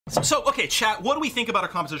So okay, chat. What do we think about our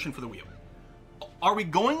composition for the wheel? Are we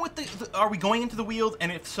going with are we going into the wheel,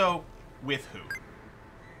 and if so, with who?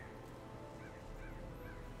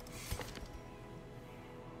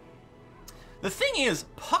 The thing is,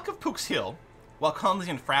 Puck of Pook's Hill, while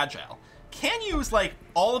clumsy and fragile, can use like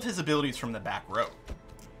all of his abilities from the back row.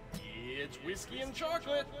 It's whiskey and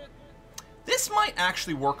chocolate. This might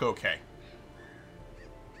actually work okay.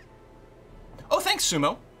 Oh, thanks,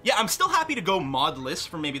 Sumo. Yeah, I'm still happy to go modless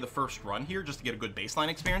for maybe the first run here, just to get a good baseline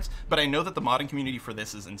experience, but I know that the modding community for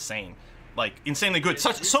this is insane. Like, insanely good.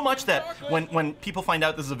 So much that when people find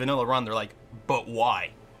out this is a vanilla run, they're like, but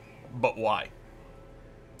why? But why?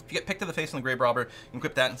 If you get picked to the face on the Grave Robber, you can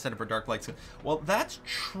equip that instead of her Dark Lights. Well, that's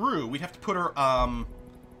true. We'd have to put her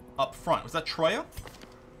up front. Was that Troya?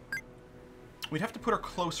 We'd have to put her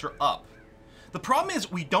closer up. The problem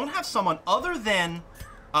is we don't have someone other than,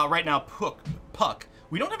 right now, Puck.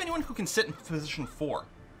 We don't have anyone who can sit in position 4.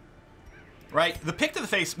 Right? The pick to the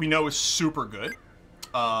face we know is super good.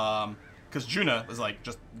 Because Juna is like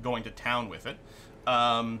just going to town with it.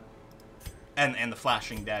 And the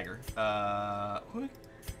flashing dagger. Who do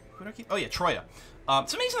I keep? Oh yeah, Troya.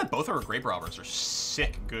 It's amazing that both of our Grave Robbers are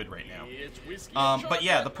sick good right now. But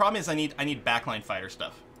yeah, the problem is I need backline fighter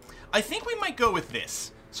stuff. I think we might go with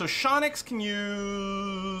this. So Shonix can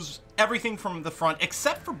use everything from the front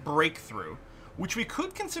except for Breakthrough, which we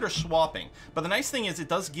could consider swapping. But the nice thing is it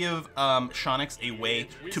does give Shonix a way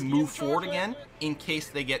to move forward again in case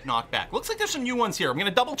they get knocked back. Looks like there's some new ones here. I'm going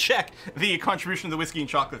to double check the contribution of the Whiskey and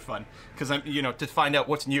Chocolate Fund because I'm, to find out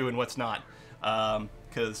what's new and what's not.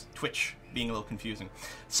 Because Twitch being a little confusing.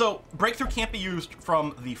 So Breakthrough can't be used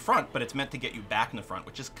from the front, but it's meant to get you back in the front,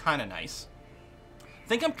 which is kind of nice. I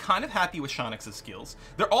think I'm kind of happy with Shonix's skills.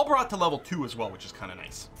 They're all brought to level 2 as well, which is kind of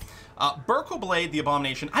nice. Burko Blade, the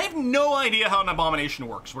Abomination. I have no idea how an Abomination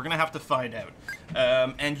works. We're going to have to find out.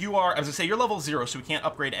 And you are, as I say, you're level 0, so we can't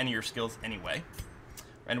upgrade any of your skills anyway.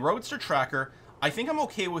 And Roadster Tracker, I think I'm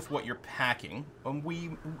okay with what you're packing.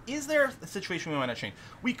 Is there a situation we might not change?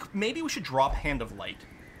 Maybe we should drop Hand of Light.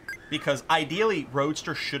 Because ideally,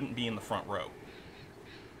 Roadster shouldn't be in the front row.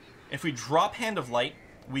 If we drop Hand of Light,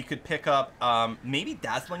 we could pick up maybe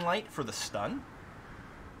Dazzling Light for the stun.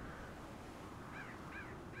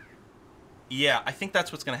 Yeah, I think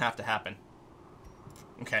that's what's going to have to happen.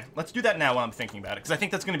 Okay, let's do that now while I'm thinking about it, because I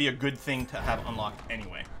think that's going to be a good thing to have unlocked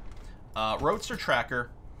anyway. Roadster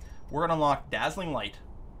Tracker. We're going to unlock Dazzling Light.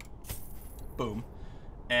 Boom.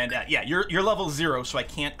 And yeah, you're level 0, so I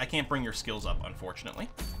can't bring your skills up, unfortunately,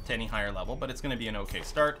 to any higher level, but it's going to be an okay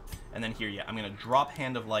start. And then here, yeah, I'm going to drop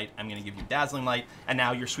Hand of Light. I'm going to give you Dazzling Light, and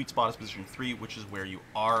now your sweet spot is position 3, which is where you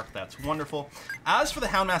are. That's wonderful. As for the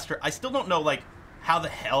Houndmaster, I still don't know, like, how the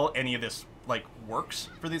hell any of this, like, works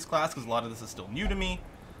for this class, because a lot of this is still new to me.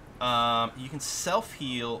 You can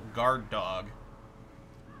self-heal Guard Dog.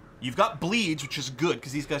 You've got bleeds, which is good,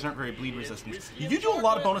 because these guys aren't very bleed resistant. You do a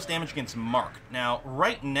lot of bonus damage against Mark. Now,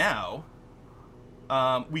 right now,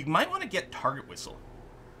 we might want to get Target Whistle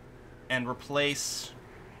and replace...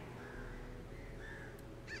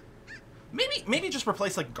 Maybe just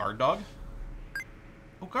replace, like, Guard Dog.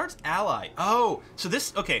 Oh, Guard's ally. Oh, so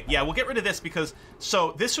this... Okay, yeah, we'll get rid of this because...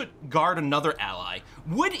 So, this would guard another ally.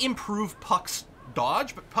 Would improve Puck's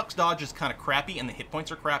dodge, but Puck's dodge is kind of crappy and the hit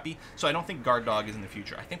points are crappy, so I don't think Guard Dog is in the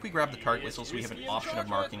future. I think we grab the Target Whistle so we have an option of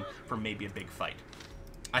marking for maybe a big fight.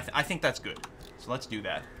 I think that's good. So let's do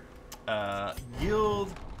that.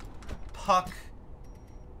 Guild, Puck.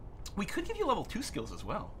 We could give you level 2 skills as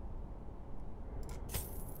well.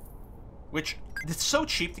 Which, it's so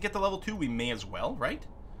cheap to get the level 2, we may as well, right?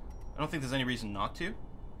 I don't think there's any reason not to.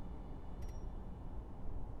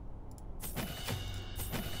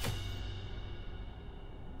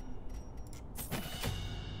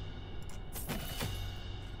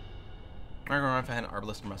 I don't know if I had an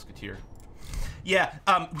Arbalist or Musketeer. Yeah,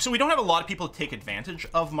 so we don't have a lot of people to take advantage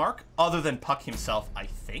of Mark, other than Puck himself, I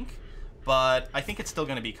think. But I think it's still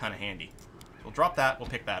going to be kind of handy. We'll drop that, we'll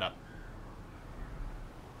pick that up.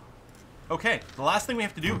 Okay, the last thing we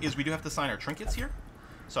have to do is we do have to assign our trinkets here.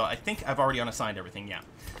 So I think I've already unassigned everything, yeah.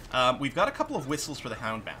 We've got a couple of whistles for the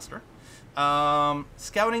Houndmaster.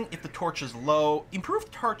 Scouting if the torch is low.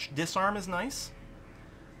 Improved torch disarm is nice.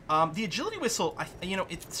 The agility whistle,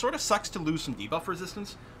 it sort of sucks to lose some debuff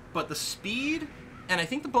resistance, but the speed and I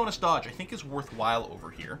think the bonus dodge I think is worthwhile over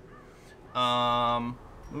here.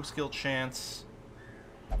 Move skill chance.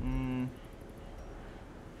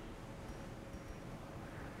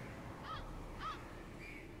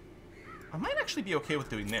 I might actually be okay with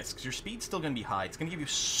doing this, because your speed's still going to be high. It's going to give you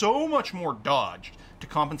so much more dodge to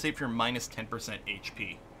compensate for your minus 10%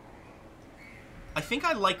 HP. I think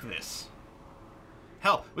I like this.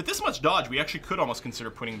 Hell, with this much dodge, we actually could almost consider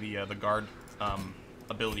putting the guard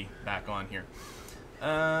ability back on here.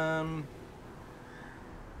 Let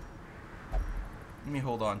me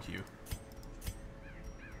hold on to you.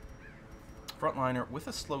 Frontliner with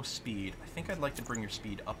a slow speed. I think I'd like to bring your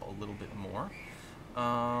speed up a little bit more.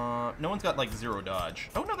 No one's got like 0 dodge.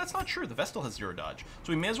 Oh no, that's not true. The Vestal has 0 dodge.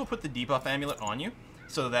 So we may as well put the debuff amulet on you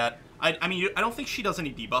so that, I mean, I don't think she does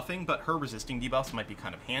any debuffing, but her resisting debuffs might be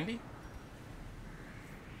kind of handy.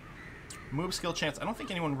 Move skill chance. I don't think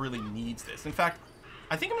anyone really needs this. In fact,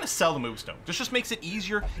 I think I'm going to sell the move stone. This just makes it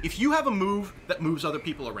easier. If you have a move that moves other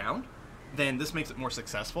people around, then this makes it more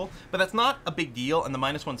successful. But that's not a big deal, and the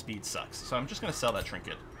 -1 speed sucks. So I'm just going to sell that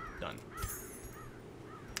trinket. Done.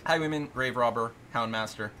 Highwayman, Grave Robber,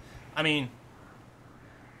 Houndmaster. I mean,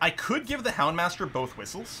 I could give the Houndmaster both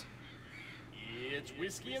whistles. It's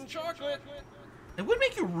whiskey and chocolate. It would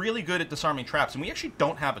make you really good at disarming traps, and we actually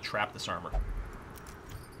don't have a trap disarmer.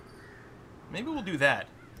 Maybe we'll do that.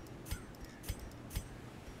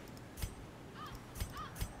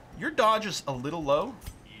 Your dodge is a little low.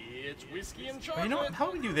 It's whiskey and But chocolate. you know what? How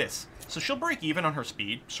do we do this? So she'll break even on her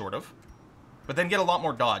speed, sort of, but then get a lot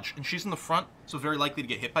more dodge. And she's in the front, so very likely to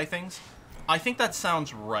get hit by things. I think that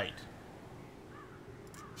sounds right.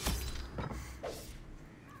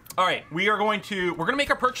 All right, we're going to make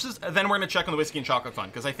our purchases, and then we're going to check on the Whiskey and Chocolate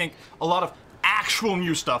Fund, because I think a lot of actual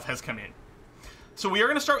new stuff has come in. So we are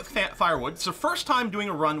going to start with Firewood. It's the first time doing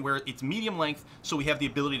a run where it's medium length, so we have the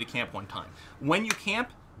ability to camp one time. When you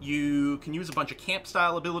camp, you can use a bunch of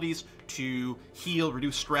camp-style abilities to heal,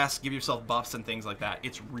 reduce stress, give yourself buffs and things like that.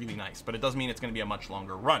 It's really nice, but it does mean it's going to be a much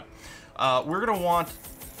longer run. We're going to want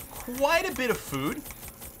quite a bit of food.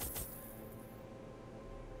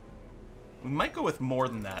 We might go with more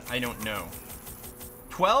than that. I don't know.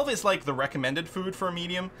 12 is like the recommended food for a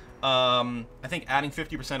medium. I think adding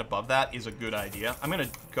 50% above that is a good idea. I'm going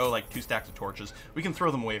to go like 2 stacks of torches. We can throw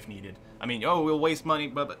them away if needed. I mean, oh, we'll waste money,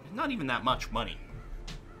 but not even that much money.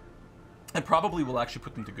 And probably we'll actually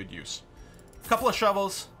put them to good use. A couple of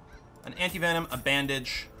shovels, an anti-venom, a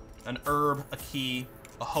bandage, an herb, a key,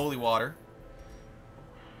 a holy water.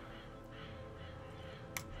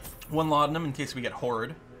 1 laudanum in case we get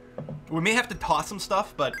horrid. We may have to toss some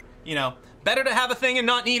stuff, but, you know, better to have a thing and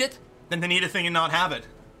not need it than to need a thing and not have it.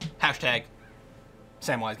 Hashtag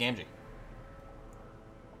Samwise Gamgee.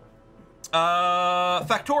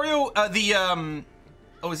 Factorio,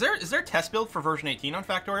 oh, is there a test build for version 18 on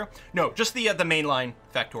Factorio? No, just the mainline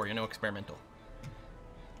Factorio, no experimental.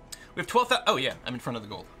 We have 12,000, oh yeah, I'm in front of the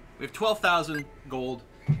gold. We have 12,000 gold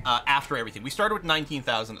after everything. We started with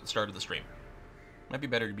 19,000 at the start of the stream. Might be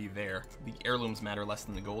better to be there. The heirlooms matter less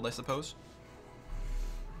than the gold, I suppose.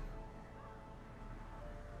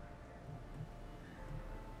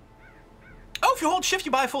 Oh, if you hold shift,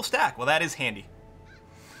 you buy a full stack. Well, that is handy.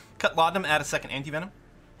 Cut laudanum, add a second anti-venom.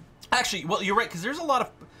 Actually, well, you're right, because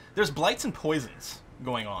there's blights and poisons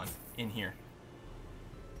going on in here.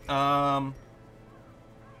 Laudanum.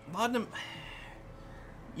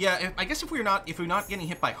 Yeah, I guess if we're not getting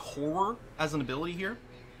hit by horror as an ability here,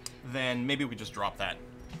 then maybe we just drop that.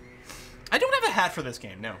 I don't have a hat for this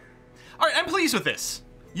game, no. All right, I'm pleased with this.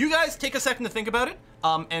 You guys take a second to think about it,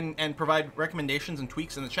 and provide recommendations and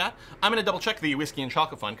tweaks in the chat. I'm gonna double check the Whiskey and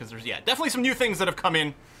Chocolate Fund, because there's, yeah, definitely some new things that have come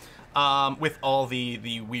in with all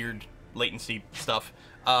the weird latency stuff.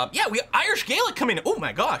 Yeah, we Irish Gaelic come in. Oh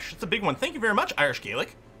my gosh, it's a big one. Thank you very much, Irish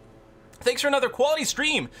Gaelic. Thanks for another quality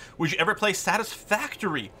stream. Would you ever play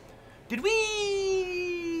Satisfactory? Did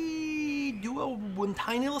we do one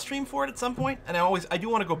tiny little stream for it at some point? And I do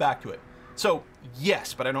want to go back to it. So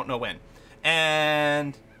yes, but I don't know when.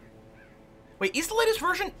 And wait, is the latest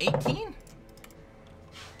version 18?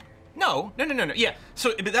 No. Yeah,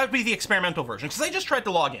 so that would be the experimental version, because I just tried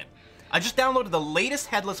to log in. I just downloaded the latest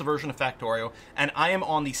headless version of Factorio, and I am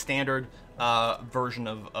on the standard version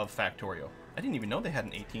of Factorio. I didn't even know they had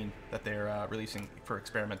an 18 that they're releasing for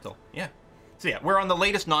experimental. Yeah. So yeah, we're on the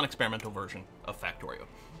latest non-experimental version of Factorio.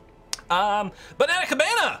 Banana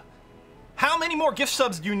Cabana! How many more gift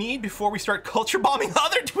subs do you need before we start culture bombing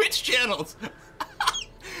other Twitch channels?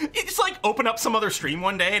 It's like open up some other stream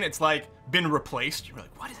one day and it's like been replaced. You're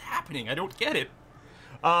like, what is happening? I don't get it.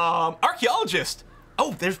 Archaeologist.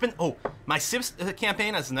 Oh, my Civs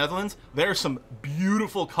campaign as the Netherlands, there's some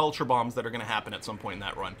beautiful culture bombs that are going to happen at some point in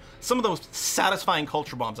that run. Some of those satisfying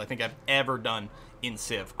culture bombs I think I've ever done in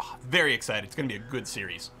Civ. Oh, very excited. It's going to be a good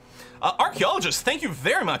series. Archaeologist, thank you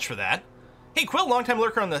very much for that. Hey, Quill, longtime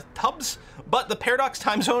lurker on the tubs, but the Paradox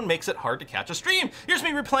time zone makes it hard to catch a stream. Here's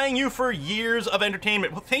me replaying you for years of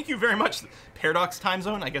entertainment. Well, thank you very much. Paradox time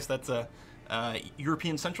zone, I guess that's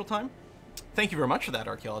European Central Time. Thank you very much for that,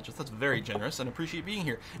 Archaeologist. That's very generous and appreciate being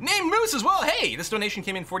here. Name Moose as well. Hey, this donation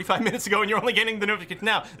came in 45 minutes ago and you're only getting the notification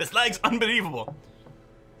now. This lag's unbelievable.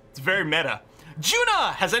 It's very meta.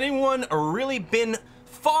 Juna, has anyone really been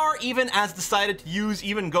far even as decided to use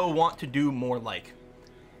even go want to do more like?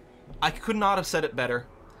 I could not have said it better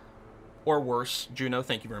or worse. Juno,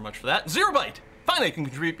 thank you very much for that. Zerobyte, finally can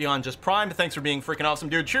contribute beyond just Prime. Thanks for being freaking awesome,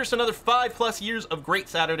 dude. Cheers to another 5+ years of great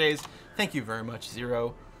Saturdays. Thank you very much,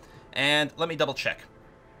 Zero. And let me double check.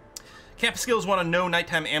 Camp skills want to know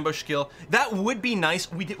nighttime ambush skill. That would be nice.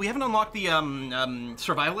 We haven't unlocked the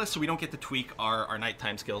survivalist, so we don't get to tweak our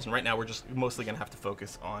nighttime skills. And right now we're just mostly gonna have to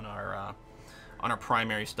focus on our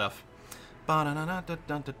primary stuff. One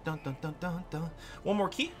more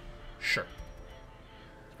key? Sure.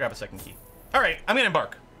 Let's grab a second key. All right, I'm gonna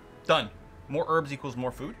embark. Done. More herbs equals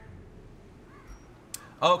more food.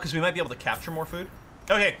 Oh, because we might be able to capture more food.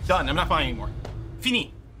 Okay, done. I'm not buying anymore.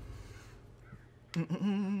 Fini.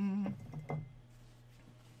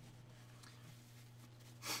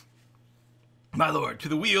 My lord, to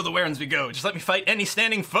the wheel the warrens we go. Just let me fight any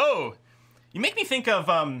standing foe. You make me think of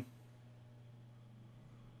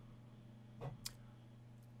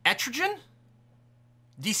Etrigan?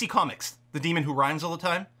 DC Comics, the demon who rhymes all the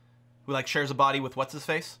time, who like shares a body with what's his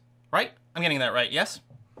face, right? I'm getting that right, yes?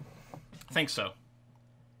 I think so.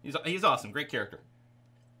 He's awesome, great character.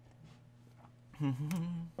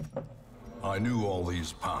 I knew all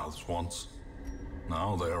these paths once.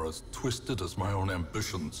 Now they are as twisted as my own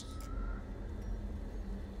ambitions.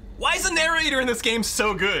 Why is the narrator in this game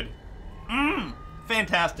so good?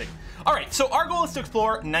 Fantastic. All right, so our goal is to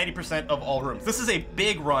explore 90% of all rooms. This is a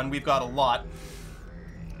big run. We've got a lot.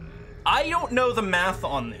 I don't know the math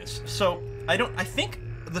on this, so I think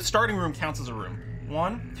the starting room counts as a room.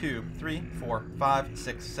 1, 2, 3, 4, 5,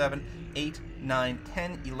 6, 7, 8, 9,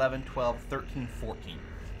 10, 11, 12, 13, 14.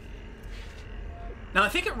 Now, I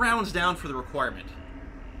think it rounds down for the requirement.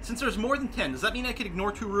 Since there's more than 10, does that mean I could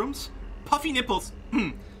ignore 2 rooms? Puffy Nipples,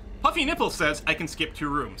 Puffy Nipples says I can skip 2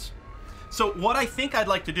 rooms. So what I think I'd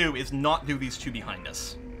like to do is not do these 2 behind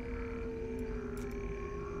us.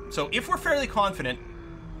 So if we're fairly confident,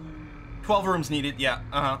 12 rooms needed, yeah,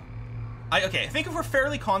 okay, I think if we're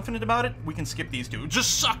fairly confident about it, we can skip these 2. It would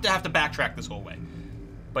just suck to have to backtrack this whole way.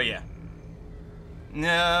 But yeah.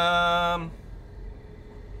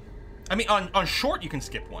 I mean, on short you can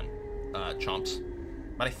skip 1, chomps.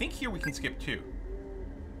 But I think here we can skip 2. It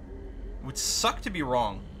would suck to be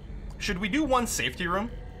wrong. Should we do 1 safety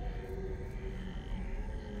room?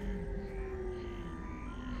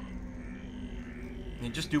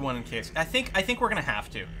 And just do 1 in case. I think we're gonna have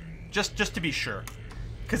to. Just to be sure.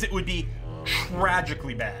 Because it would be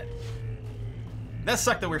tragically bad. That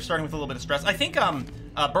sucked that we were starting with a little bit of stress. I think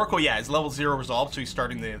Burko, yeah, is level 0 resolved, so he's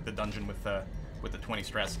starting the dungeon with the 20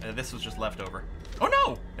 stress. This was just leftover. Oh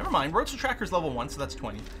no! Never mind. Roadster Tracker's level 1, so that's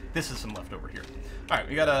 20. This is some leftover here. Alright,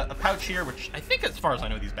 we got a pouch here, which I think, as far as I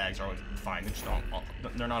know, these bags are always fine. They just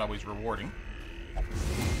they're not always rewarding.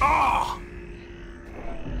 Ah! Oh!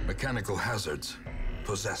 Mechanical hazards,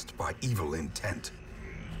 possessed by evil intent.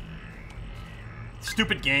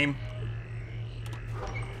 Stupid game.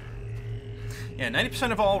 Yeah,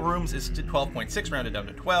 90% of all rooms is to 12.6, rounded down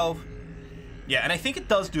to 12. Yeah, and I think it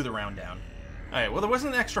does do the round down. Alright, well, there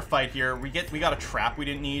wasn't an extra fight here. We got a trap we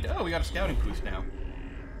didn't need. Oh, we got a scouting boost now.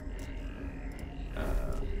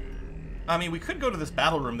 I mean, we could go to this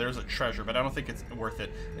battle room. There's a treasure, but I don't think it's worth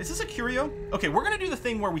it. Is this a curio? Okay, we're gonna do the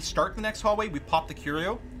thing where we start the next hallway, we pop the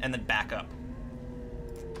curio, and then back up.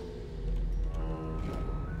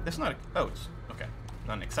 It's not a... Oh, it's... Okay.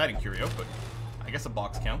 Not an exciting curio, but I guess a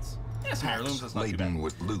box counts. Yeah, some heirlooms, that's not too bad.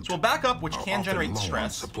 With loot so we'll back up, which can generate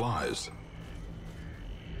stress. Supplies.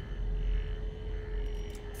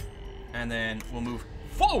 And then we'll move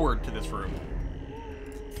forward to this room.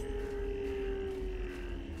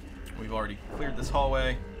 We've already cleared this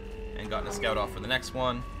hallway and gotten a scout off for the next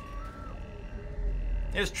one.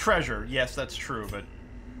 It is treasure, yes, that's true, but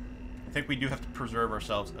I think we do have to preserve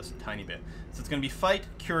ourselves a tiny bit. So it's going to be fight,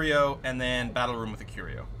 curio, and then battle room with a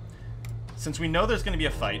curio. Since we know there's going to be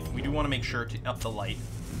a fight, we do want to make sure to up the light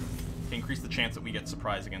to increase the chance that we get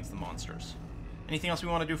surprised against the monsters. Anything else we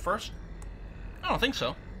want to do first? I don't think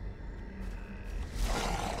so.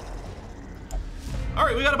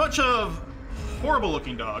 Alright, we got a bunch of horrible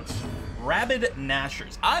looking dogs. Rabid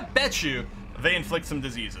Gnashers. I bet you they inflict some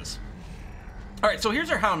diseases. Alright, so here's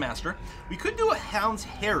our Houndmaster. We could do a Hound's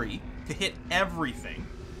Harry to hit everything.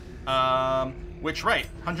 Which, right,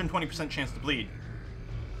 120% chance to bleed.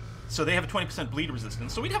 So they have a 20% bleed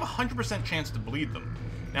resistance. So we'd have a 100% chance to bleed them.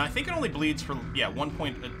 Now, I think it only bleeds for, yeah, 1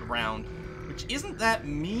 point a round, which isn't that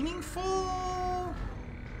meaningful.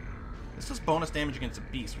 This is bonus damage against a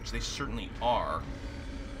beast, which they certainly are.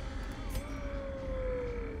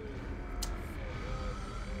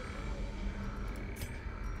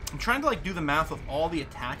 I'm trying to like do the math of all the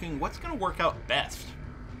attacking. What's going to work out best?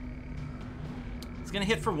 It's going to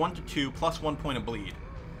hit for 1 to 2 plus 1 point of bleed.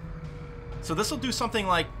 So this will do something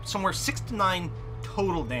like somewhere 6 to 9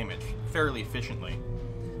 total damage fairly efficiently.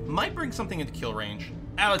 Might bring something into kill range.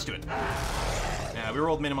 Let's do it. Yeah, we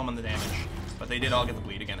rolled minimum on the damage, but they did all get the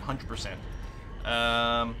bleed again,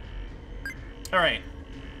 100%. Alright.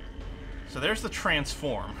 So there's the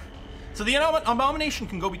transform. So the Abomination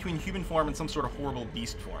can go between human form and some sort of horrible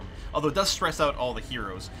beast form, although it does stress out all the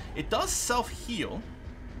heroes. It does self-heal,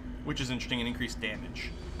 which is interesting, and increase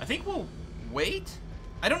damage. I think we'll wait?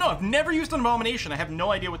 I don't know, I've never used an Abomination, I have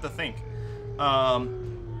no idea what to think.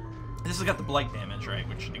 This has got the blight damage, right,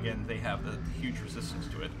 which, again, they have the huge resistance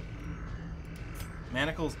to it.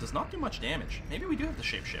 Manacles does not do much damage. Maybe we do have the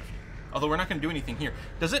shapeshift. Although we're not going to do anything here.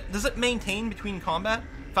 Does it maintain between combat?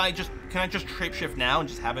 Can I just shapeshift now and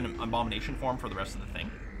just have an Abomination form for the rest of the thing?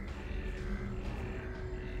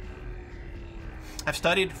 I've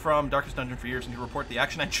studied from Darkest Dungeon for years and you report the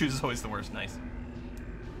action I choose is always the worst. Nice.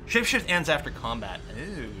 Shapeshift ends after combat.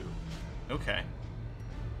 Ooh. Okay.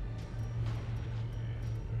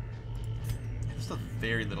 This does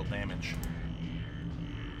very little damage.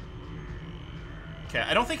 Okay,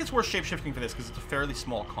 I don't think it's worth shapeshifting for this because it's a fairly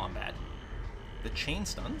small combat. The chain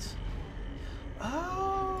stuns?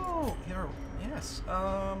 Oh, yes.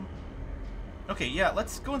 Okay, yeah,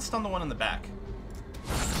 let's go and stun the one in the back.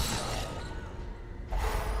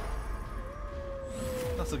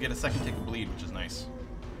 Plus, they'll get a second tick of bleed, which is nice.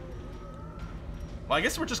 Well, I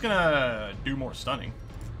guess we're just gonna do more stunning.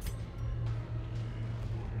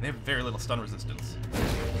 They have very little stun resistance.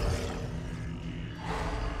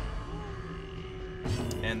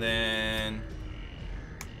 And then...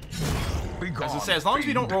 As I say, as long as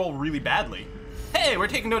we don't roll really badly. Hey, we're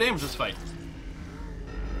taking no damage this fight.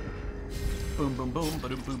 Boom, boom, boom,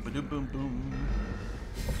 ba-doom, boom, ba-doom, boom, boom.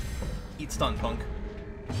 Eat stun, punk.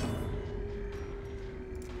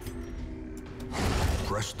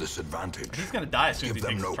 Press this advantage. He's gonna die as soon as he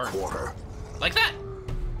takes his turn. Quarter. Like that.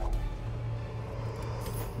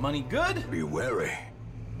 Money good. Be wary.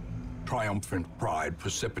 Triumphant pride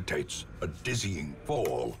precipitates a dizzying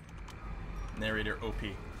fall. Narrator OP.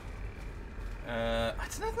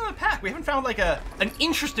 It's nothing in the pack. We haven't found like an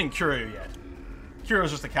interesting curio yet. Curio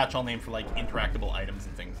is just a catch-all name for like interactable items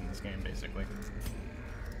and things in this game, basically.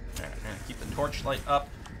 Alright, I'm gonna keep the torchlight up.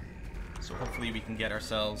 So hopefully we can get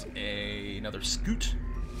ourselves another scoot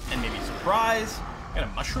and maybe a surprise. Got a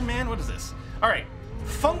mushroom man? What is this? Alright,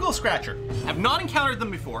 fungal scratcher. Have not encountered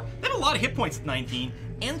them before. They have a lot of hit points at 19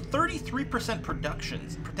 and 33%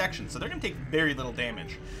 protection, so they're gonna take very little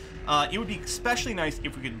damage. It would be especially nice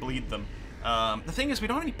if we could bleed them. The thing is, we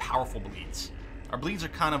don't have any powerful bleeds. Our bleeds are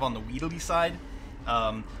kind of on the weedly side,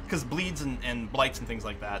 because bleeds and blights and things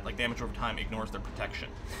like that, like damage over time, ignores their protection.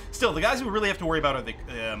 Still, the guys who we really have to worry about are the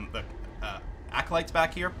acolytes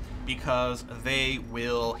back here, because they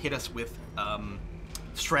will hit us with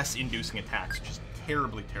stress-inducing attacks, which is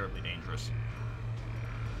terribly, terribly dangerous.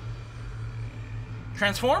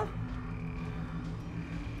 Transform?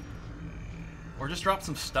 Or just drop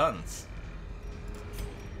some stuns.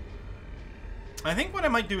 I think what I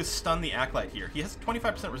might do is stun the acolyte here. He has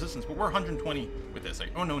 25% resistance, but we're 120 with this.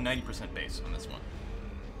 Oh no, 90% base on this one.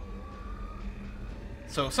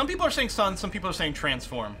 So some people are saying stun, some people are saying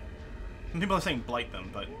transform. Some people are saying blight them,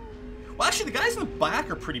 but... Well, actually, the guys in the back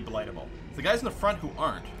are pretty blightable. It's the guys in the front who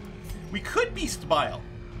aren't. We could Beast Bile.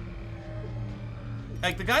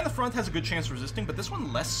 Like, the guy in the front has a good chance of resisting, but this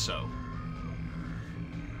one less so.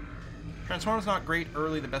 Transform is not great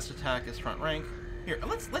early. The best attack is front rank. Here,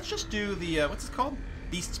 let's just do the, what's it called?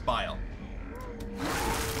 Beast's Bile.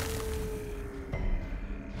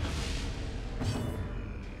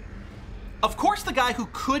 Of course the guy who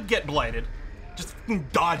could get blighted just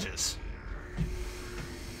dodges.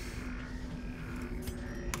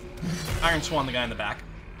 Iron Swan, the guy in the back.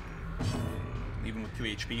 Even with 2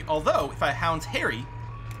 HP. Although, if I Hounds Harry...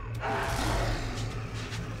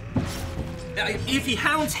 If he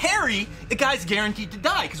Hounds Harry, the guy's guaranteed to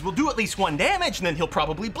die, because we'll do at least 1 damage, and then he'll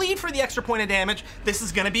probably bleed for the extra point of damage. This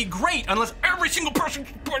is gonna be great, unless every single person...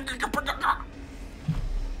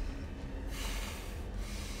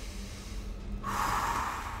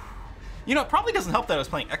 You know, it probably doesn't help that I was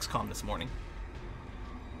playing XCOM this morning.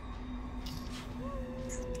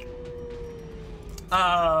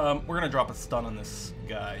 We're gonna drop a stun on this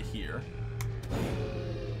guy here.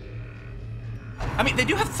 I mean, they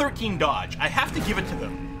do have 13 dodge. I have to give it to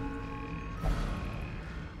them.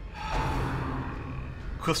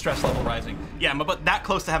 With stress level rising. Yeah, I'm about that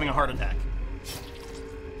close to having a heart attack.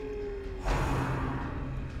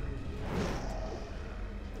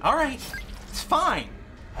 All right, it's fine.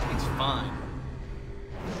 It's fine.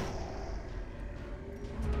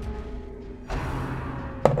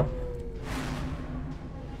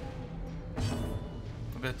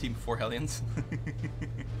 A bit of team 4 Hellions.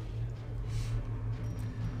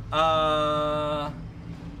 Oh,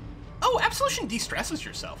 Absolution de-stresses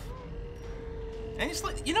yourself. And he's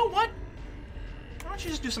like, you know what? Why don't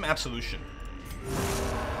you just do some Absolution?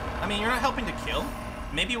 I mean, you're not helping to kill.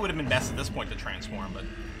 Maybe it would have been best at this point to transform, but...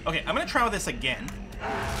 Okay, I'm gonna try this again.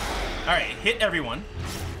 Alright, hit everyone.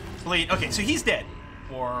 Bleed. Okay, so he's dead.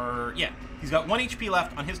 Or, yeah. He's got 1 HP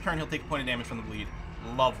left. On his turn, he'll take a point of damage from the bleed.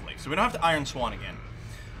 Lovely. So we don't have to Iron Swan again.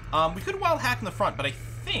 We could Wild Hack in the front, but I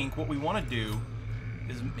think what we want to do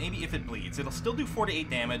is maybe if it bleeds, it'll still do 4 to 8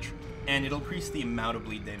 damage, and it'll increase the amount of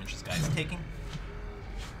bleed damage this guy's taking.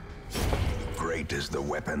 Great is the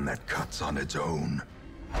weapon that cuts on its own.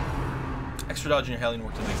 Extra dodge in your Hellion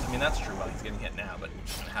works at least. I mean, that's true while he's getting hit now, but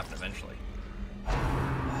it's going to happen eventually. Well,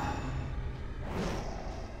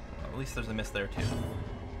 at least there's a miss there, too.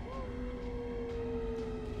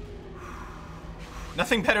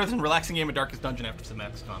 Nothing better than relaxing game of Darkest Dungeon after some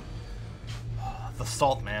XCOM. The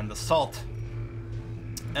salt, man. The salt.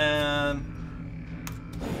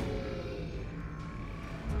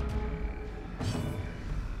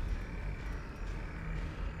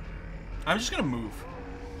 I'm just going to move.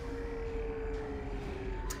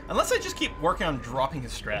 Unless I just keep working on dropping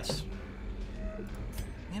his stress.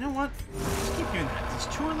 You know what? Just keep doing that. It's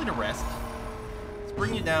too early to rest. Let's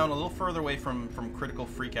bring you down a little further away from critical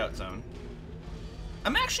freakout zone.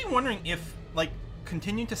 I'm actually wondering if, like,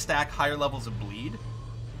 continuing to stack higher levels of bleed.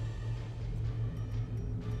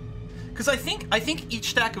 Because I think each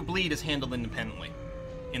stack of bleed is handled independently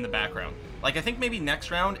in the background. Like, I think maybe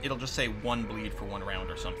next round it'll just say 1 bleed for 1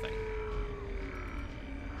 round or something.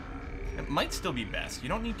 It might still be best. You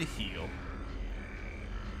don't need to heal.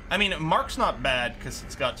 I mean, Mark's not bad because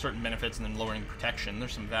it's got certain benefits and then lowering protection.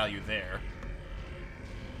 There's some value there.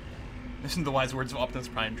 Listen to the wise words of Optimus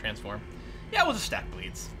Prime transform. Yeah, we'll just stack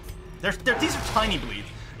bleeds. These are tiny bleeds.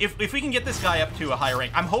 If we can get this guy up to a higher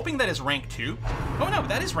rank, I'm hoping that is rank 2. Oh no,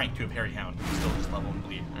 that is rank 2 of Harry Hound. He's still just level and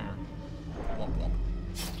bleed. Womp womp.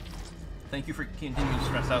 Thank you for continuing to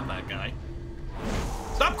stress out that guy.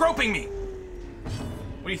 Stop groping me!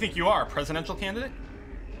 What do you think you are, a presidential candidate?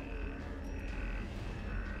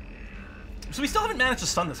 So we still haven't managed to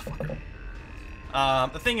stun this fucker.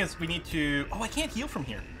 The thing is, we need to... Oh, I can't heal from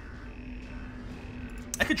here.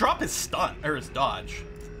 I could drop his stun, or his dodge.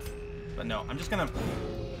 But no, I'm just gonna...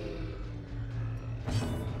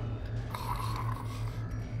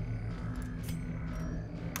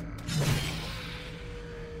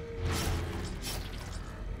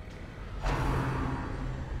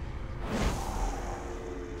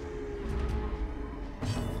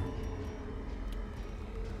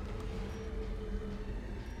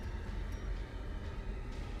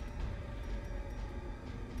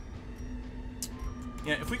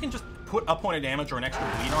 Yeah, if we can just put a point of damage or an extra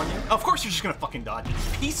bleed on you. Of course you're just gonna fucking dodge it.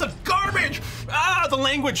 Piece of garbage! Ah, the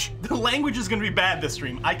language! The language is gonna be bad this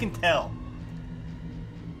stream. I can tell.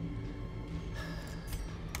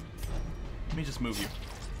 Let me just move you.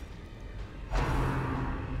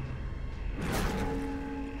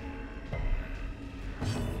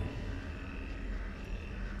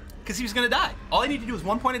 Because he was gonna die. All I need to do is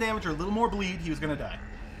 1 point of damage or a little more bleed, he was gonna die.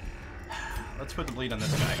 Let's put the bleed on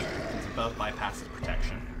this guy. It's above bypasses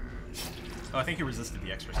protection. Oh, I think you resisted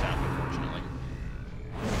the extra stack, unfortunately.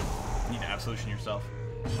 You need to absolution yourself.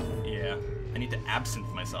 Yeah. I need to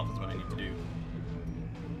absinthe myself is what I need to do.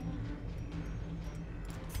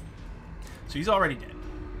 So he's already dead.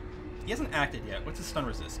 He hasn't acted yet. What's his stun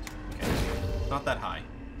resist? Okay. Not that high.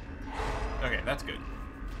 Okay, that's good.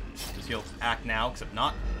 Because he'll act now, except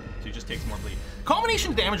not. So he just takes more bleed.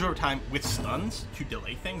 Combination damage over time with stuns to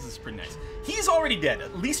delay things is pretty nice. He's already dead.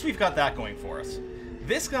 At least we've got that going for us.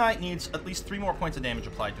 This guy needs at least 3 more points of damage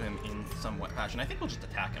applied to him in somewhat fashion. I think we'll just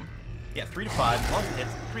attack him. Yeah, 3 to 5. As long as it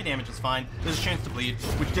hits, 3 damage is fine. There's a chance to bleed,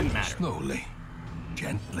 which didn't matter. Slowly,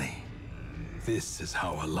 gently. This is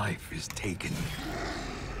how a life is taken.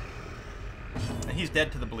 And he's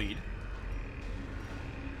dead to the bleed.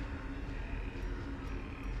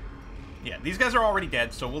 Yeah, these guys are already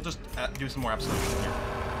dead, so we'll just do some more absolution here.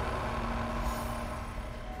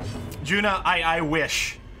 Juna, I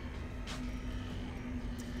wish.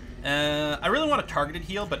 I really want a targeted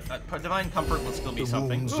heal, but Divine Comfort will still be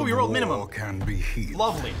something. Ooh, we rolled minimum. Can be healed,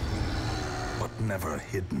 lovely. but never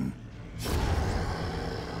hidden.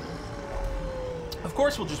 Of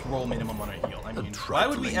course, we'll just roll minimum on a heal. I mean, why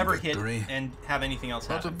would we ever victory. hit and have anything else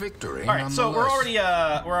happen? But a victory. All right, so we're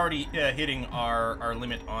nonetheless. already hitting our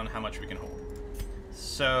limit on how much we can hold.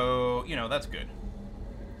 So you know that's good.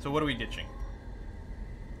 So what are we ditching?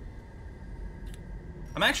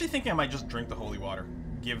 I'm actually thinking I might just drink the holy water.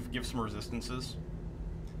 Give some resistances.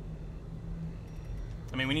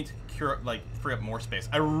 I mean, we need to free up more space.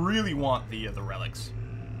 I really want the relics.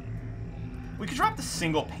 We could drop the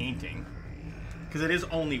single painting, because it is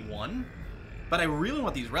only one. But I really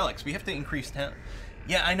want these relics. We have to increase 10.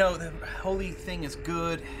 Yeah, I know, the holy thing is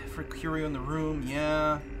good for curio in the room,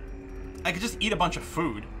 yeah. I could just eat a bunch of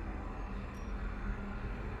food.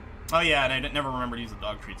 Oh yeah, and I never remember to use the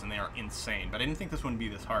dog treats, and they are insane. But I didn't think this one would be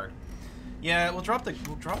this hard. Yeah, we'll drop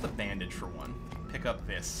the bandage for one. Pick up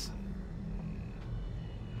this.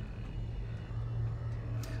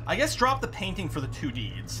 I guess drop the painting for the 2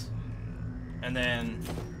 deeds. And then,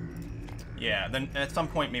 yeah, then at some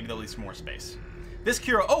point maybe they'll leave some more space. This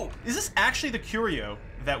curio, oh, is this actually the curio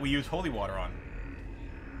that we use holy water on?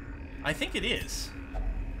 I think it is.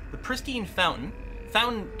 The pristine fountain.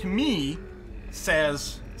 Fountain, to me,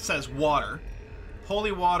 says water.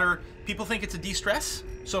 Holy water, people think it's a de-stress.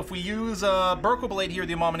 So if we use Burko Blade here,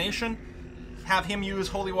 the Abomination, have him use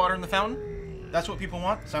holy water in the fountain, that's what people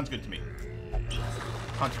want? Sounds good to me.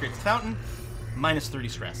 Consecrate the fountain, minus 30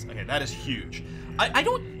 stress. Okay, that is huge. I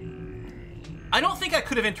don't think I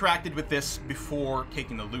could have interacted with this before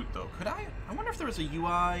taking the loot, though. Could I? I wonder if there was a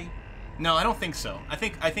UI. No, I don't think so. I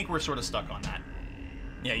think we're sort of stuck on that.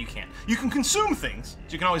 Yeah, you can't. You can consume things.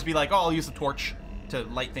 So you can always be like, oh, I'll use the torch to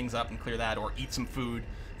light things up and clear that, or eat some food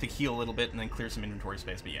to heal a little bit and then clear some inventory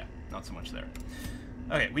space. But yeah, not so much there.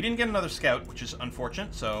 Okay, we didn't get another scout, which is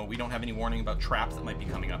unfortunate, so we don't have any warning about traps that might be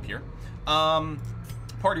coming up here.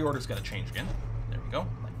 Party order's got to change again. There we go,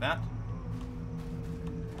 like that.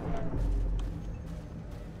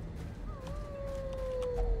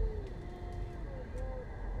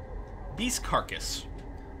 Beast carcass.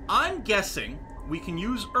 I'm guessing we can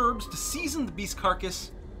use herbs to season the beast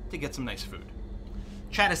carcass to get some nice food.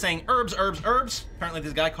 Chat is saying herbs, herbs, herbs. Apparently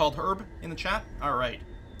there's a guy called Herb in the chat. All right.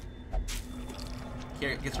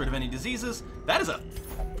 Gets rid of any diseases. That is a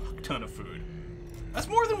fuck ton of food. That's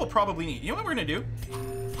more than we'll probably need. You know what we're gonna do?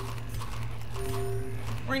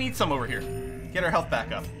 We're gonna eat some over here. Get our health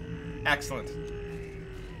back up. Excellent.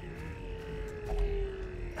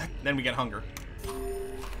 Then we get hunger.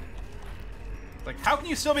 Like, how can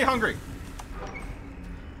you still be hungry?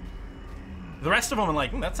 The rest of them are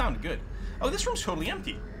like, that sounded good. Oh, this room's totally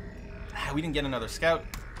empty. We didn't get another scout.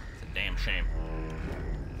 It's a damn shame.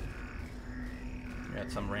 We got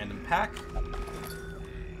some random pack.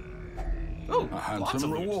 Oh, A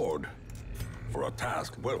handsome reward for a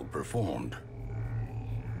task well performed.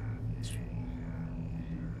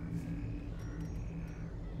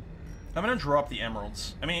 I'm gonna drop the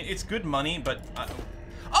emeralds. I mean, it's good money, but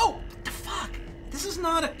oh, what the fuck! This is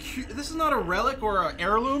not a relic or an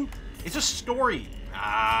heirloom. It's a story.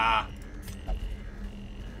 Ah.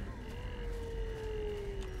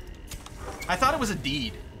 I thought it was a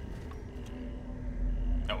deed.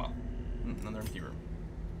 Oh well. Another empty room.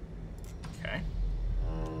 Okay.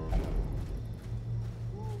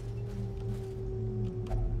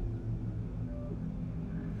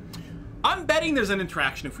 I'm betting there's an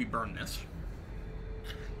interaction if we burn this.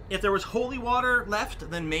 If there was holy water left,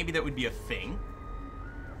 then maybe that would be a thing.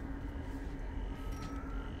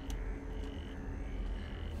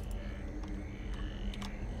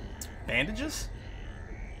 Bandages?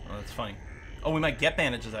 Oh, that's funny. Oh, we might get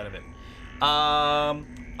bandages out of it.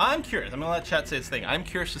 I'm curious. I'm gonna let chat say its thing. I'm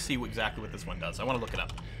curious to see exactly what this one does. I want to look it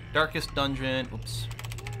up. Darkest dungeon. Oops.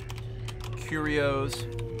 Curios.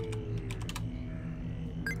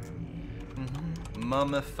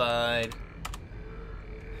 Mummified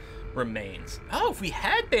remains. Oh, if we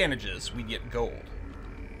had bandages, we'd get gold.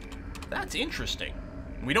 That's interesting.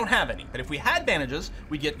 We don't have any, but if we had bandages,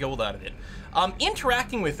 we'd get gold out of it.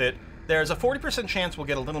 Interacting with it, there's a 40% chance we'll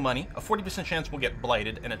get a little money, a 40% chance we'll get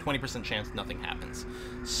blighted, and a 20% chance nothing happens.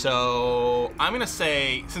 So I'm gonna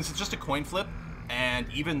say, since it's just a coin flip, and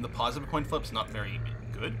even the positive coin flip's not very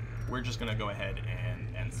good, we're just gonna go ahead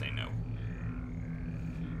and say no.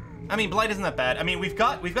 I mean, blight isn't that bad. I mean, we've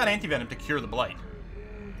got anti-venom to cure the blight.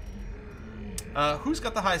 Who's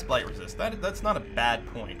got the highest blight resist? That's not a bad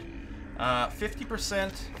point.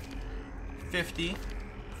 50%, 50,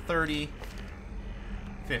 30,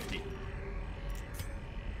 50.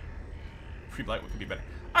 Free blight could be better.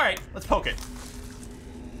 All right, let's poke it.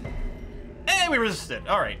 Hey, we resisted.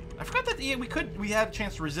 All right. I forgot that we have a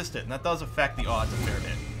chance to resist it, and that does affect the odds a fair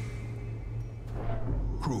bit.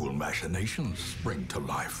 Cruel machinations spring to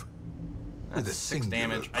life. with a That's 6 singular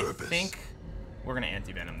damage. purpose. I think we're gonna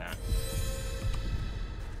anti-venom that.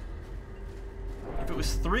 If it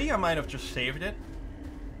was 3, I might have just saved it.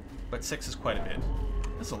 But 6 is quite a bit.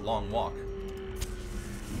 This is a long walk.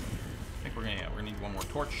 I think we're gonna need one more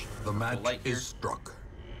torch. The match light here. is struck.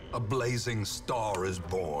 A blazing star is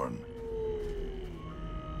born.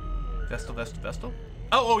 Vestal, Vestal, Vestal?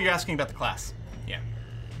 Oh, you're asking about the class. Yeah.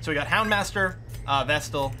 So we got Houndmaster,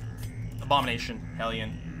 Vestal, Abomination,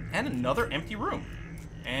 Hellion, and another empty room.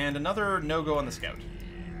 And another no-go on the Scout.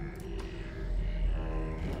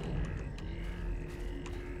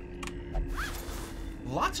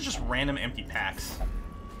 Lots of just random empty packs.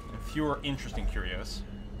 And fewer interesting curios.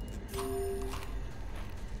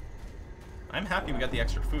 I'm happy we got the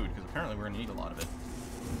extra food, because apparently we're going to need a lot of it.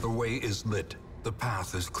 The way is lit. The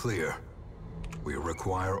path is clear. We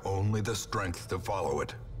require only the strength to follow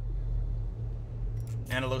it.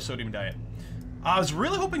 And a low sodium diet. I was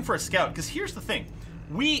really hoping for a Scout, because here's the thing.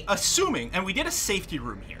 Assuming, and we did a safety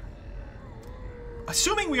room here.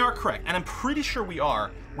 Assuming we are correct, and I'm pretty sure we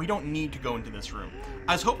are, we don't need to go into this room.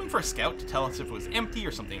 I was hoping for a Scout to tell us if it was empty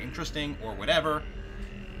or something interesting or whatever.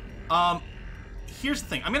 Here's the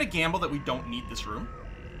thing. I'm going to gamble that we don't need this room,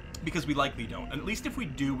 because we likely don't. And at least if we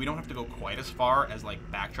do, we don't have to go quite as far as, like,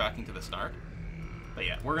 backtracking to the start. But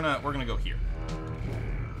yeah, we're gonna go here.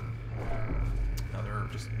 Another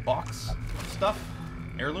just box of stuff.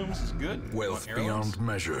 Heirlooms is good. Wealth beyond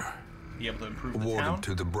measure. Be able to improve the Awarded town.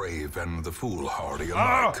 to the brave and the foolhardy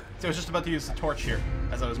Ah! alike. So I was just about to use the torch here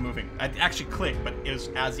as I was moving. I actually clicked, but it was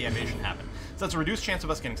as the animation happened. So that's a reduced chance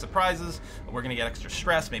of us getting surprises. We're gonna get extra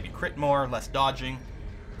stress, maybe crit more, less dodging.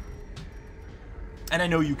 And I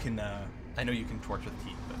know you can torch with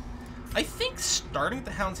teeth, but I think starting with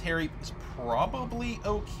the Hound's Harry is probably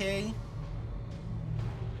okay.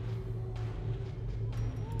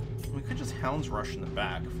 We could just Hound's Rush in the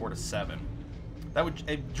back, 4 to 7. That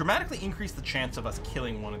would dramatically increase the chance of us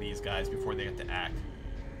killing one of these guys before they get to act.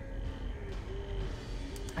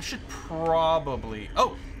 I should probably...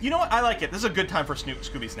 Oh, you know what? I like it. This is a good time for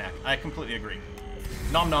Scooby Snack. I completely agree.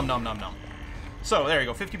 Nom nom nom nom nom. So, there you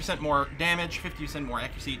go. 50% more damage, 50% more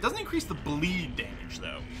accuracy. It doesn't increase the bleed damage,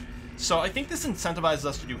 though. So, I think this incentivizes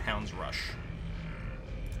us to do Hound's Rush.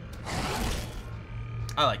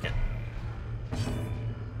 I like it.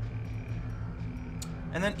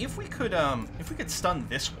 And then if we could stun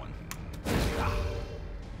this one.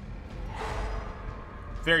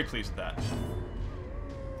 Very pleased with that.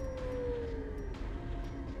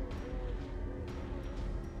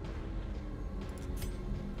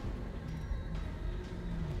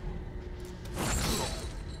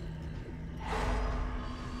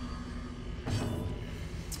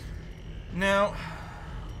 Now,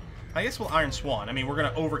 I guess we'll Iron Swan. I mean, we're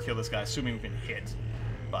going to overkill this guy, assuming we can hit.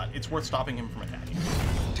 But it's worth stopping him from attacking.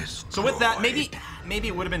 So with that, maybe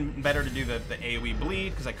it would have been better to do the AoE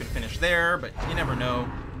bleed, because I could finish there, but you never know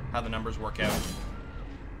how the numbers work out.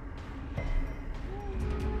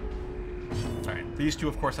 Alright, these two,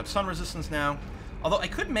 of course, have stun resistance now. Although I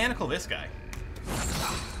could manacle this guy.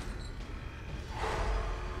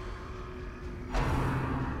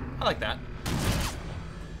 I like that.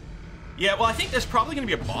 Yeah, well, I think there's probably going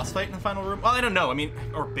to be a boss fight in the final room. Well, I don't know. I mean,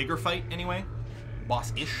 or bigger fight, anyway.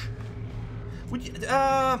 Boss-ish. Would you,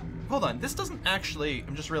 hold on. This doesn't actually,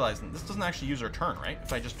 I'm just realizing, this doesn't actually use our turn, right?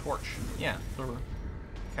 If I just torch. Yeah.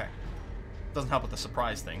 Okay. Doesn't help with the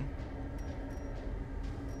surprise thing.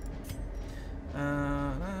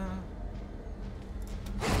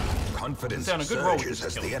 Confidence down a good roll surges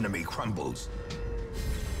as the enemy crumbles.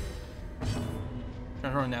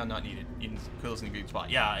 Now not needed. Eden kills in a good spot.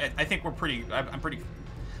 Yeah, I think we're pretty,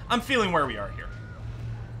 I'm feeling where we are here.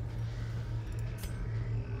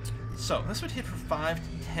 So, this would hit for 5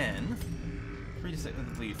 to 10. 3 to 6 with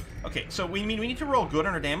the bleed. Okay, so we need to roll good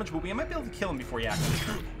on our damage, but we might be able to kill him before he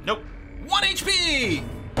activates. Nope. 1 HP!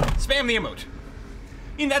 Spam the emote.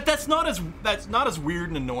 I mean, that's not as weird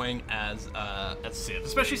and annoying as Civ,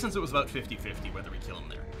 especially since it was about 50-50 whether we kill him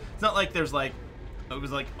there. It's not like there's like, it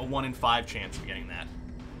was like a 1 in 5 chance of getting that.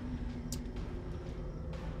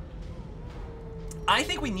 I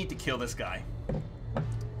think we need to kill this guy.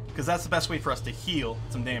 Because that's the best way for us to heal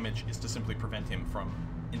some damage, is to simply prevent him from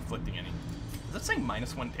inflicting any. Is that saying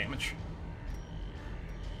 -1 damage?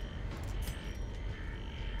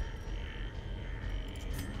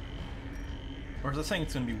 Or is that saying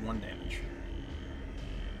it's going to be 1 damage?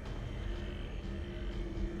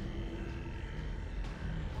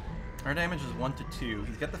 Our damage is 1 to 2.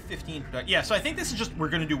 He's got the 15 protect. Yeah, so I think this is just, we're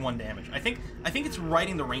going to do 1 damage. I think it's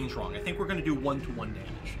writing the range wrong. I think we're going to do 1 to 1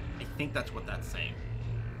 damage. I think that's what that's saying.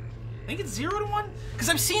 I think it's 0 to 1? Because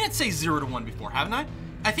I've seen it say 0 to 1 before, haven't I?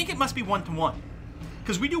 I think it must be 1-to-1.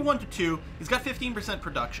 Because we do 1-to-2. He's got 15%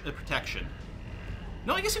 protection.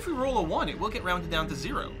 No, I guess if we roll a 1, it will get rounded down to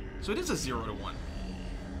 0. So it is a 0-to-1.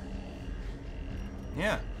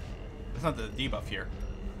 Yeah. That's not the debuff here.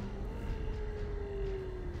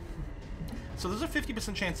 So there's a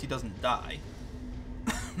 50% chance he doesn't die.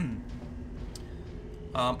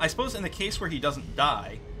 I suppose in the case where he doesn't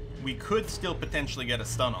die, we could still potentially get a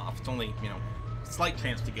stun off. It's only, you know, slight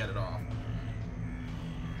chance to get it off.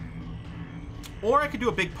 Or I could do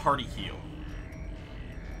a big party heal.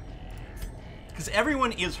 Because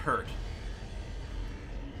everyone is hurt.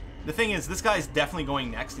 The thing is, this guy's definitely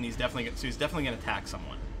going next, and he's definitely going to attack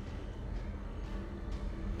someone.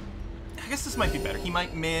 I guess this might be better. He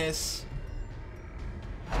might miss.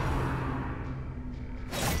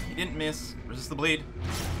 He didn't miss. Resist the bleed.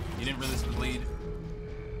 He didn't resist the bleed.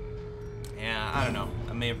 Yeah, I don't know.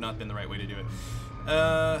 That may have not been the right way to do it.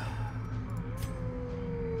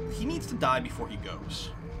 He needs to die before he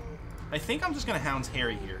goes. I think I'm just going to Hound's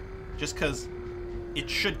Harry here. Just because it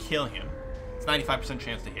should kill him. It's 95%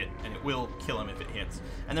 chance to hit, and it will kill him if it hits.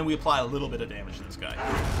 And then we apply a little bit of damage to this guy.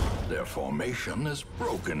 Their formation is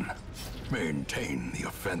broken. Maintain the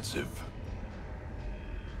offensive.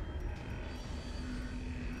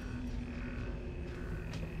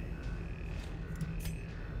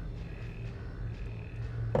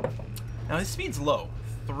 Now his speed's low.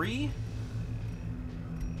 3.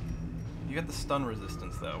 You got the stun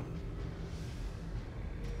resistance though.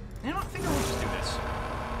 You know what? I think I will just do this.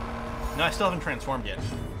 No, I still haven't transformed yet.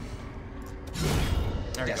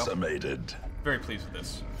 There we go. Decimated. Very pleased with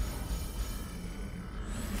this.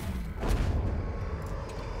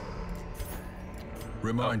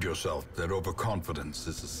 Remind yourself that overconfidence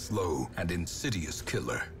is a slow and insidious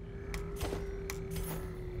killer.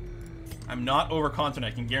 I'm not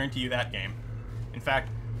overconfident, I can guarantee you that, game. In fact,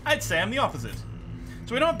 I'd say I'm the opposite.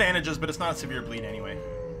 So we don't have bandages, but it's not a severe bleed anyway.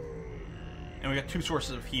 And we got 2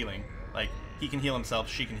 sources of healing. Like, he can heal himself,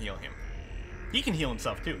 she can heal him. He can heal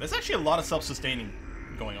himself too. There's actually a lot of self-sustaining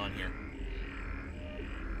going on here.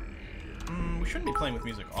 We shouldn't be playing with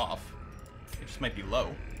music off. It just might be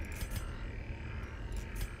low.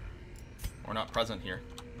 Or not present here.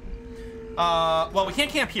 Well, we can't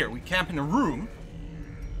camp here. We camp in a room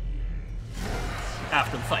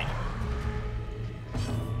after the fight.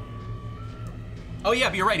 Oh yeah,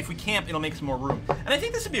 but you're right. If we camp, it'll make some more room. And I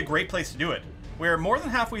think this would be a great place to do it. We're more than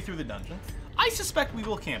halfway through the dungeon. I suspect we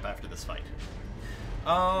will camp after this fight.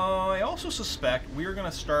 I also suspect we're going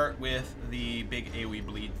to start with the big AoE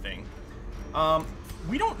bleed thing.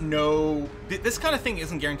 We don't know... This kind of thing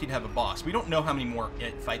isn't guaranteed to have a boss. We don't know how many more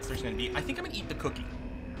fights there's going to be. I think I'm going to eat the cookie.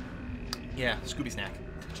 Yeah, Scooby snack.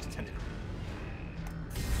 Just intended.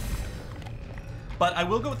 But I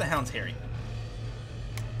will go with the Hound's Harry.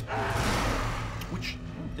 Which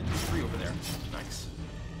did do 3 over there. Nice.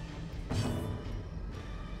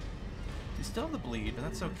 You still have the bleed, but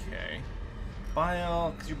that's okay.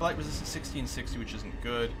 Bile, because your blight resists 60 and 60, which isn't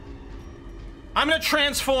good. I'm gonna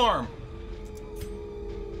transform!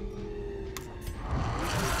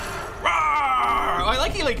 Rawr! I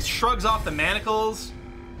like he like shrugs off the manacles.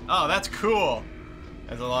 Oh, that's cool.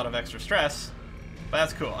 There's a lot of extra stress, but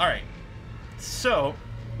that's cool. Alright. So,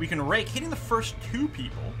 we can rake, hitting the first 2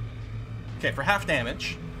 people. Okay, for half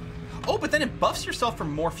damage. Oh, but then it buffs yourself for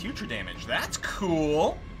more future damage. That's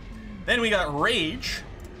cool. Then we got Rage.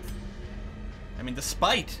 I mean,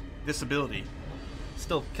 despite this ability,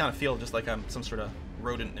 still kind of feel just like I'm some sort of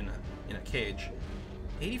rodent in a cage.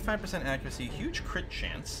 85% accuracy, huge crit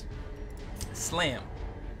chance. Slam.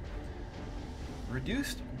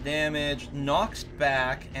 Reduced damage, knocks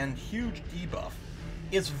back, and huge debuff.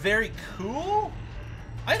 Is very cool.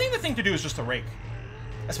 I think the thing to do is just to rake.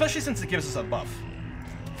 Especially since it gives us a buff.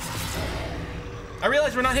 I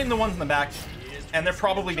realize we're not hitting the ones in the back, and they're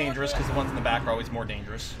probably dangerous because the ones in the back are always more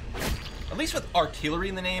dangerous. At least with artillery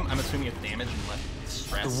in the name, I'm assuming it's damage and less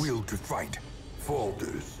stress. The will to fight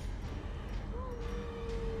falters.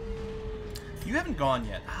 You haven't gone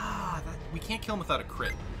yet. We can't kill him without a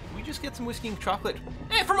crit. Can we just get some whiskey and chocolate?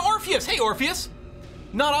 Hey, from Orpheus! Hey, Orpheus!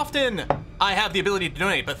 Not often I have the ability to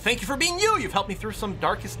donate, but thank you for being you! You've helped me through some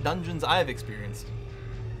darkest dungeons I've experienced.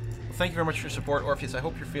 Well, thank you very much for your support, Orpheus. I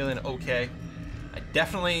hope you're feeling okay. I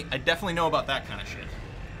definitely know about that kind of shit.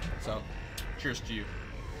 So, cheers to you.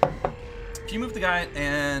 If you move the guy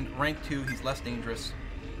and rank 2, he's less dangerous.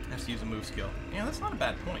 Has to use a move skill. Yeah, that's not a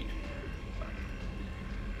bad point.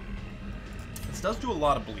 This does do a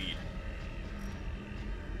lot of bleed.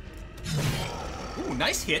 Ooh,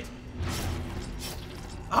 nice hit.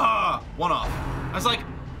 Ah, 1 off. I was like,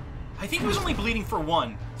 I think he was only bleeding for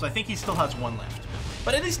 1, so I think he still has 1 left.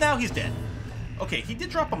 But at least now he's dead. Okay, he did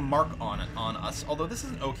drop a mark on us, although this is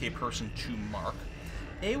an okay person to mark.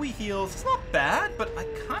 AoE heals, it's not bad, but I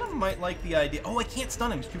kind of might like the idea. Oh, I can't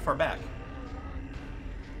stun him, he's too far back.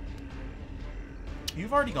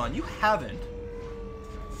 You've already gone. You haven't.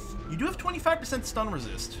 You do have 25% stun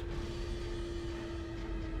resist.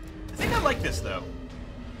 I think I like this, though.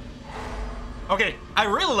 Okay, I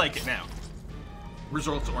really like it now.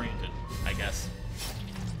 Results-oriented, I guess.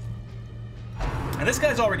 And this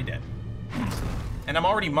guy's already dead. And I'm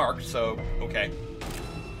already marked, so okay.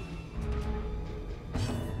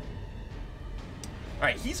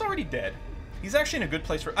 Alright, he's already dead. He's actually in a good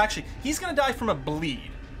place for... Actually, he's going to die from a bleed.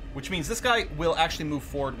 Which means this guy will actually move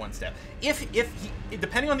forward one step. If he,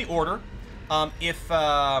 depending on the order, if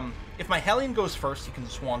my Hellion goes first, he can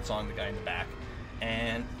Swan Song the guy in the back.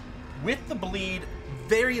 And with the bleed,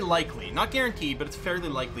 very likely, not guaranteed, but it's fairly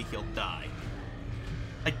likely he'll die.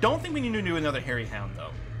 I don't think we need to do another Hairy Hound,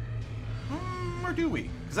 though. Or do we?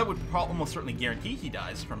 Because that would almost certainly guarantee he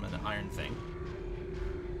dies from an Iron Thing.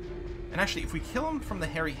 And actually, if we kill him from the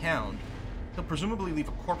Hairy Hound, he'll presumably leave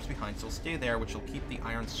a corpse behind, so he'll stay there, which will keep the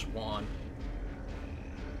Iron Swan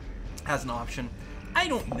as an option. I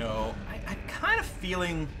don't know. I'm kind of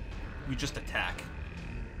feeling we just attack.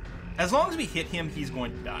 As long as we hit him, he's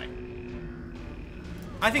going to die.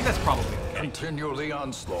 I think that's probably okay. Continue the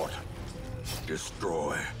onslaught.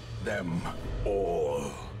 Destroy them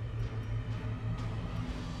all.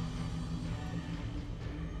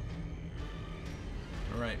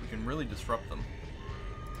 Alright, we can really disrupt them.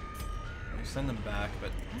 We send them back,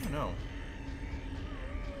 but I don't know.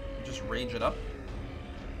 We just rage it up.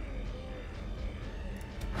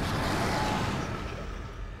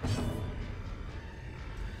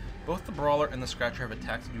 Both the Brawler and the Scratcher have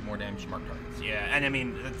attacks that do more damage to marked targets. Yeah, and I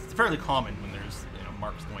mean, it's fairly common when there's, you know,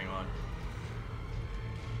 marks going on.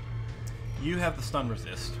 You have the stun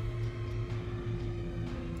resist.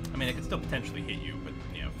 I mean, it could still potentially hit you, but,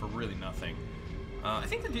 you know, for really nothing. I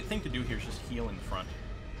think the thing to do here is just heal in the front.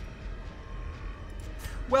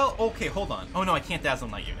 Well, okay, hold on. Oh no, I can't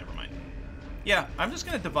Dazzling Light you, never mind. Yeah, I'm just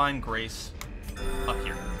gonna Divine Grace up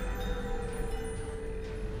here.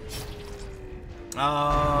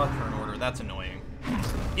 Turn order, that's annoying.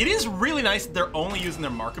 It is really nice that they're only using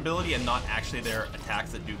their mark ability and not actually their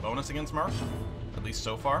attacks that do bonus against mark. At least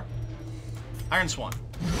so far. Iron Swan.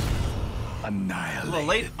 Annihilate. A little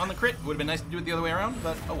late on the crit. Would have been nice to do it the other way around,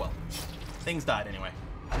 but oh well. Things died anyway.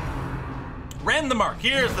 Ran the mark.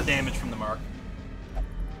 Here's the damage from the mark.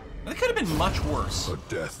 That could have been much worse. A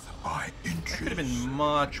death by inches. That could have been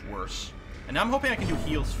much worse. And now I'm hoping I can do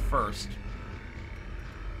heals first.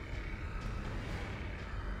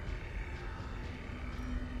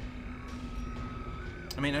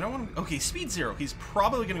 I mean, I don't want to... Okay, speed 0. He's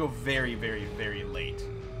probably going to go very, very, very late.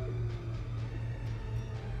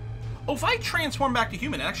 Oh, if I transform back to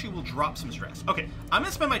human, it actually will drop some stress. Okay, I'm going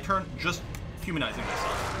to spend my turn just humanizing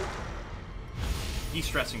myself.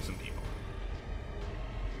 De-stressing some people.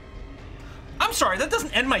 I'm sorry, that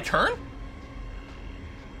doesn't end my turn?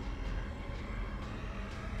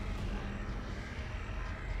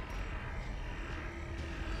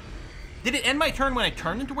 Did it end my turn when I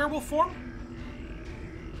turned into werewolf form?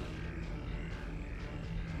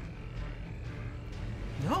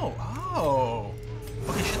 No. Oh.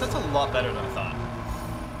 Okay, shit, that's a lot better than I thought.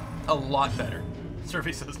 A lot better.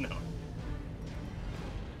 Survey says no.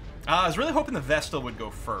 I was really hoping the Vestal would go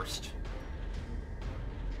first.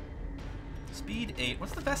 Speed 8.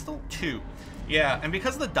 What's the Vestal? 2. Yeah, and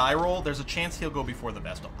because of the die roll, there's a chance he'll go before the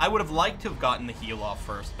Vestal. I would have liked to have gotten the heal off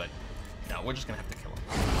first, but no, we're just gonna have to kill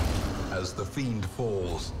him. As the fiend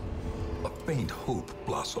falls, a faint hope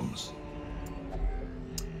blossoms.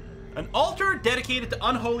 An altar dedicated to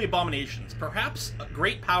unholy abominations. Perhaps a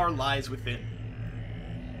great power lies within.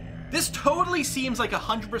 This totally seems like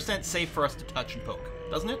 100% safe for us to touch and poke,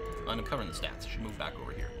 doesn't it? I'm covering the stats. I should move back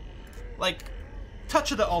over here. Like,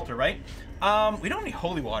 touch of the altar, right? We don't have any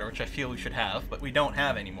holy water, which I feel we should have, but we don't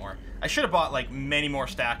have anymore. I should have bought, like, many more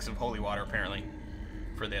stacks of holy water, apparently,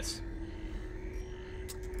 for this.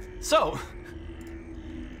 So,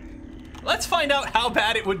 let's find out how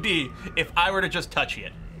bad it would be if I were to just touch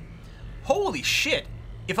it. Holy shit!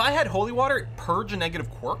 If I had holy water, purge a negative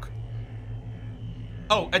quirk?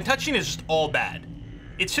 Oh, and touching is just all bad.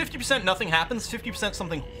 It's 50% nothing happens, 50%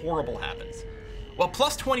 something horrible happens. Well,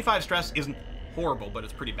 plus 25 stress isn't horrible, but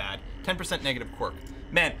it's pretty bad. 10% negative quirk.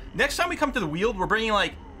 Man, next time we come to the Weald, we're bringing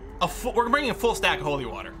like we're bringing a full stack of holy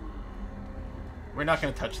water. We're not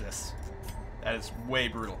gonna touch this. That is way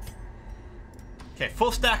brutal. Okay,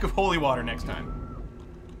 full stack of holy water next time.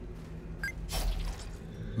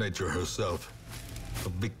 Nature herself a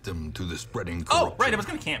victim to the spreading Oh, corruption. right, I was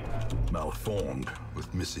gonna camp. Malformed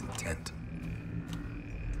with misintent.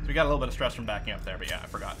 So we got a little bit of stress from backing up there, but yeah, I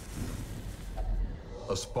forgot.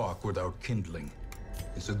 A spark without kindling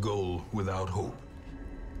is a goal without hope.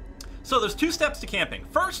 So there's 2 steps to camping.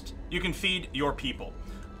 First, you can feed your people.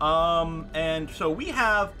 And so we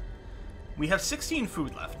have 16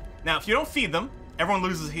 food left. Now, if you don't feed them, everyone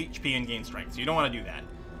loses HP and gains strength, so you don't want to do that.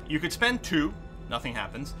 You could spend 2, nothing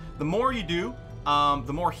happens. The more you do,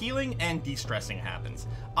 the more healing and de-stressing happens.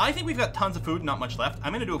 I think we've got tons of food, not much left.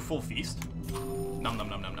 I'm gonna do a full feast. Nom nom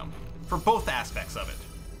nom nom nom. For both aspects of it.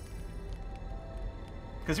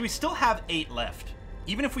 Because we still have 8 left.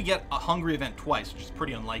 Even if we get a hungry event twice, which is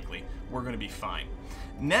pretty unlikely, we're gonna be fine.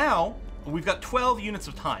 Now, we've got 12 units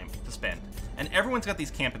of time to spend. And everyone's got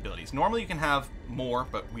these camp abilities. Normally you can have more,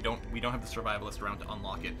 but we don't have the survivalist around to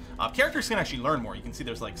unlock it. Characters can actually learn more. You can see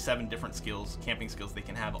there's like 7 different skills, camping skills they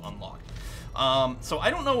can have unlocked. So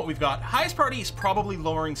I don't know what we've got. Highest priority is probably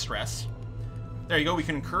lowering stress. There you go. We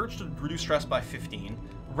can encourage to reduce stress by 15.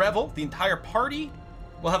 Revel, the entire party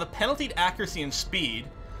will have a penalty accuracy and speed.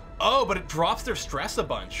 Oh, but it drops their stress a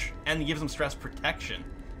bunch and gives them stress protection.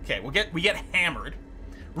 Okay, we get hammered.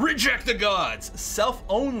 Reject the gods. Self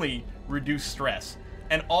only reduce stress,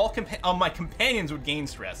 and all my companions would gain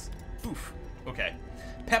stress. Oof. Okay.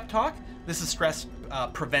 Pep talk. This is stress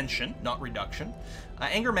prevention, not reduction.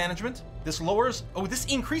 Anger management. This lowers. Oh, this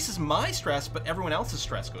increases my stress, but everyone else's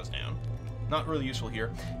stress goes down. Not really useful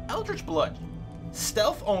here. Eldritch blood.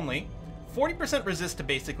 Stealth only. 40% resist to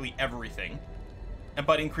basically everything,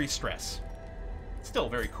 but increased stress. Still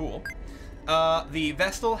very cool. The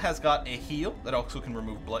Vestal has got a heal that also can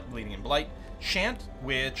remove bleeding and blight. Chant,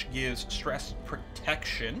 which gives stress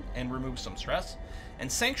protection and removes some stress.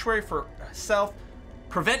 And Sanctuary for self,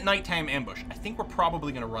 prevent nighttime ambush. I think we're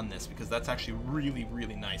probably going to run this because that's actually really,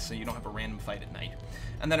 really nice, so you don't have a random fight at night.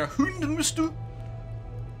 And then our Hundenmustu,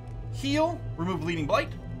 heal, remove bleeding blight.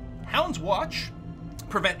 Hound's Watch,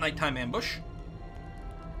 prevent nighttime ambush.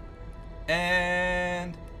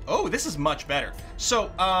 And oh, this is much better.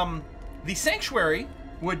 So, the Sanctuary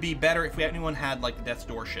would be better if anyone had like the Death's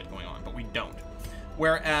Door shit going on, but we don't.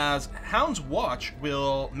 Whereas Hound's Watch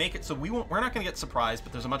will make it so we're not going to get surprised,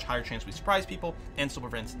 but there's a much higher chance we surprise people and still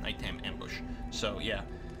prevents nighttime ambush. So yeah,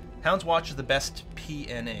 Hound's Watch is the best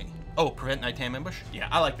PNA. Oh, prevent nighttime ambush? Yeah,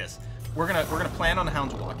 I like this. We're gonna plan on the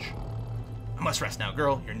Hound's Watch. I must rest now,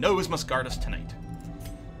 girl. Your nose must guard us tonight.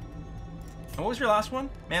 And what was your last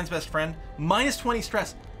one? Man's best friend. Minus 20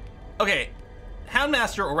 stress. Okay,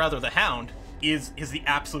 Houndmaster, or rather the Hound, is the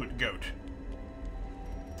absolute goat.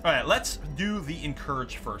 All right, let's do the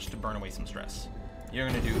Encourage first to burn away some stress. You're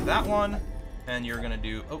gonna do that one, and you're gonna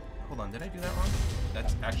do, oh, hold on, did I do that wrong?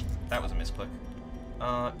 That was a misclick.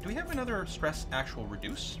 Do we have another stress actual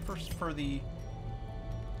reduce for the...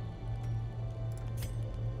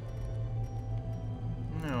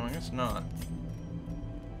 No, I guess not.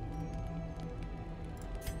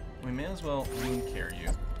 We may as well wound care you.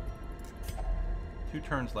 2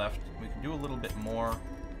 turns left. We can do a little bit more.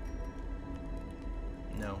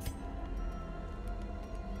 No.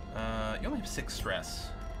 You only have 6 stress.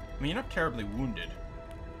 I mean, you're not terribly wounded.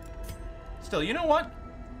 Still, you know what?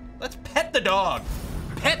 Let's pet the dog.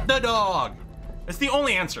 Pet the dog. That's the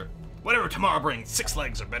only answer. Whatever tomorrow brings, 6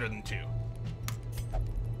 legs are better than 2.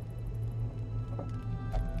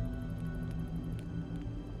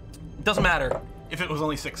 It doesn't matter if it was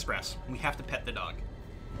only 6 stress. We have to pet the dog.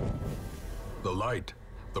 The light,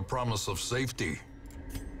 the promise of safety.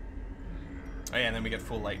 Oh yeah, and then we get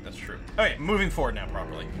full light, that's true. Okay, moving forward now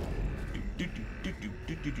properly.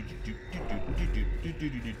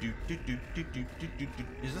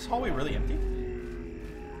 Is this hallway really empty?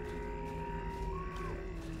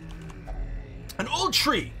 An old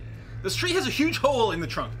tree! This tree has a huge hole in the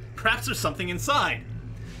trunk. Perhaps there's something inside.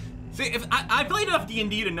 See, if I played enough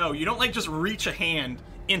D&D to know, you don't like just reach a hand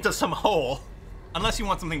into some hole unless you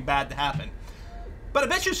want something bad to happen. But I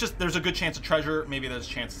bet you it's just there's a good chance of treasure, maybe there's a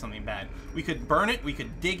chance of something bad. We could burn it, we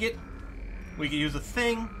could dig it, we could use a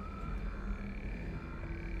thing.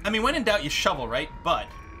 I mean, when in doubt, you shovel, right? But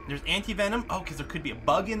there's anti-venom. Oh, because there could be a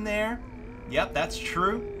bug in there. Yep, that's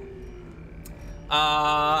true.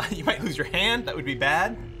 You might lose your hand, that would be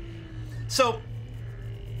bad. So,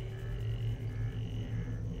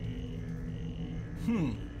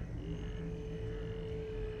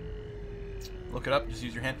 look it up, just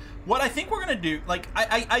use your hand. What I think we're gonna do, like,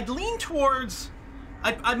 I'd lean towards,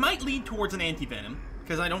 I might lean towards an anti-venom,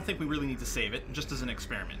 because I don't think we really need to save it, just as an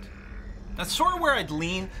experiment. That's sort of where I'd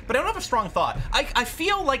lean, but I don't have a strong thought. I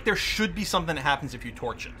feel like there should be something that happens if you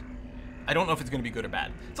torch it. I don't know if it's gonna be good or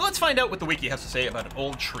bad. So let's find out what the wiki has to say about an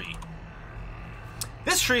old tree.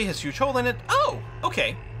 This tree has a huge hole in it. Oh,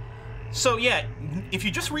 okay. So yeah, if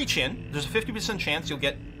you just reach in, there's a 50% chance you'll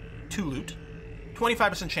get 2 loot.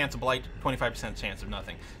 25% chance of blight, 25% chance of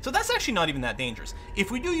nothing. So that's actually not even that dangerous.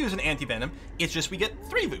 If we do use an anti-venom, it's just we get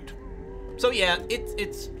 3 loot. So yeah,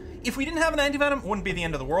 it's if we didn't have an anti-venom, it wouldn't be the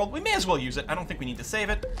end of the world. We may as well use it. I don't think we need to save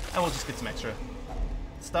it, and we'll just get some extra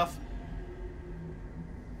stuff.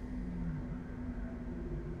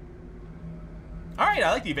 Alright,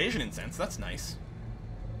 I like the evasion incense. That's nice.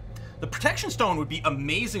 The protection stone would be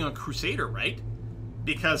amazing on Crusader, right?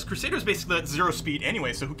 Because Crusader is basically at 0 speed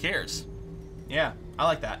anyway, so who cares? Yeah, I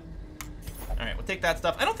like that. Alright, we'll take that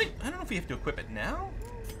stuff. I don't know if we have to equip it now.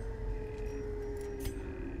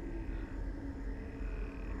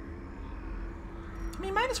 I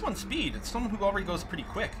mean, -1 speed. It's someone who already goes pretty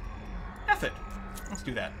quick. F it. Let's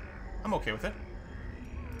do that. I'm okay with it.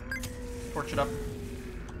 Torch it up.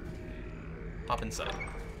 Hop inside.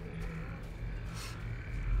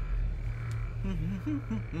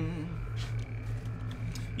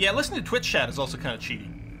 Yeah, listening to Twitch chat is also kind of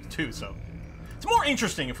cheating, too, so... It's more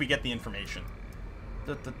interesting if we get the information.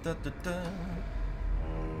 Da, da, da, da, da.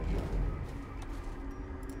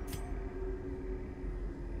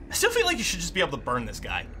 I still feel like you should just be able to burn this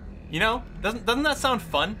guy. You know? Doesn't that sound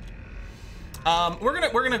fun? We're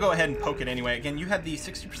gonna go ahead and poke it anyway. Again, you had the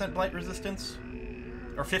 60% blight resistance,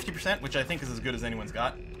 or 50%, which I think is as good as anyone's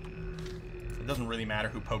got. It doesn't really matter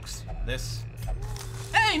who pokes this.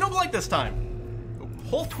 Hey, no blight this time.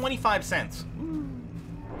 Whole 25 cents.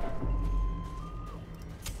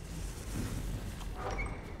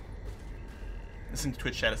 Listening to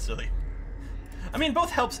Twitch chat is silly. I mean,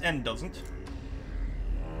 both helps and doesn't.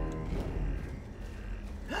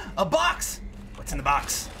 A box! What's in the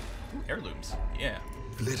box? Ooh, heirlooms. Yeah.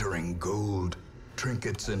 Glittering gold,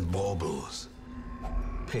 trinkets and baubles.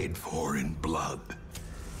 Paid for in blood.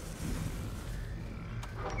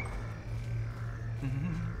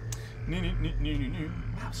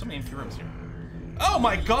 Wow, so many empty rooms here. Oh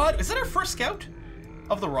my god! Is that our first scout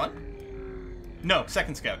of the run? No,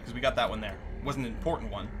 second scout, because we got that one there. Wasn't an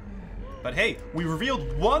important one. But hey, we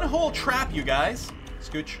revealed one whole trap, you guys.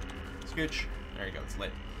 Scooch. Scooch. There you go, it's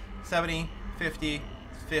lit. 70, 50,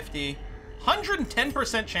 50.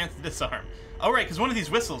 110% chance to disarm. Oh, right, because one of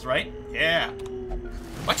these whistles, right? Yeah.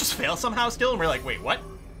 Might just fail somehow still, and we're like, wait, what?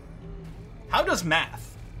 How does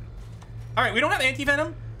math? Alright, we don't have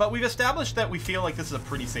anti-venom, but we've established that we feel like this is a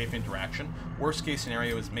pretty safe interaction. Worst case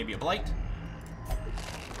scenario is maybe a blight.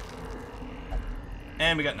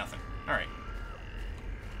 And we got nothing. Alright.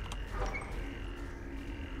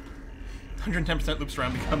 110% loops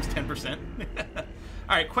around becomes 10%.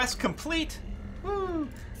 Alright, quest complete. Woo!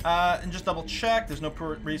 And just double check. There's no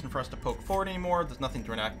reason for us to poke forward anymore. There's nothing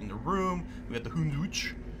to enact in the room. We got the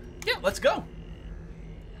Hunduch. Yeah, let's go.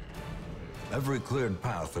 Every cleared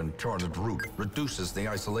path and charted route reduces the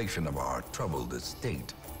isolation of our troubled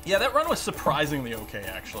estate. Yeah, that run was surprisingly okay,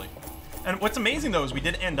 actually. And what's amazing, though, is we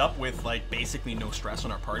did end up with, like, basically no stress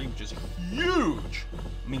on our party, which is huge.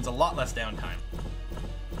 It means a lot less downtime.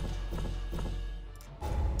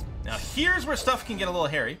 Now, here's where stuff can get a little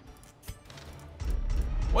hairy.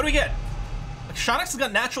 What do we get? Like, Shinox has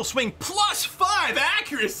got natural swing +5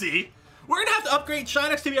 accuracy. We're gonna have to upgrade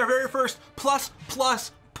Shinox to be our very first plus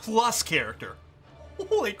character.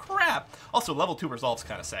 Holy crap. Also, level 2 resolve's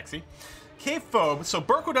kind of sexy. Cave Phobe. So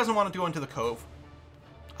Burko doesn't want to go into the cove.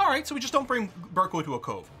 Alright, so we just don't bring Burko to a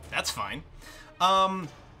cove. That's fine.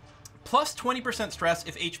 Plus 20% stress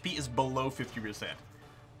if HP is below 50%.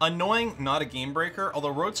 Annoying, not a game breaker, although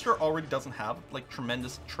Roadster already doesn't have, like,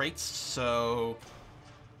 tremendous traits, so...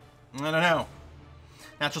 I don't know.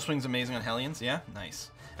 Natural Swing's amazing on Hellions, yeah? Nice.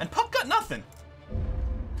 And Puck got nothing.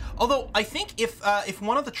 Although, I think if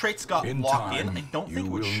one of the traits got locked in, I don't think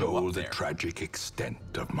it would show up there. You will know the tragic extent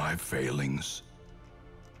of my failings.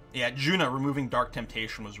 Yeah, Juna removing Dark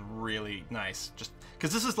Temptation was really nice. Just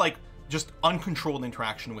because this is, like, just uncontrolled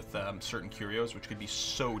interaction with certain curios, which could be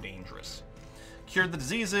so dangerous. Cured the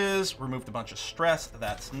diseases, removed a bunch of stress,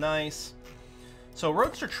 that's nice. So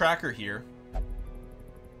Roadster Tracker here.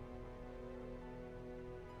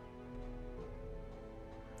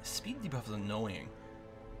 Speed debuff is annoying.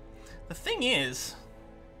 The thing is,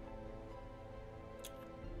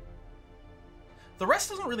 the rest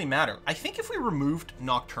doesn't really matter. I think if we removed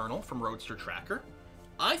Nocturnal from Roadster Tracker,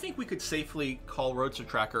 I think we could safely call Roadster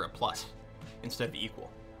Tracker a plus instead of equal.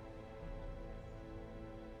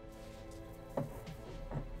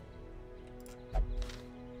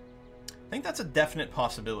 I think that's a definite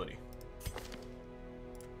possibility.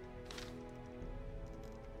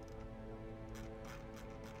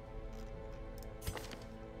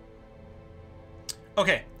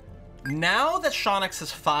 Okay, Now that Shonix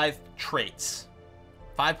has 5 traits,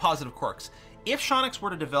 5 positive quirks, if Shonix were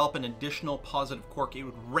to develop an additional positive quirk, it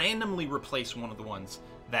would randomly replace one of the ones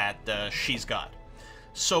that she's got.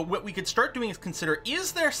 So what we could start doing is consider,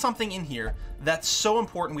 is there something in here that's so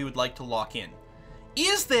important we would like to lock in?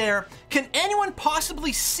 Can anyone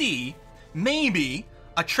possibly see maybe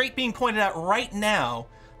a trait being pointed out right now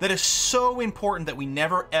that is so important that we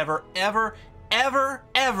never, ever, ever, ever,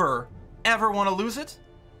 ever, ever want to lose it?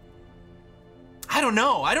 I don't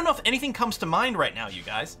know. I don't know if anything comes to mind right now, you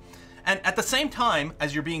guys. And at the same time,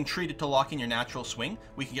 as you're being treated to lock in your natural swing,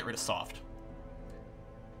 we can get rid of soft.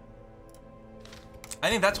 I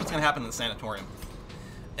think that's what's going to happen in the sanatorium.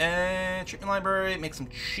 And treatment library, makes them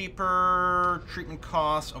cheaper. Treatment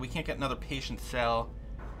costs. Oh, we can't get another patient cell.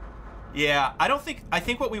 Yeah, I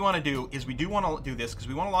think what we want to do is we do want to do this because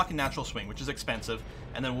we want to lock in natural swing, which is expensive,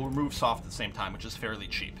 and then we'll remove soft at the same time, which is fairly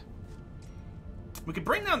cheap. We could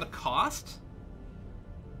bring down the cost,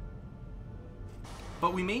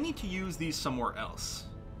 but we may need to use these somewhere else.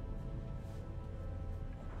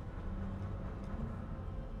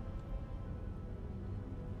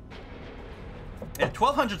 Yeah,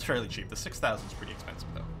 1,200 is fairly cheap. The 6,000 is pretty expensive,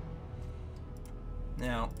 though.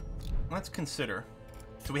 Now, let's consider.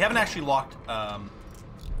 So we haven't actually locked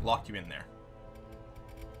you in there.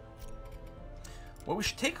 What we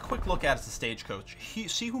should take a quick look at is the stagecoach.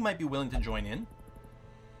 See who might be willing to join in,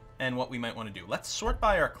 and what we might want to do. Let's sort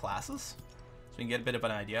by our classes, so we can get a bit of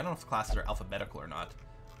an idea. I don't know if the classes are alphabetical or not.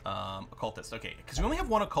 Occultist, okay, because we only have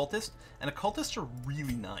one occultist, and occultists are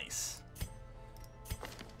really nice.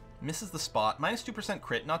 Misses the spot. -2%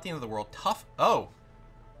 crit, not the end of the world. Tough. Oh,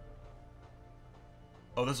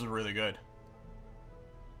 this is really good.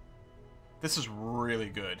 This is really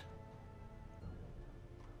good.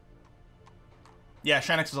 Yeah,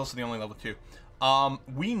 Shanix is also the only level 2.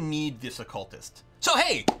 We need this occultist. So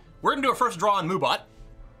hey, we're gonna do our first draw on Moobot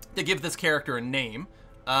to give this character a name.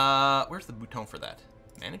 Where's the bouton for that?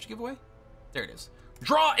 Manage giveaway? There it is.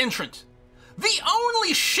 Draw entrant. The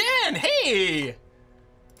only Shen. Hey,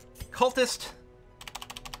 cultist.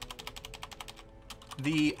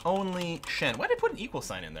 The only Shen. Why did I put an equal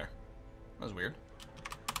sign in there? That was weird.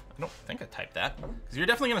 I don't think I typed that. Because you're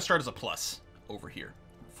definitely going to start as a plus over here.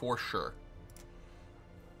 For sure.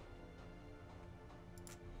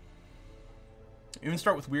 Even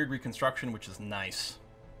start with weird reconstruction, which is nice.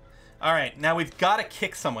 Alright, now we've got to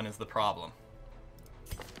kick someone is the problem.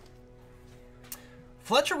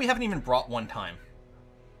 Fletcher we haven't even brought one time.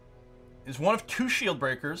 Is one of 2 shield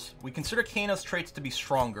breakers. We consider Kano's traits to be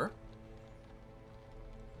stronger.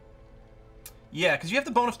 Yeah, because you have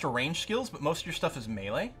the bonus to range skills, but most of your stuff is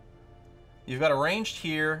melee. You've got a ranged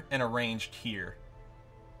here and a ranged here.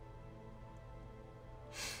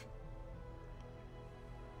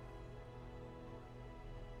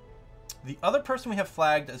 The other person we have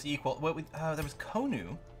flagged as equal. Well, there was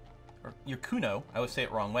Konu, or your Kuno. I always say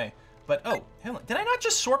it wrong way. But oh, hang on. Did I not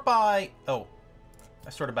just sort by? Oh, I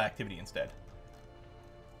sorted by activity instead.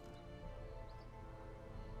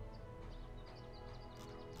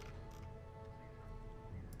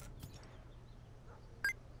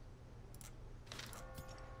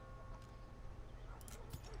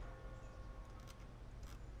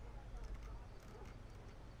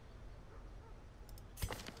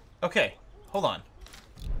 Okay, hold on.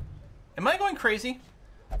 Am I going crazy?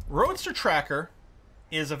 Roadster Tracker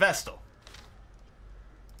is a Vestal.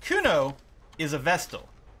 Kuno is a Vestal.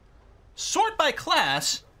 Sort by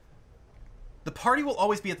class, the party will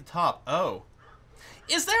always be at the top. Oh.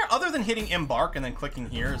 Is there, other than hitting embark and then clicking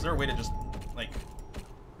here, is there a way to just, like...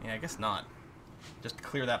 Yeah, I guess not. Just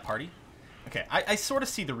clear that party? Okay, I sort of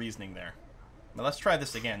see the reasoning there. But let's try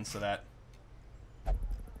this again so that...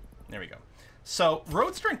 There we go. So,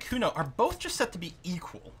 Roadster and Kuno are both just set to be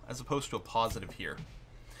equal, as opposed to a positive here.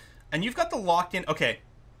 And you've got the locked in... Okay,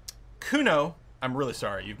 Kuno, I'm really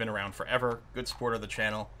sorry, you've been around forever, good supporter of the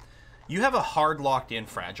channel. You have a hard locked in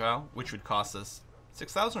fragile, which would cost us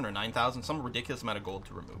 6,000 or 9,000, some ridiculous amount of gold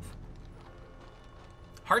to remove.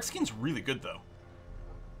 Hardskin's really good, though.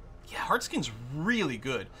 Yeah, Hardskin's really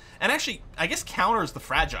good. And actually, I guess counters the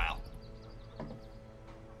fragile.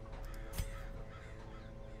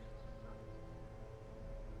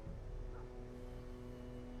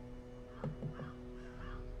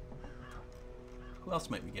 Who else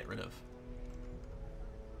might we get rid of?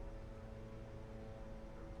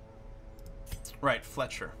 Right,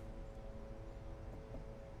 Fletcher.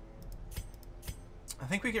 I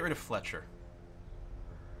think we get rid of Fletcher.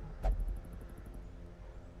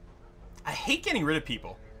 I hate getting rid of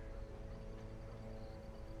people.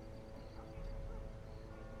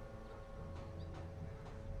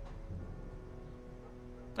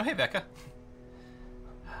 Oh, hey, Becca.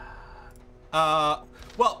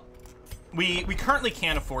 Well, we currently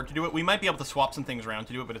can't afford to do it. We might be able to swap some things around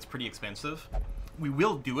to do it, but it's pretty expensive. We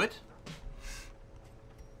will do it.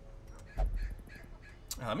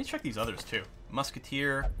 Let me check these others, too.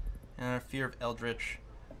 Musketeer, Fear of Eldritch.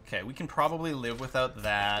 Okay, we can probably live without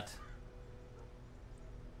that.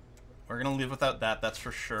 We're going to live without that, that's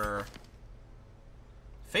for sure.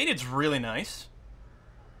 Fated's really nice.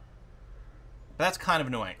 But that's kind of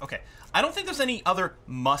annoying. Okay, I don't think there's any other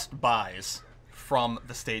must-buys from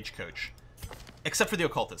the Stagecoach. Except for the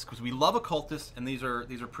Occultist, because we love Occultists, and these are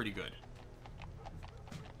pretty good.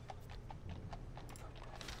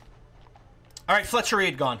 Alright, Fletcher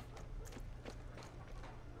Aid gone.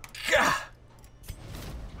 Gah!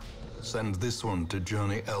 Send this one to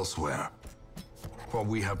journey elsewhere, for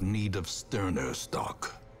we have need of sterner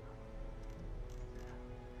stock.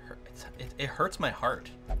 It hurts my heart.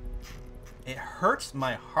 It hurts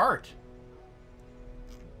my heart.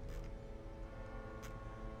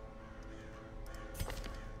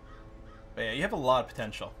 But yeah, you have a lot of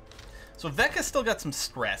potential. So Vecca's still got some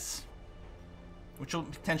stress, which will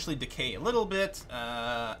potentially decay a little bit.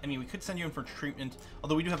 I mean, we could send you in for treatment,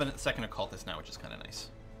 although we do have a second Occultist now, which is kind of nice.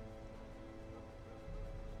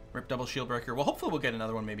 Rip double shield breaker. Well, hopefully we'll get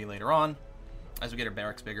another one maybe later on, as we get our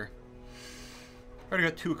barracks bigger. Already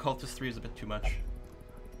got 2 Occultists, 3 is a bit too much.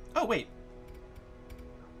 Oh, wait.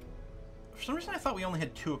 For some reason I thought we only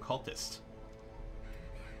had 2 Occultists.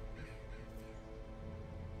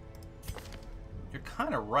 You're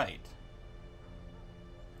kind of right.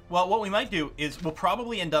 Well, what we might do is we'll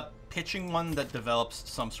probably end up pitching one that develops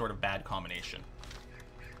some sort of bad combination.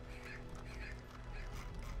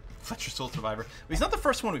 Fletcher Soul Survivor. But he's not the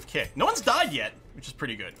first one we've kicked. No one's died yet, which is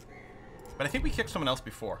pretty good. But I think we kicked someone else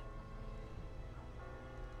before.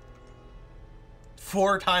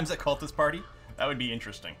 4 times at Cultist Party? That would be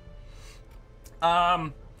interesting.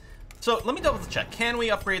 So let me double check. Can we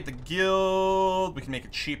upgrade the guild? We can make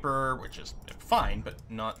it cheaper, which is fine, but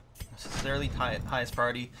not necessarily highest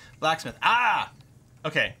priority. Blacksmith. Ah!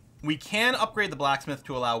 Okay. We can upgrade the blacksmith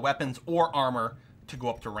to allow weapons or armor to go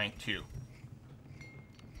up to rank 2.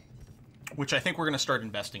 Which I think we're going to start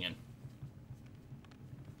investing in.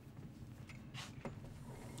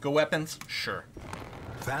 Go weapons? Sure.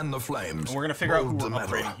 Fan the flames. And we're going to figure out who we're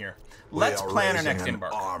upgrading here. Let's plan our next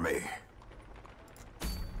embark. Army.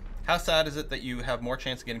 How sad is it that you have more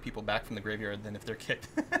chance of getting people back from the graveyard than if they're kicked?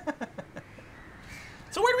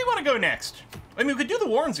 So where do we want to go next? I mean, we could do the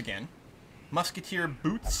Warrens again. Musketeer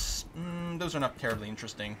boots. Those are not terribly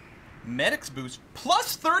interesting. Medic's boost.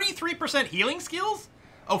 Plus 33% healing skills?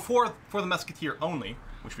 Oh, for the Musketeer only,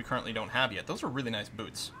 which we currently don't have yet. Those are really nice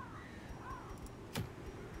boots.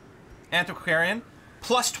 Antiquarian.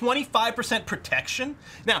 Plus 25% protection.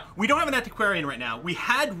 Now, we don't have an Antiquarian right now. We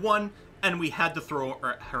had one, and we had to throw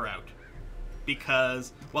her out.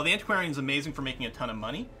 Because, while the Antiquarian is amazing for making a ton of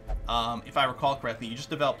money, if I recall correctly, you just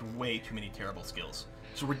developed way too many terrible skills.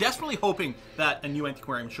 So we're desperately hoping that a new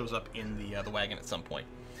Antiquarian shows up in the wagon at some point.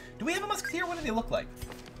 Do we have a Musketeer? What do they look like?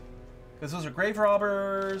 Because those are grave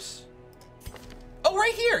robbers. Oh,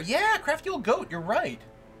 right here! Yeah, crafty old goat, you're right.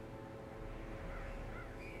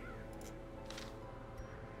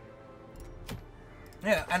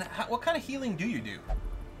 Yeah, and what kind of healing do you do?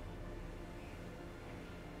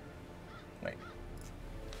 Wait.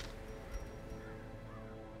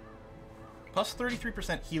 Plus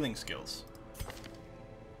 33% healing skills.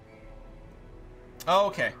 Oh,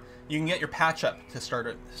 okay. You can get your patch up to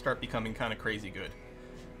start becoming kind of crazy good.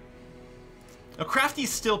 Now, Crafty's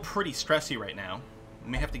still pretty stressy right now. We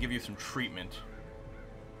may have to give you some treatment.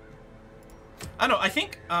 I don't know, I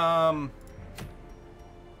think, Stun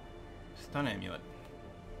Amulet.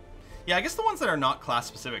 Yeah, I guess the ones that are not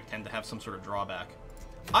class-specific tend to have some sort of drawback.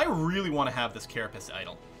 I really want to have this Carapace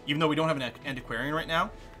idol. Even though we don't have an Antiquarian right now,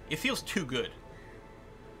 it feels too good.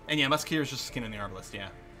 And yeah, Musketeer is just skin in the Arbalist, yeah.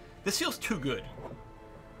 This feels too good.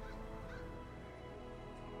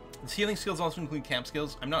 Does healing skills also include camp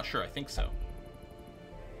skills? I'm not sure, I think so.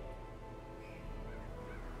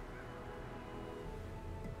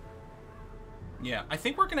 Yeah, I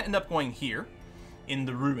think we're going to end up going here, in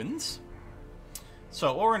the ruins. So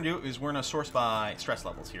what we're going to do is we're going to source by stress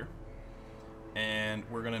levels here. And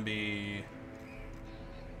we're going to be...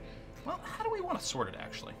 Well, how do we want to sort it,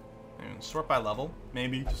 actually? Sort by level,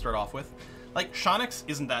 maybe, to start off with. Like, Shonix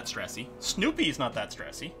isn't that stressy. Snoopy is not that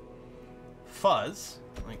stressy. Fuzz,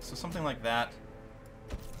 like, so something like that.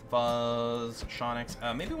 Fuzz,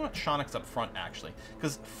 Shonix. Maybe we want Shonix up front, actually.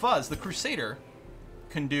 Because Fuzz, the Crusader,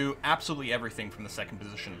 can do absolutely everything from the second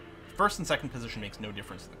position. First and second position makes no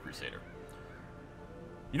difference to the Crusader.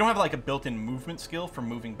 You don't have like a built-in movement skill for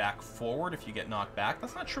moving back forward if you get knocked back.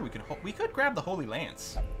 That's not true. We could grab the Holy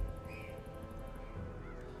Lance.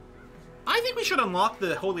 I think we should unlock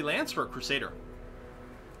the Holy Lance for a Crusader.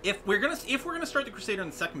 If we're gonna start the Crusader in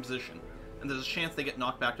the second position, and there's a chance they get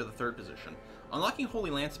knocked back to the third position, unlocking Holy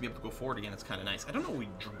Lance to be able to go forward again is kind of nice. I don't know what we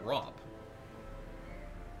drop.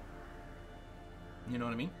 You know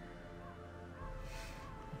what I mean?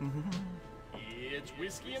 It's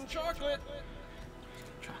whiskey and chocolate.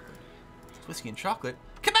 Chocolate. It's whiskey and chocolate.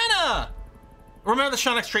 Cabana! Remember the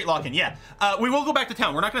Shonix trait lock-in. Yeah. We will go back to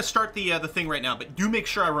town. We're not going to start the thing right now, but do make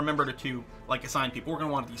sure I remember to like assign people. We're going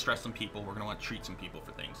to want to de-stress some people. We're going to want to treat some people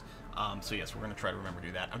for things. So yes, we're going to try to remember to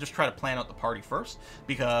do that. I'm just trying to plan out the party first,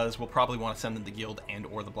 because we'll probably want to send them the guild and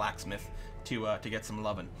or the blacksmith to get some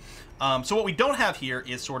lovin'. So what we don't have here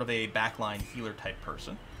is sort of a backline healer type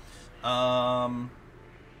person.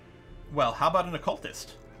 Well, how about an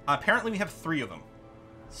occultist? Apparently we have 3 of them.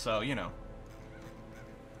 So, you know.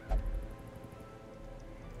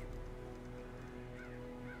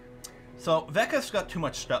 So, Veka's got too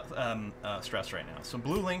much stress right now. So,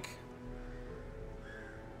 Blue Link.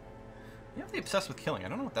 You have to be obsessed with killing. I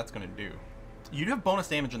don't know what that's going to do. You do have bonus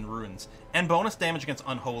damage in the runes. And bonus damage against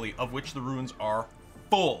Unholy, of which the runes are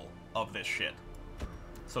full of this shit.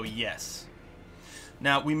 So, yes.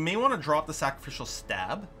 Now, we may want to drop the Sacrificial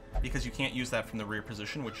Stab, because you can't use that from the rear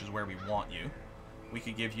position, which is where we want you. We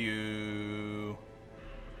could give you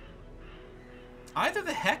either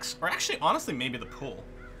the Hex, or actually, honestly, maybe the Pull.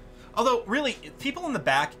 Although, really, people in the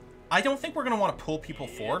back, I don't think we're going to want to pull people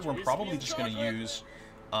forward. We're probably just going to use,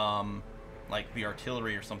 like, the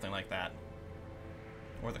artillery or something like that.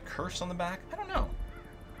 Or the Curse on the back. I don't know.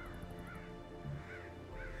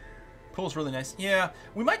 Pull's really nice. Yeah,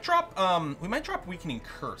 we might drop Weakening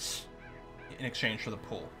Curse in exchange for the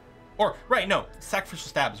pull. Or, right, no, Sacrificial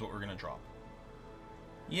Stab is what we're going to drop.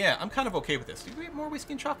 Yeah, I'm kind of okay with this. Did we have more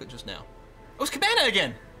whiskey and chocolate just now? Oh, it's Cabana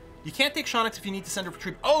again! You can't take Shonix if you need to send her for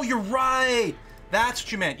treatment. Oh, you're right! That's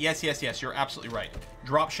what you meant. Yes, yes, yes, you're absolutely right.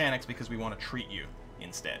 Drop Shonix because we want to treat you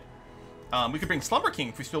instead. We could bring Slumber King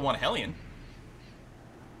if we still want a Hellion.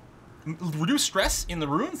 Reduce stress in the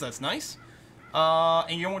runes, that's nice.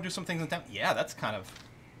 And you want to do some things in town? Yeah, that's kind of...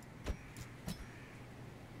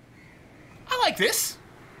 I like this.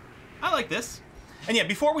 I like this. And yeah,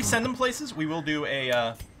 before we send them places, we will do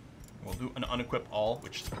a... we'll do an unequip all,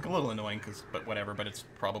 which is a little annoying, but whatever, but it's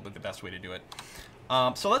probably the best way to do it.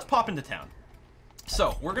 So let's pop into town.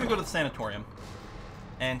 So, we're going to go to the sanatorium.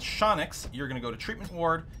 And Shonix, you're going to go to treatment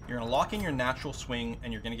ward, you're going to lock in your natural swing,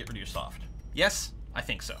 and you're going to get rid of your soft. Yes? I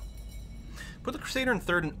think so. Put the Crusader in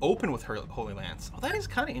third and open with her Holy Lance. Oh, that is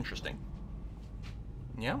kind of interesting.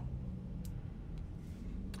 Yeah?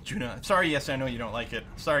 Juna. Sorry, yes, I know you don't like it.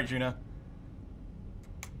 Sorry, Juna.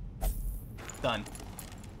 Done.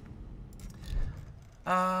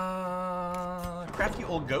 Crafty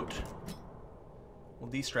Old Goat will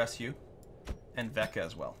de-stress you. And Veka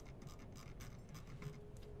as well.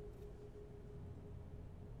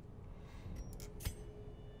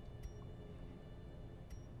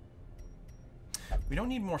 We don't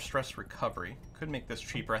need more stress recovery. Could make this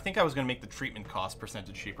cheaper. I think I was going to make the treatment cost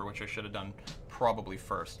percentage cheaper, which I should have done probably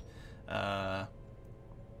first. A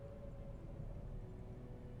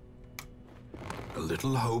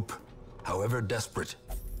little hope, however desperate,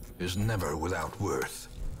 is never without worth.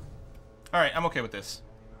 Alright, I'm okay with this.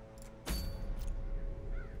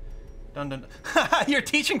 Dun dun dun. Your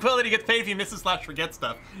teaching quality gets paid if you miss/forget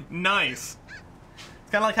stuff. Nice.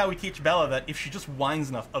 It's kind of like how we teach Bella that if she just whines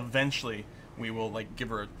enough, eventually we will like give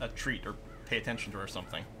her a treat or pay attention to her or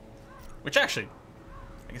something. Which actually,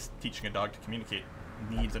 I guess teaching a dog to communicate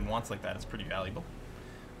needs and wants like that is pretty valuable.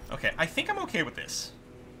 Okay, I think I'm okay with this.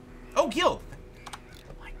 Oh, guild!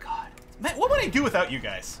 Oh my god. Man, what would I do without you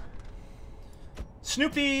guys?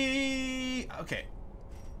 Snoopy... Okay.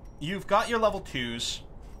 You've got your level 2s,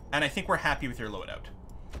 and I think we're happy with your loadout.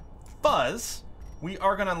 Fuzz, we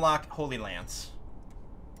are going to unlock Holy Lance.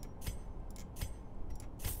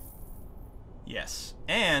 Yes.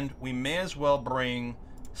 And we may as well bring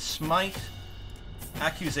Smite,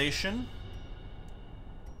 Accusation.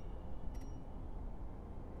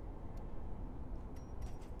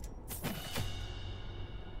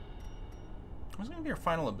 What's going to be our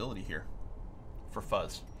final ability here for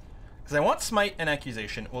Fuzz? Because I want Smite and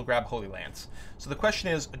Accusation. We'll grab Holy Lance. So the question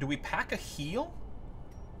is, do we pack a heal?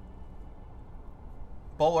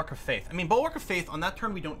 Bulwark of Faith. I mean, Bulwark of Faith, on that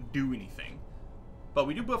turn we don't do anything. But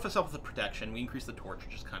we do buff ourselves with the protection. We increase the torch,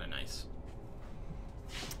 which is kind of nice.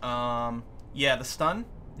 Yeah, the stun.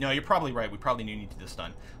 No, you're probably right. We probably do need to do the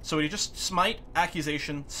stun. So we just Smite,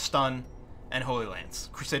 Accusation, Stun, and Holy Lance.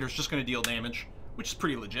 Crusader's just going to deal damage which is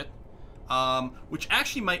pretty legit. Which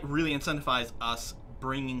actually might really incentivize us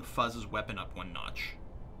bringing Fuzz's weapon up one notch.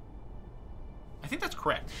 I think that's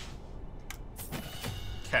correct.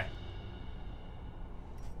 Okay.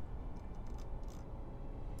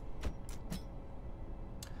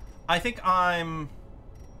 I think I'm...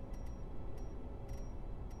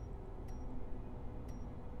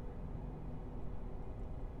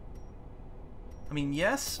 I mean,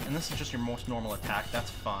 yes, and this is just your most normal attack. That's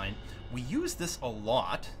fine. We use this a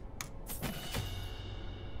lot.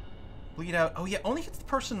 Bleed out. Oh, yeah, only hits the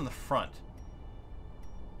person in the front.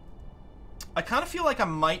 I kind of feel like I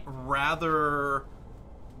might rather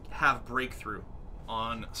have Breakthrough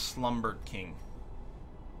on Slumbered King.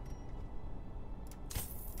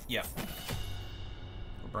 Yeah.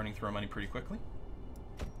 We're burning through our money pretty quickly.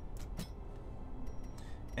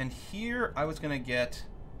 And here I was going to get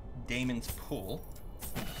Damon's Pull.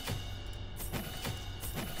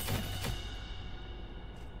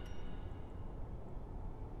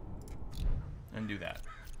 And do that.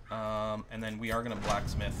 And then we are going to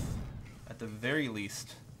blacksmith, at the very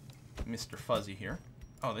least, Mr. Fuzzy here.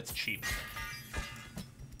 Oh, that's cheap.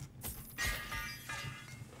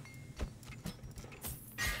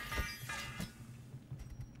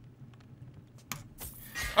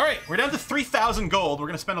 Alright, we're down to 3,000 gold. We're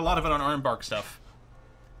going to spend a lot of it on Ironbark stuff.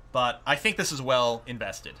 But I think this is well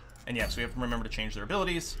invested. And yes, we have to remember to change their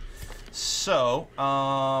abilities. So,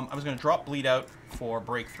 I was going to drop Bleed Out for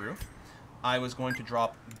Breakthrough. I was going to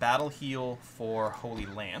drop Battle Heal for Holy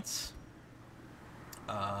Lance.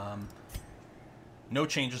 No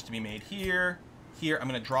changes to be made here. Here, I'm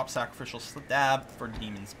going to drop Sacrificial Stab for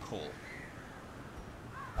Demon's Pull.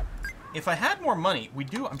 If I had more money, we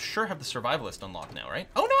do, I'm sure, have the Survivalist unlocked now, right?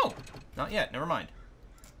 Oh, no! Not yet. Never mind.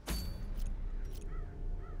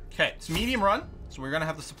 Okay, it's medium run, so we're going to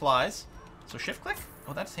have the supplies. So shift click?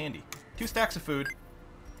 Oh, that's handy. 2 stacks of food.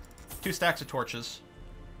 2 stacks of torches.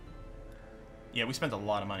 Yeah, we spent a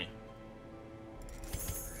lot of money.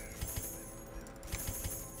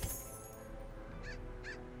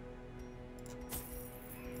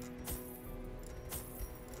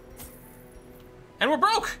 And we're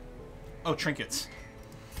broke! Oh, trinkets.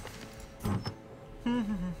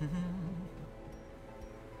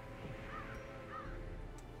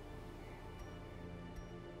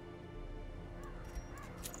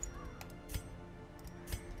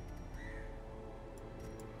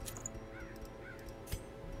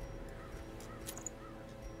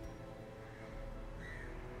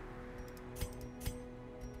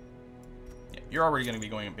 You're already going to be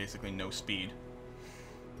going at basically no speed.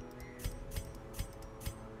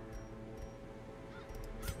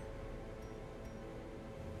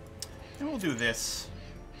 And we'll do this.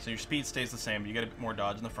 So your speed stays the same, but you get a bit more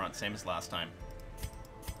dodge in the front, same as last time.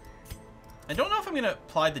 I don't know if I'm going to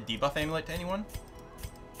apply the debuff amulet to anyone.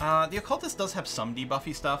 The occultist does have some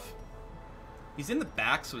debuffy stuff. He's in the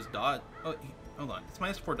back, so his dodge... Oh, hold on. It's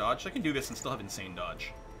 -4 dodge, so I can do this and still have insane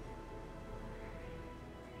dodge.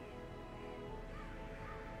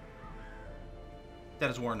 That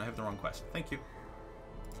is Warren. I have the wrong quest. Thank you.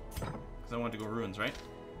 Because I wanted to go ruins, right?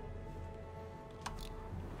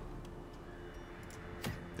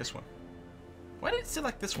 This one. Why did it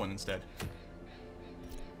select this one instead?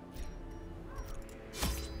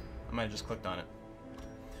 I might have just clicked on it.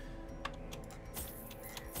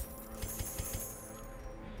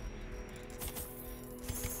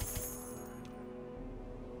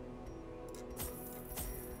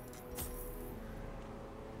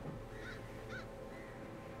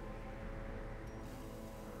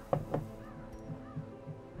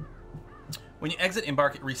 When you exit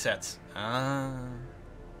Embark, it resets.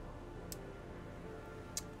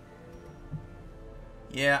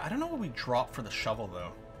 Yeah, I don't know what we drop for the shovel,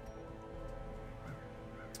 though.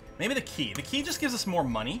 Maybe the key. The key just gives us more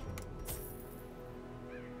money.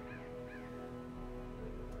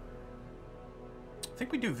 I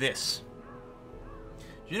think we do this.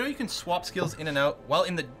 Do you know you can swap skills in and out while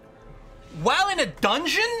in a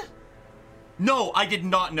dungeon? No, I did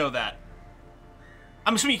not know that.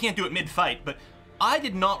 I'm assuming you can't do it mid-fight, but I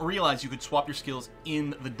did not realize you could swap your skills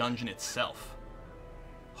in the dungeon itself.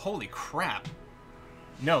 Holy crap.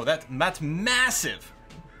 No, that's massive.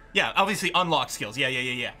 Yeah, obviously unlock skills. Yeah.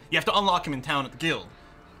 You have to unlock them in town at the guild.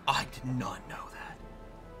 I did not know that.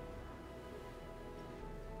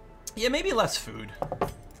 Yeah, maybe less food.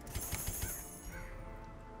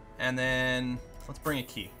 And then let's bring a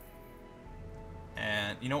key.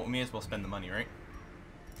 And you know what? We may as well spend the money, right?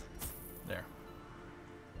 There.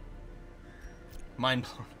 Mind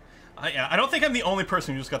blown. I don't think I'm the only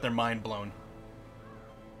person who just got their mind blown.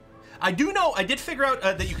 I do know, I did figure out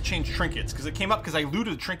that you could change trinkets, because it came up because I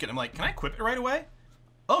looted a trinket. I'm like, can I equip it right away?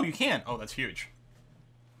 Oh, you can. Oh, that's huge.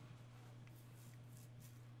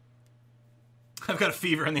 I've got a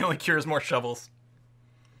fever, and the only cure is more shovels.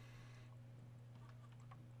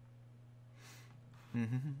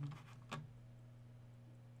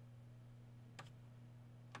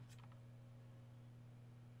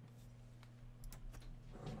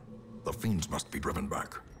 The fiends must be driven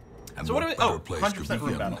back. And So what do we... better Oh, place 100% to room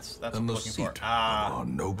begin battles. That's than what we're the looking for. seat of our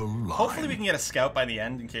noble line. Hopefully we can get a scout by the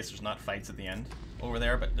end in case there's not fights at the end over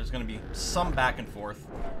there, but there's going to be some back and forth.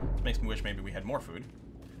 This makes me wish maybe we had more food.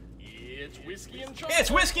 It's whiskey and chocolate.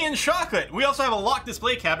 It's whiskey and chocolate! We also have a locked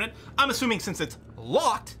display cabinet. I'm assuming since it's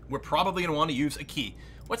locked, we're probably going to want to use a key.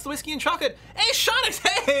 What's the whiskey and chocolate? Hey, Shonix,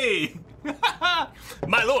 hey!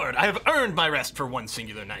 My lord, I have earned my rest for one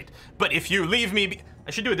singular night. But if you leave me...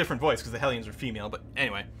 I should do a different voice because the Hellions are female, but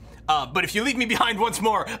anyway. But if you leave me behind once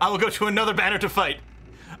more, I will go to another banner to fight.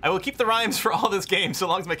 I will keep the rhymes for all this game so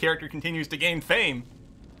long as my character continues to gain fame.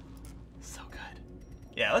 So good.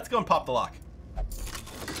 Yeah, let's go and pop the lock.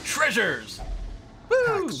 Treasures! Woo!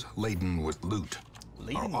 Packs laden with loot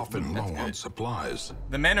are often low on supplies.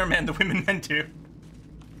 The men are men, the women men too.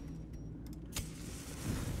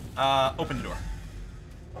 Open the door.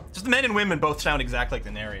 Just the men and women both sound exactly like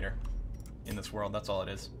the narrator in this world, that's all it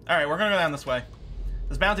is. Alright, we're gonna go down this way.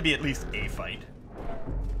 There's bound to be at least a fight.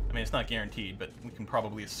 I mean, it's not guaranteed, but we can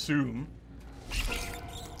probably assume.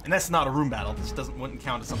 And that's not a room battle. This wouldn't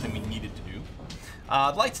count as something we needed to do.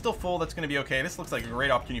 The light's still full. That's going to be okay. This looks like a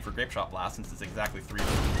great opportunity for Grape Shot Blast since it's exactly 3 of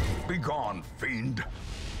them. Begone, fiend.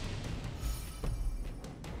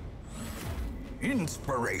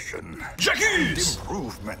 Inspiration. Jackies!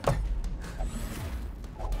 Improvement.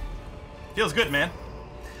 Feels good, man.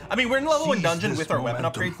 I mean, we're in level 1 Seize dungeon this with our weapon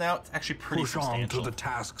momentum. upgrades now. It's actually pretty Push on substantial. to the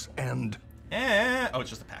task's end. Oh, it's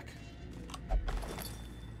just a pack.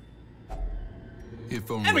 If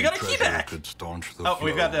only And we got a key treasure back! could staunch the Oh,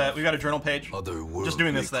 we've got flow a journal page. otherworldly Just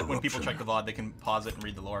doing this that when people corruption. check the VOD, they can pause it and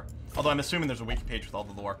read the lore. Although I'm assuming there's a wiki page with all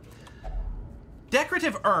the lore.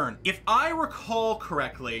 Decorative urn. If I recall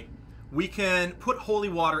correctly, we can put holy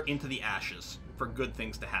water into the ashes for good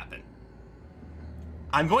things to happen.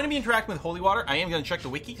 I'm going to be interacting with holy water. I am going to check the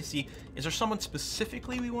wiki to see, is there someone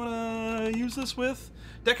specifically we want to use this with?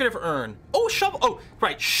 Decorative urn. Oh, shovel. Oh,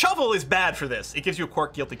 right. Shovel is bad for this. It gives you a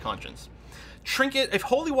quirk, guilty conscience. Trinket. If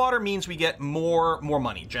holy water means we get more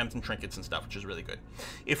money, gems and trinkets and stuff, which is really good.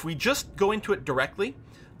 If we just go into it directly,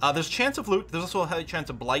 there's a chance of loot. There's also a high chance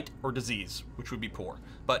of blight or disease, which would be poor.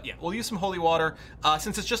 But yeah, we'll use some holy water.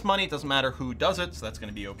 Since it's just money, it doesn't matter who does it, so that's going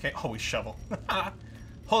to be okay. Oh, we shovel.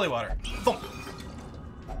 Holy water. Thump.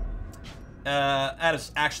 That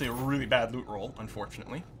is actually a really bad loot roll,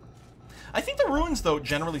 unfortunately. I think the ruins, though,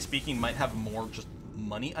 generally speaking, might have more just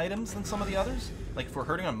money items than some of the others. Like, if we're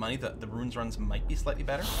hurting on money, the ruins runs might be slightly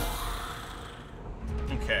better.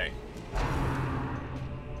 Okay.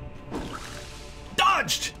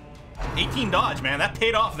 Dodged! 18 dodge, man. That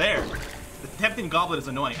paid off there. The Tempting Goblet is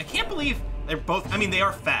annoying. I can't believe they're both... I mean, they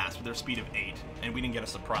are fast with their speed of 8, and we didn't get a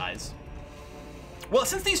surprise. Well,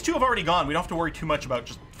 since these two have already gone, we don't have to worry too much about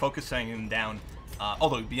just focusing them down.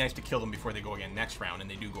 Although it'd be nice to kill them before they go again next round, and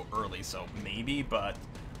they do go early, so maybe, but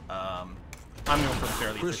I'm going for the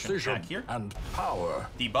fairly efficient attack here. And power.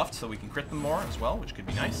 Debuffed, so we can crit them more as well, which could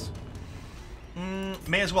be nice.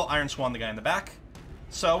 May as well Iron Swan the guy in the back.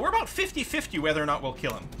 So we're about 50-50 whether or not we'll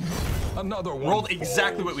kill him. Another one. Rolled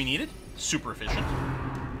exactly what we needed. Super efficient.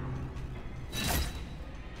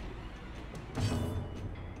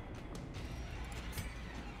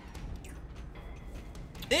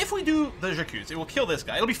 If we do the J'accuse, it will kill this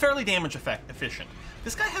guy. It'll be fairly damage efficient.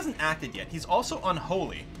 This guy hasn't acted yet. He's also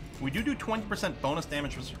unholy. We do 20% bonus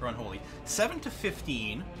damage for unholy. 7 to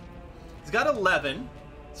 15. He's got 11.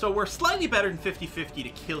 So we're slightly better than 50-50 to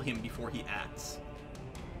kill him before he acts.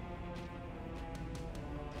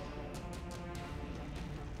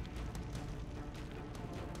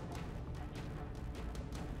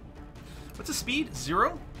 What's his speed?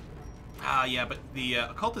 0? Ah, yeah, but the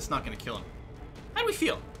occultist's not going to kill him. How do we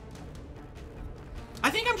feel? I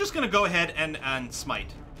think I'm just going to go ahead and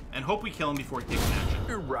smite. And hope we kill him before he takes an action.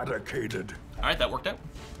 Eradicated. Alright, that worked out.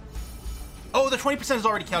 Oh, the 20% is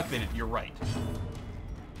already calculated. You're right.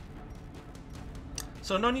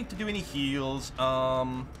 So no need to do any heals.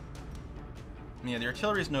 Yeah, the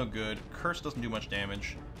artillery is no good. Curse doesn't do much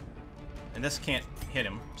damage. And this can't hit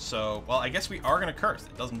him. So, well, I guess we are going to curse.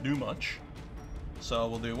 It doesn't do much. So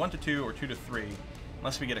we'll do 1 to 2 or 2 to 3.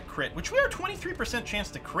 Unless we get a crit, which we are 23% chance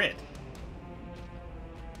to crit.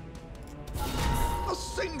 A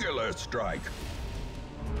singular strike.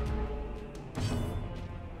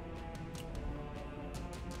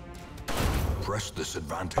 press this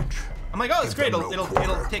advantage. I'm like, oh, it's Give great. them no It'll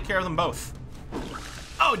quarter. take care of them both.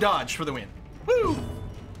 Oh, dodge for the win. Woo!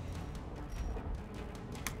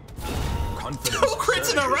 Confidence 2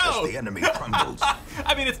 crits in a surges row! as the enemy crumbles.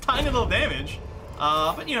 I mean, it's tiny little damage.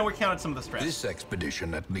 But, you know, we're counting some of the stress. This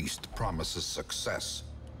expedition at least promises success.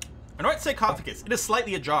 I know it's sarcophagus. It is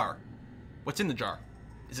slightly ajar. What's in the jar?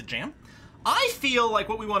 Is it jam? I feel like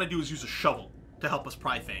what we want to do is use a shovel to help us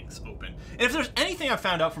pry things open. And if there's anything I've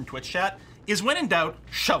found out from Twitch chat, is when in doubt,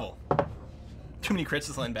 shovel. Too many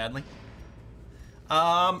crits to land badly.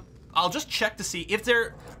 I'll just check to see if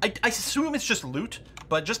there... I assume it's just loot,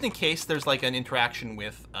 but just in case there's like an interaction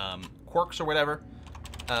with quirks or whatever,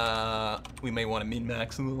 we may want to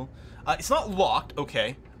min-max a little. It's not locked,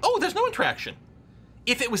 okay. Oh, there's no interaction.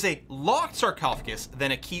 If it was a locked sarcophagus,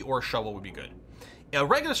 then a key or a shovel would be good. A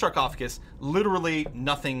regular sarcophagus, literally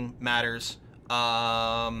nothing matters.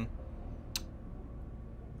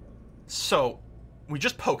 So we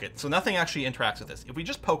just poke it, so nothing actually interacts with this. If we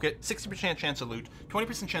just poke it, 60% chance of loot,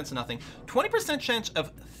 20% chance of nothing, 20% chance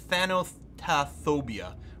of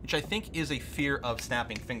thanatophobia, which I think is a fear of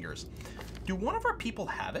snapping fingers. Do one of our people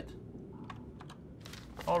have it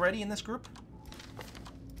already in this group?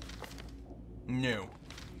 No.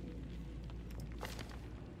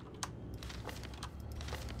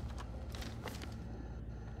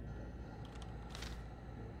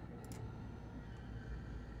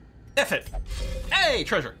 F it. Hey,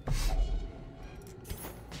 treasure.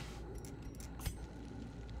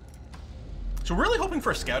 So we're really hoping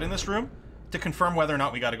for a scout in this room to confirm whether or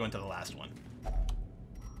not we got to go into the last one.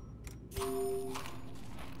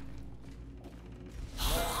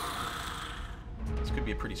 This could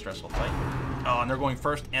be a pretty stressful fight. Oh, and they're going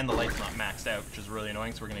first, and the light's not maxed out, which is really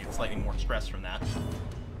annoying, so we're gonna get slightly more stress from that.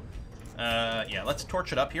 Yeah, let's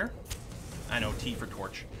torch it up here. I know, T for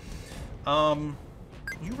torch.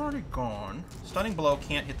 You've already gone. Stunning blow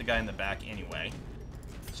can't hit the guy in the back anyway.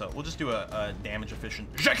 So we'll just do a damage efficient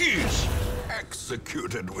Jacques!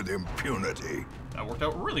 Executed with impunity. That worked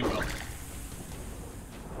out really well.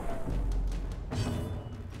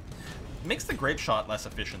 Makes the grape shot less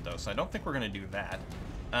efficient though, so I don't think we're gonna do that.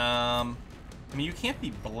 I mean, you can't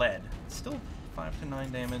be bled. It's still 5 to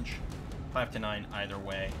 9 damage. 5 to 9 either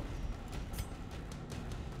way.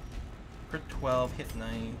 Crit 12, hit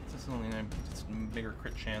 9. This is only 9, it's a bigger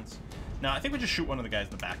crit chance. No, I think we just shoot one of the guys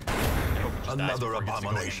in the back. I hope it just dies Another before it gets to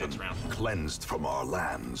go again abomination next round. cleansed from our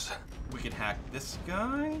lands. We could hack this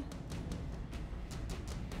guy.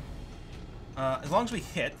 As long as we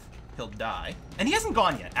hit, he'll die. And he hasn't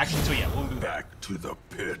gone yet, actually, so yeah, we'll do that. Back to the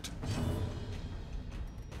pit.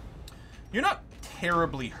 You're not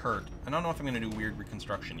terribly hurt. I don't know if I'm going to do weird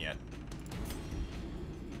reconstruction yet.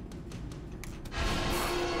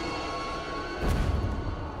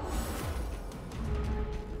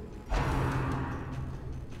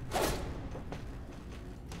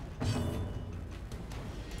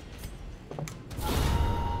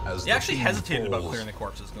 As He actually the hesitated about falls, clearing the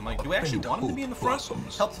corpses. I'm like, do we actually faint want him to be in the front?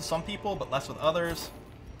 blossoms. Helps with some people, but less with others.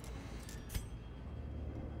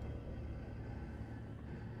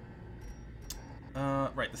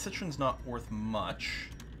 Right, the citron's not worth much.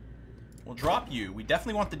 We'll drop you. We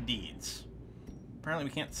definitely want the deeds. Apparently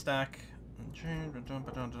we can't stack.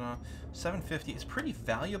 750 is pretty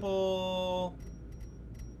valuable.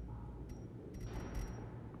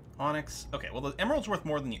 Onyx. Okay, well the emerald's worth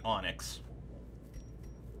more than the onyx.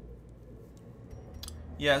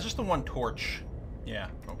 Yeah, it's just the one torch. Yeah.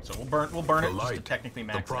 Oh, so we'll burn The it just to light, technically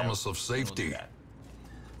max the it out. promise of We'll do safety. that.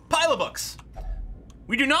 Pile of books.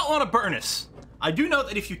 We do not want to burn us. I do know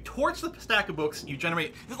that if you torch the stack of books, you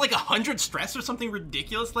generate like 100 stress or something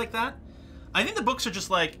ridiculous like that. I think the books are just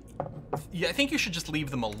like, yeah, I think you should just leave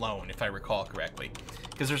them alone if I recall correctly,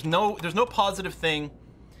 because there's no positive thing.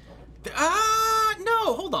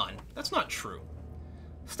 No, hold on, that's not true.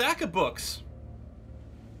 Stack of books.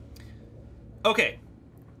 Okay,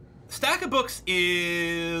 stack of books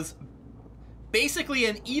is basically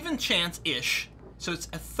an even chance-ish. So it's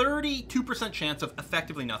a 32% chance of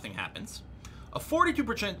effectively nothing happens. A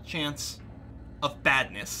 42% chance of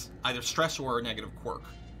badness, either stress or a negative quirk,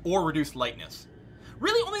 or reduced lightness.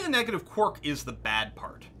 Really, only the negative quirk is the bad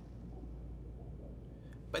part.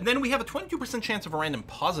 But then we have a 22% chance of a random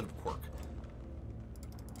positive quirk.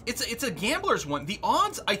 It's a gambler's one. The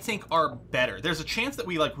odds, I think, are better. There's a chance that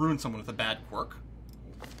we, like, ruin someone with a bad quirk.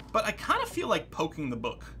 But I kind of feel like poking the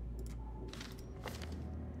book.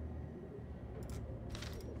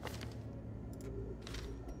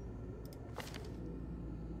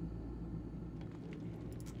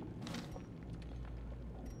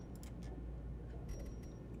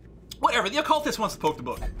 Whatever, the occultist wants to poke the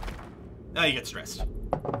book. Now you get stressed.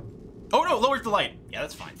 Oh no, lowers the light. Yeah,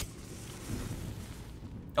 that's fine.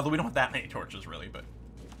 Although we don't have that many torches, really, but...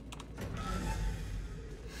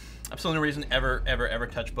 Absolutely no reason ever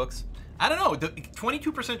touch books. I don't know, the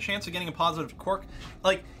 22% chance of getting a positive quirk.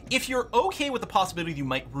 Like, if you're okay with the possibility you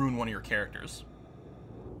might ruin one of your characters,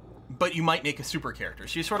 but you might make a super character.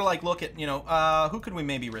 So you sort of like look at, you know, who could we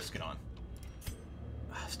maybe risk it on?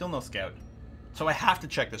 Still no scout. So I have to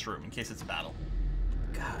check this room in case it's a battle.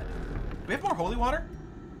 God. Do we have more holy water?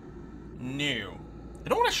 No. I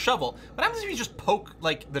don't want to shovel. What happens if you just poke,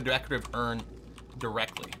 like, the decorative urn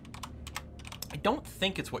directly? I don't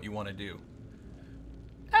think it's what you want to do.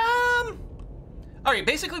 Alright,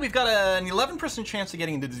 basically we've got an 11% chance of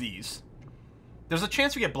getting the disease. There's a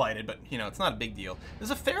chance we get blighted, but, you know, it's not a big deal.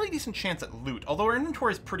 There's a fairly decent chance at loot, although our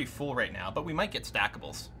inventory is pretty full right now, but we might get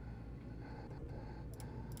stackables.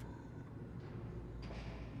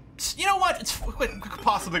 You know what? It could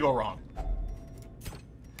possibly go wrong.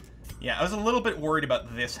 Yeah, I was a little bit worried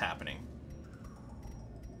about this happening.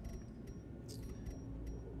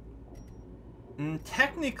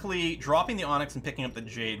 Technically, dropping the onyx and picking up the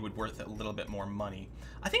jade would worth a little bit more money.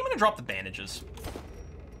 I think I'm going to drop the bandages.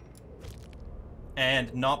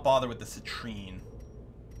 And not bother with the citrine.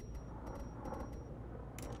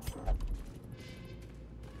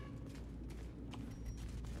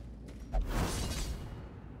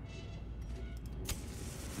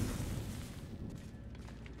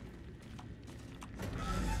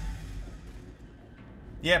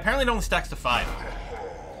 Yeah, apparently it only stacks to 5.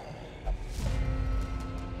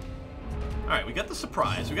 Alright, we got the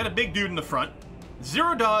surprise. We got a big dude in the front.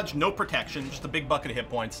 0 dodge, no protection, just a big bucket of hit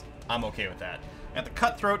points. I'm okay with that. Got the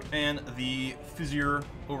cutthroat and the fissure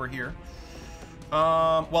over here.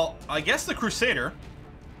 Well, I guess the Crusader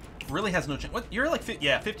really has no chance. What? You're like,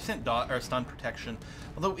 yeah, 50% dot or stun protection.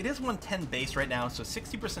 Although it is 110 base right now, so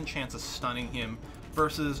 60% chance of stunning him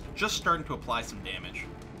versus just starting to apply some damage.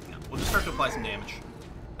 Yeah, we'll just start to apply some damage.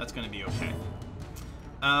 That's going to be okay.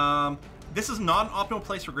 This is not an optimal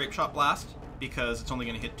place for Grape Shot Blast because it's only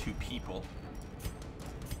going to hit 2 people.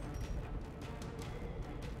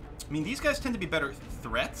 I mean, these guys tend to be better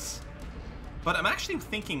threats, but I'm actually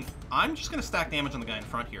thinking I'm just going to stack damage on the guy in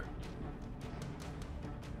front here.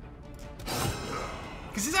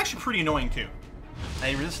 Because he's actually pretty annoying, too.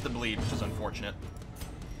 He resists the bleed, which is unfortunate.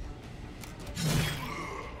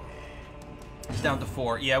 He's down to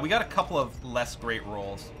 4. Yeah, we got a couple of less great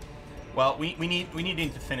rolls. Well, we need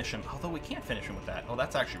to finish him. Although we can't finish him with that. Oh,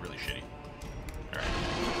 that's actually really shitty. Alright.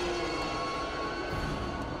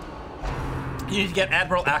 You need to get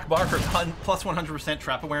Admiral Akbar for plus 100%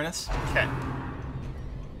 trap awareness. Okay.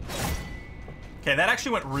 Okay, that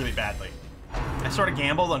actually went really badly. I sort of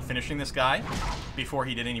gambled on finishing this guy before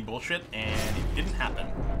he did any bullshit, and it didn't happen.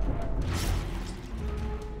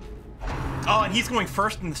 Oh, and he's going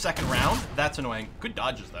first in the second round? That's annoying. Good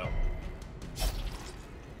dodges, though.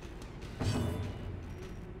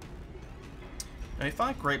 Now, if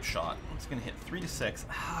I Grape Shot, it's going to hit 3 to 6.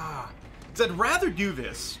 Because I'd rather do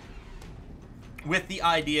this with the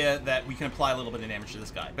idea that we can apply a little bit of damage to this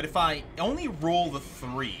guy. But if I only roll the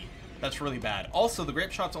 3, that's really bad. Also, the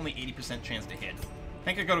Grape Shot's only 80% chance to hit. I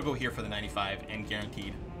think I gotta go here for the 95 and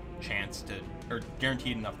guaranteed chance to, or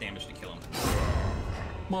guaranteed enough damage to kill him.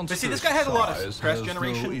 But see, this guy has a lot of stress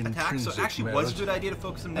generation attacks, so it actually was a good idea to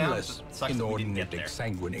focus him down. It just sucks that we didn't get there. I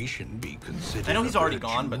know he's already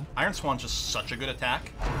gone, but Iron Swan's just such a good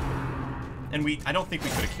attack. And I don't think we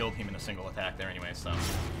could have killed him in a single attack there anyway, so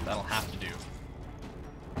that'll have to do.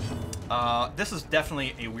 This is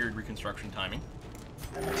definitely a weird reconstruction timing.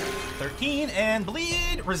 13 and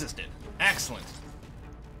bleed resisted. Excellent.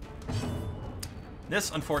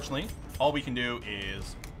 This, unfortunately, all we can do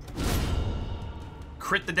is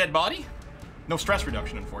crit the dead body. No stress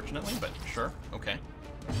reduction, unfortunately, but sure, okay.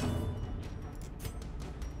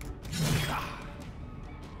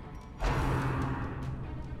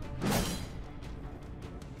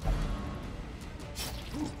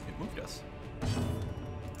 Ooh, it moved us. Oh,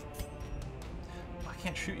 I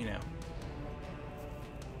can't shoot you now.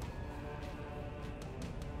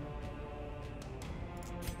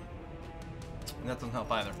 And that doesn't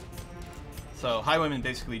help either. So, Highwayman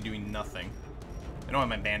basically doing nothing. I don't have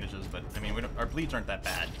my bandages, but, I mean, our bleeds aren't that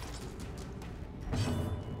bad. 1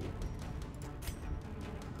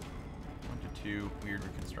 to 2, weird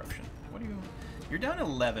reconstruction. What are you... You're down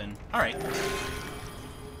 11. Alright.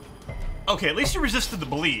 Okay, at least you resisted the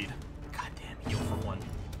bleed. Goddamn, heal for 1.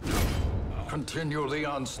 Continue the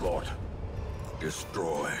onslaught.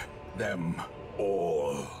 Destroy them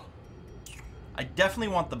all. I definitely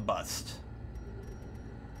want the bust.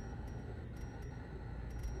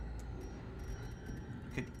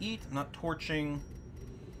 Could eat, not torching.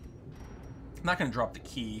 I'm not going to drop the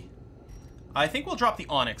key. I think we'll drop the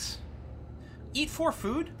onyx. Eat 4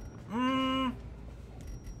 food?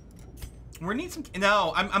 We need some...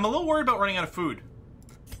 No, I'm a little worried about running out of food.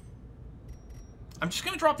 I'm just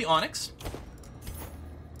going to drop the onyx.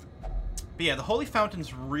 But yeah, the holy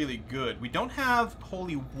fountain's really good. We don't have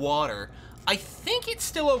holy water. I think it's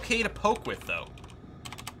still okay to poke with, though.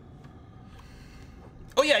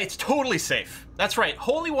 Oh yeah, it's totally safe. That's right.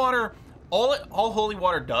 Holy water... All holy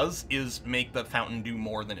water does is make the fountain do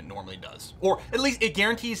more than it normally does. Or at least it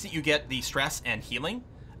guarantees that you get the stress and healing,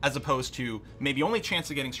 as opposed to maybe only chance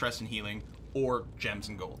of getting stress and healing, or gems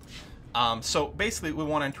and gold. So basically, we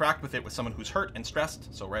want to interact with it with someone who's hurt and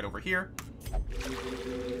stressed, so right over here.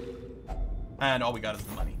 And all we got is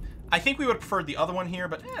the money. I think we would have preferred the other one here,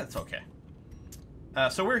 but it's okay.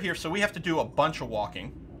 So we're here, so we have to do a bunch of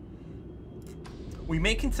walking. We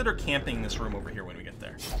may consider camping in this room over here when we get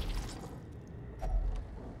there.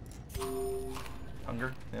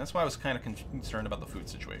 Hunger. Yeah, that's why I was kind of concerned about the food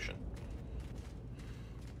situation.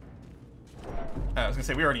 I was gonna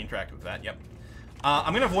say we already interacted with that. Yep.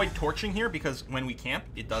 I'm gonna avoid torching here because when we camp,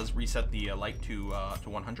 it does reset the light to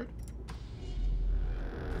 100.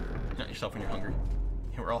 Not yourself when you're hungry.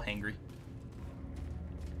 We're all hangry.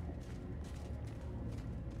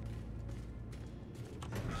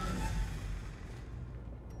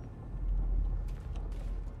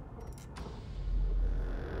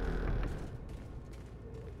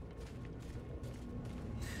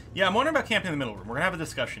 Yeah, I'm wondering about camping in the middle room. We're going to have a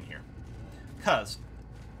discussion here. Because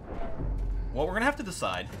what we're going to have to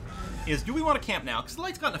decide is, do we want to camp now? Because the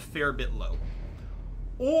light's gotten a fair bit low.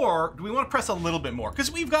 Or do we want to press a little bit more?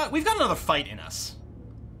 Because we've got another fight in us.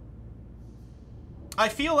 I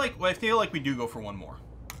feel like we do go for one more.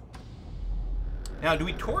 Now, do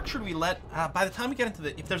we torch or do we let... by the time we get into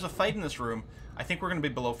the... If there's a fight in this room, I think we're going to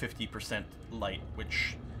be below 50% light,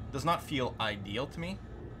 which does not feel ideal to me.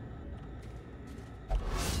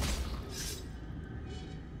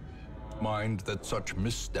 Mind that such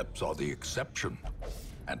missteps are the exception,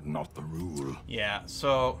 and not the rule. Yeah,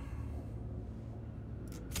 so...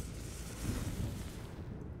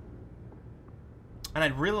 And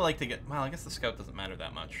I'd really like to get... Well, I guess the scout doesn't matter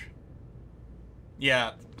that much.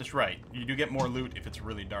 Yeah, that's right. You do get more loot if it's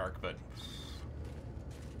really dark, but...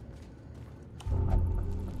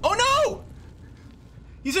 Oh no!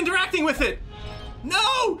 He's interacting with it!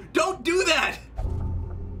 No! Don't do that!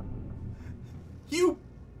 You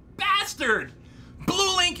bastard!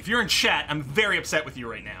 Blue Link, if you're in chat, I'm very upset with you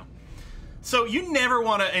right now. So you never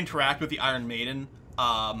want to interact with the Iron Maiden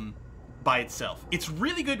by itself. It's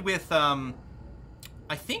really good with, I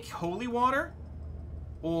think, Holy Water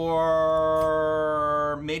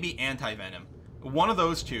or maybe Anti-Venom. One of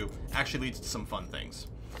those two actually leads to some fun things.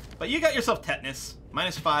 But you got yourself Tetanus,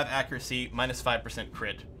 -5 accuracy, -5%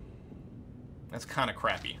 crit. That's kind of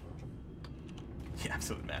crappy. Yeah,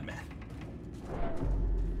 absolute madman.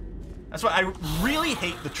 That's why I really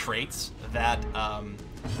hate the traits that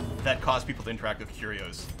that cause people to interact with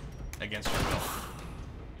curios against your will.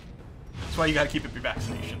 That's why you gotta keep up your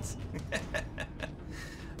vaccinations.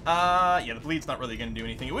 Yeah, the bleed's not really gonna do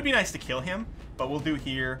anything. It would be nice to kill him, but we'll do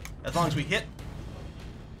here. As long as we hit,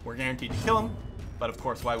 we're guaranteed to kill him. But of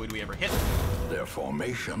course, why would we ever hit? Their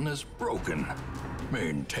formation is broken.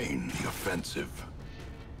 Maintain the offensive.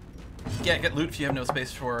 Yeah, get loot if you have no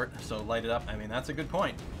space for it, so light it up. I mean, that's a good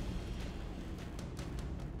point.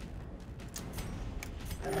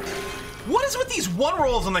 What is with these one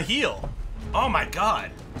rolls on the heel? Oh my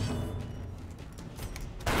god.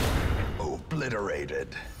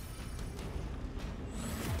 Obliterated.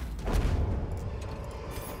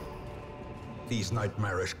 These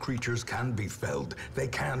nightmarish creatures can be felled. They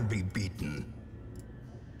can be beaten.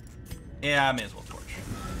 Yeah, I may as well torch.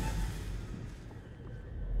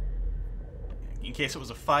 In case it was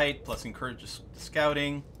a fight, plus encourage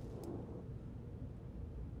scouting.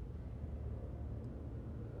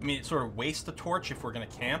 I mean, it sort of wastes the torch if we're going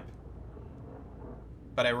to camp.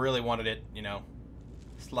 But I really wanted it, you know,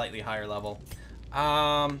 slightly higher level.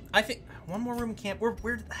 I think one more room camp.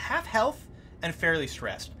 We're half health and fairly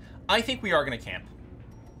stressed. I think we are going to camp.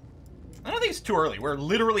 I don't think it's too early. We're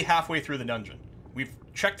literally halfway through the dungeon. We've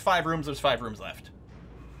checked 5 rooms. There's 5 rooms left.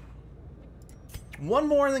 One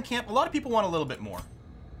more and then camp. A lot of people want a little bit more.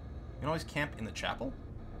 You can always camp in the chapel.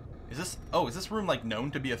 Is this... Oh, is this room, like, known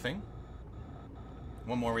to be a thing?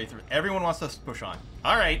 One more way through. Everyone wants us to push on.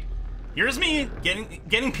 All right. Here's me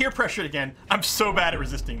getting peer pressured again. I'm so bad at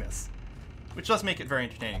resisting this. Which does make it very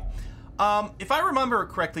entertaining. If I remember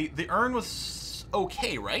correctly, the urn was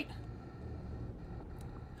okay, right?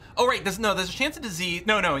 Oh, right. There's a chance of disease.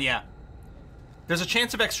 No, yeah. There's a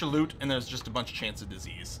chance of extra loot, and there's just a bunch of chance of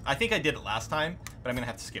disease. I think I did it last time, but I'm gonna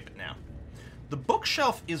have to skip it now. The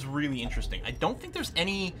bookshelf is really interesting. I don't think there's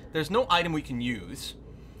no item we can use.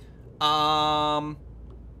 Actually,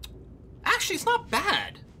 it's not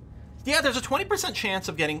bad. Yeah, there's a 20% chance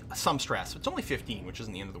of getting some stress. It's only 15, which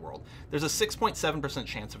isn't the end of the world. There's a 6.7%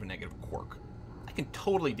 chance of a negative quirk. I can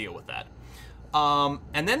totally deal with that.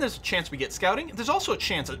 And then there's a chance we get scouting. There's also a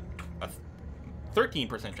chance, a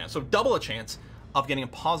 13% chance, so double a chance of getting a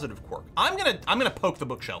positive quirk. I'm gonna poke the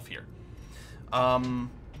bookshelf here.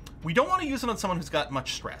 We don't want to use it on someone who's got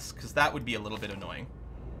much stress, because that would be a little bit annoying.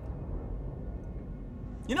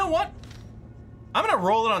 You know what? I'm gonna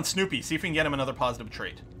roll it on Snoopy, see if we can get him another positive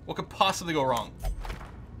trait. What could possibly go wrong?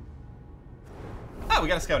 Ah, we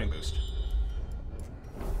got a scouting boost.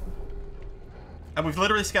 And we've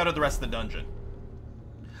literally scouted the rest of the dungeon.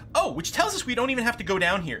 Oh, which tells us we don't even have to go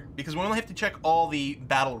down here, because we only have to check all the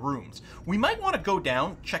battle rooms. We might want to go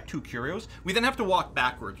down, check 2 curios. We then have to walk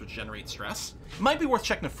backwards, which generates stress. It might be worth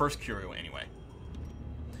checking the first curio anyway.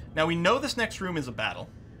 Now, we know this next room is a battle.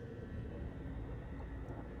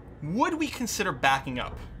 Would we consider backing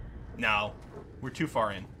up? No, we're too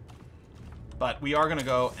far in. But we are going to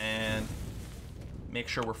go and make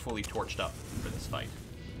sure we're fully torched up for this fight.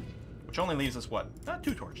 Which only leaves us, what?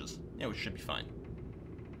 2 torches. Yeah, we should be fine.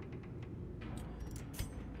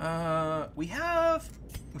 We have...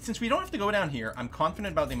 Since we don't have to go down here, I'm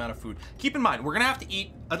confident about the amount of food. Keep in mind, we're going to have to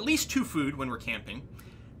eat at least 2 food when we're camping.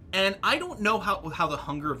 And I don't know how the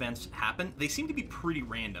hunger events happen. They seem to be pretty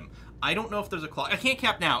random. I don't know if there's a clock. I can't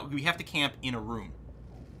camp now. We have to camp in a room.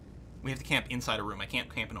 We have to camp inside a room. I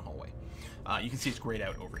can't camp in a hallway. You can see it's grayed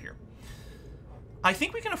out over here. I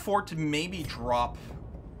think we can afford to maybe drop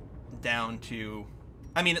down to...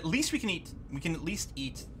 I mean, at least we can eat... We can at least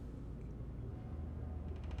eat...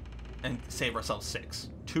 and save ourselves 6.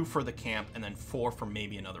 2 for the camp, and then 4 for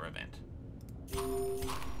maybe another event.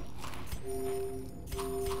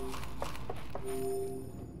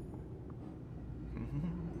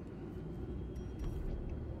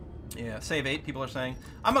 Yeah, save 8, people are saying.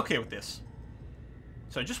 I'm okay with this.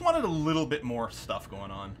 So I just wanted a little bit more stuff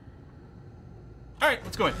going on. Alright,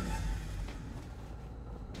 let's go in.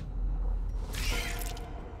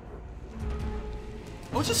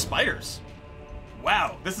 Oh, it's just spiders.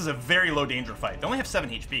 Wow, this is a very low danger fight. They only have 7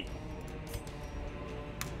 HP.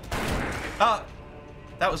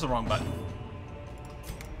 That was the wrong button.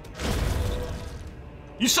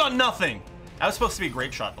 You saw nothing! That was supposed to be a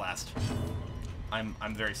grape shot blast. I'm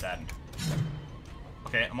very saddened.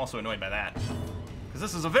 Okay, I'm also annoyed by that. Because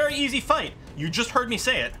this is a very easy fight. You just heard me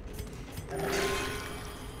say it.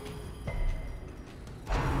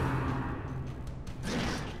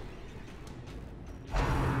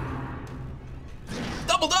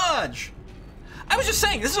 Double dodge! I was just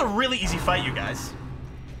saying, this is a really easy fight, you guys.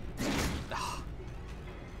 Ugh.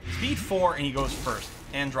 Speed 4 and he goes first.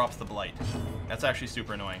 And drops the blight. That's actually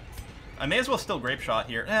super annoying. I may as well still grape shot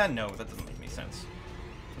here. No, that doesn't make any sense.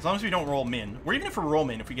 As long as we don't roll min. Or even if we roll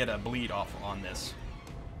min, if we get a bleed off on this.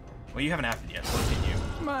 Well, you haven't acted yet, so let's hit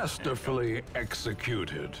you. Masterfully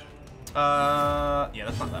executed. Yeah,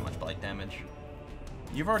 that's not that much blight damage.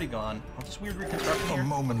 You've already gone. I'll just weird reconstruction here. A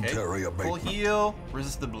momentary okay. Full abatement. heal,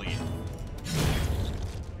 resist the bleed.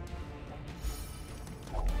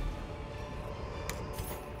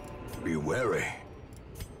 Be wary.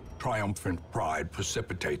 Triumphant pride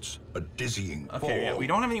precipitates a dizzying fall. Okay, yeah, we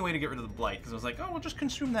don't have any way to get rid of the blight, because I was like, oh, we'll just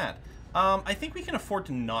consume that. I think we can afford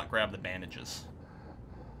to not grab the bandages.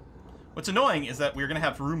 What's annoying is that we're going to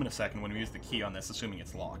have room in a second when we use the key on this, assuming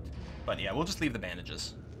it's locked. But yeah, we'll just leave the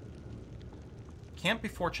bandages. Camp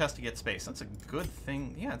before chest to get space. That's a good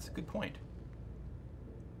thing. Yeah, it's a good point.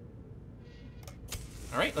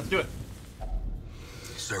 Alright, let's do it.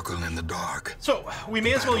 Circle in the dark. So, we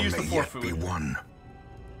may as well use the 4 Be food. won.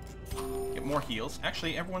 Get more heals.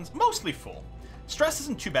 Actually, everyone's mostly full. Stress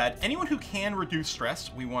isn't too bad. Anyone who can reduce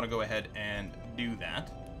stress, we want to go ahead and do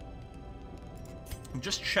that. I'm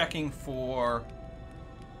just checking for...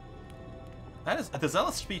 The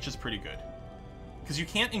Zealous Speech is pretty good. Because you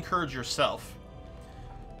can't encourage yourself.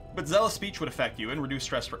 But Zealous Speech would affect you and reduce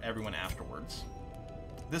stress for everyone afterwards.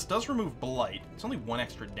 This does remove Blight. It's only 1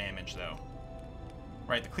 extra damage, though.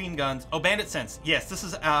 Right, the Clean Guns. Oh, Bandit Sense. Yes, this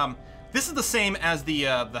is the same as the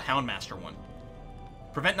Houndmaster one.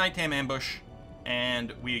 Prevent Nighttime Ambush,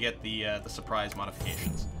 and we get the surprise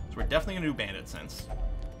modifications. So we're definitely going to do Bandit Sense.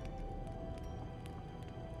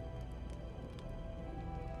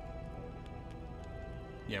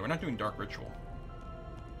 Yeah, we're not doing Dark Ritual.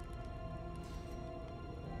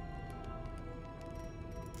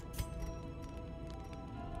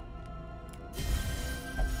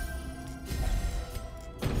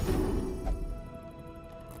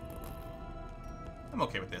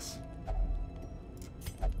 okay with this.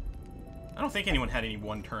 I don't think anyone had any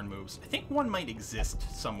one-turn moves. I think one might exist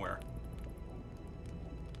somewhere.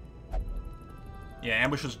 Yeah,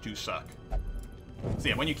 ambushes do suck. So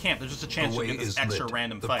yeah, when you camp, there's just a chance you get this extra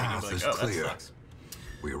random fight. And you'll be like, oh, that sucks.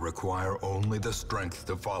 We require only the strength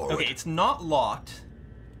to follow it. Okay, it's not locked.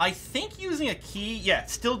 I think using a key, yeah,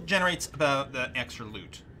 still generates about the extra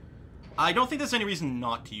loot. I don't think there's any reason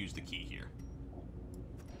not to use the key here.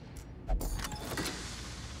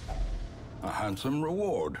 A handsome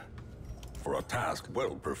reward for a task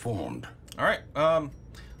well performed. All right,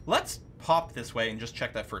 let's pop this way and just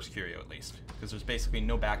check that first curio at least, because there's basically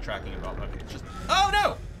no backtracking involved. Okay, it's just, oh no!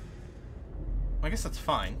 Well, I guess that's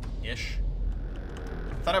fine-ish.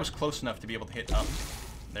 I thought I was close enough to be able to hit up.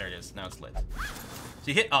 There it is, now it's lit. So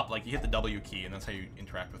you hit up, like you hit the W key, and that's how you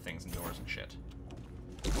interact with things and doors and shit.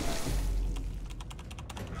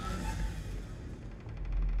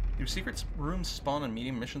 Do secret rooms spawn on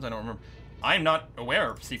medium missions? I don't remember. I'm not aware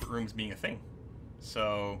of secret rooms being a thing.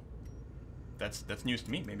 So that's news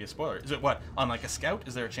to me. Maybe a spoiler. Is it what? On like a scout?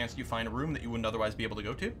 Is there a chance you find a room that you wouldn't otherwise be able to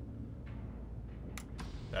go to?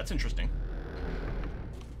 That's interesting.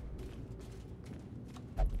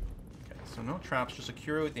 Okay, so no traps, just a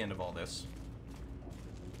curio at the end of all this.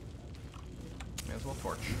 May as well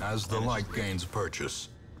torch. As the light gains purchase,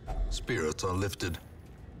 spirits are lifted,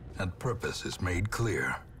 and purpose is made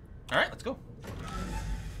clear. All right, let's go.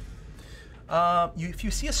 If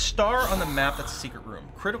you see a star on the map, that's a secret room.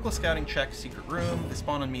 Critical scouting check, secret room. They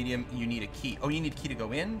spawn on medium. You need a key. Oh, you need a key to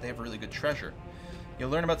go in? They have really good treasure. You'll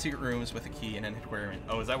learn about secret rooms with a key and an antiquarian.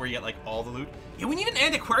 Oh, is that where you get like all the loot? Yeah, we need an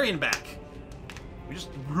antiquarian back. We just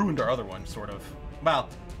ruined our other one, sort of. Well,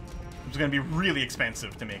 it was going to be really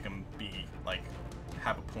expensive to make them be, like,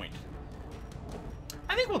 have a point.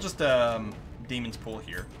 I think we'll just, Demon's Pull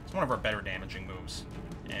here. It's one of our better damaging moves.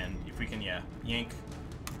 And if we can, yeah, yank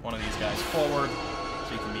one of these guys forward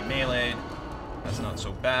so you can be meleeed, that's not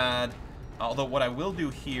so bad. Although what I will do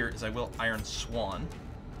here is I will Iron Swan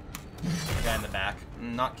the guy in the back,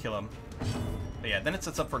 not kill him. But yeah, then it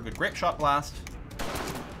sets up for a good Grape Shot Blast.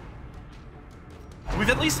 We've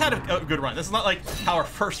at least had a good run. This is not like how our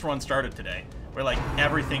first run started today, where like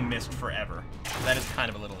everything missed forever. That is kind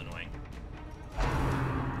of a little annoying.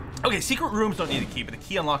 Okay, secret rooms don't need a key, but the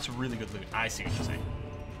key unlocks really good loot. I see what you're saying.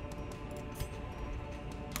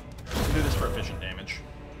 We'll do this for efficient damage.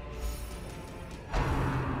 I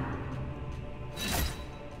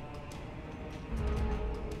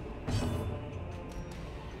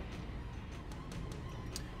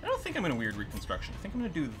don't think I'm going to weird reconstruction. I think I'm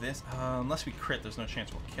going to do this. Unless we crit, there's no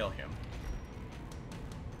chance we'll kill him.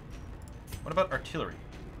 What about artillery?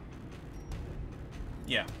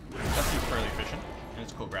 Yeah, that seems fairly efficient, and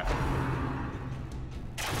it's cool graphic.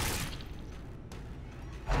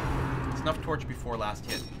 Snuff torch before last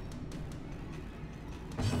hit.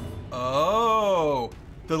 Oh,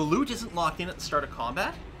 the loot isn't locked in at the start of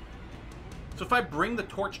combat? So if I bring the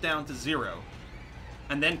torch down to 0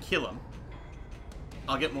 and then kill him,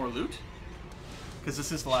 I'll get more loot? Because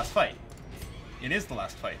this is the last fight. It is the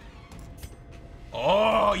last fight.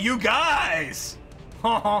 Oh, you guys!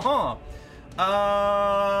 Ha ha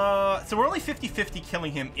ha. So we're only 50-50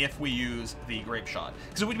 killing him if we use the Grape Shot.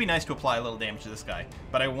 Because it would be nice to apply a little damage to this guy.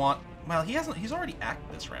 But I want... Well, he's already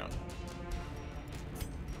acted this round.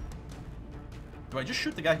 Do I just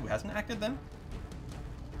shoot the guy who hasn't acted then?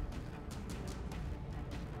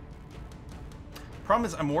 Problem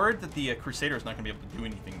is, I'm worried that the Crusader is not going to be able to do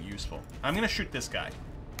anything useful. I'm going to shoot this guy.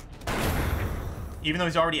 Even though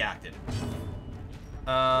he's already acted.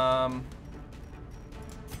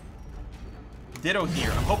 Ditto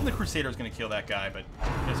here. I'm hoping the Crusader is going to kill that guy, but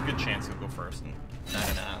there's a good chance he'll go first. And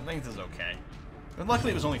I think this is okay. But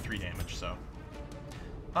luckily it was only 3 damage, so.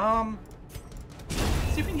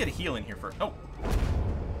 See if we can get a heal in here first. Oh.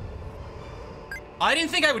 I didn't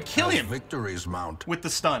think I would kill him victories mount, with the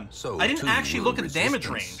stun. So I didn't actually look at the damage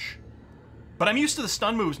resistance. range. But I'm used to the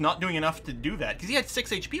stun moves not doing enough to do that, because he had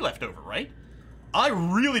 6 HP left over, right? I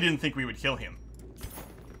really didn't think we would kill him.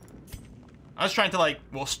 I was trying to like,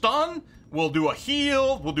 we'll stun, we'll do a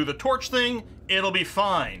heal, we'll do the torch thing, it'll be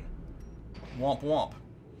fine. Womp womp.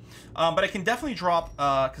 But I can definitely drop,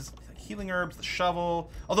 because healing herbs, the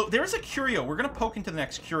shovel. Although there is a curio. We're going to poke into the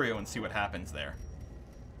next curio and see what happens there.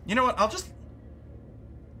 You know what? I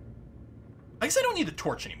guess I don't need the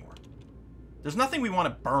torch anymore. There's nothing we want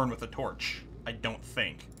to burn with a torch, I don't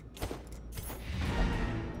think.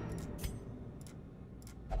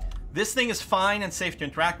 This thing is fine and safe to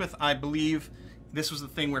interact with. I believe this was the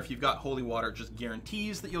thing where if you've got holy water, it just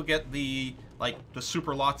guarantees that you'll get the, like, the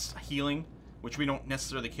super lots healing, which we don't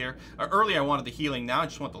necessarily care. Earlier I wanted the healing, now I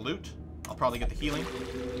just want the loot. I'll probably get the healing.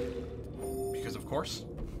 Because of course.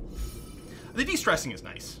 The de-stressing is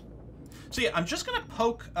nice. So yeah, I'm just going to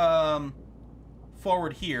poke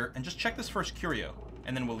forward here and just check this first curio.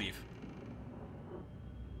 And then we'll leave.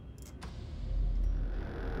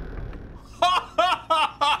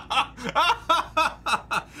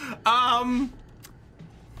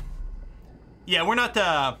 Yeah, we're not,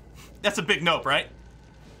 that's a big nope, right?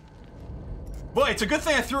 Boy, it's a good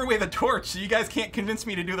thing I threw away the torch so you guys can't convince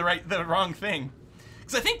me to do the wrong thing.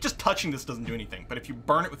 Because I think just touching this doesn't do anything, but if you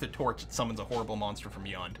burn it with a torch, it summons a horrible monster from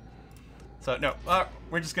beyond. So, no,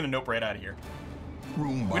 we're just gonna nope right out of here.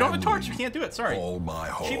 Room by We don't have a torch, room, we can't do it, sorry. hall by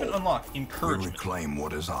hall, Achievement unlocked, we encouragement. reclaim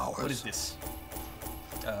what is ours. What is this?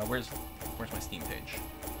 Where's my Steam page?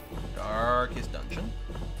 Darkest Dungeon.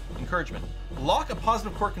 Encouragement. Lock a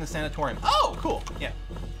positive quirk in the sanatorium. Oh, cool. Yeah.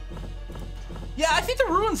 Yeah, I think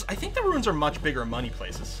the ruins are much bigger money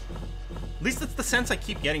places. At least that's the sense I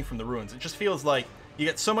keep getting from the ruins. It just feels like you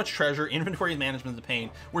get so much treasure, inventory management is a pain.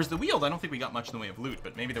 Whereas the Weald, I don't think we got much in the way of loot,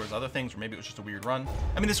 but maybe there was other things, or maybe it was just a weird run.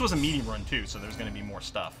 I mean, this was a medium run too, so there's gonna be more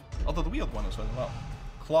stuff. Although the Weald one was as well.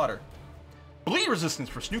 Clotter. Bleed resistance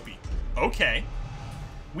for Snoopy. Okay.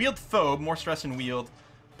 Wield Phobe, more stress in Wield.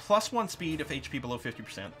 +1 speed if HP below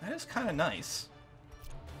 50%. That is kind of nice.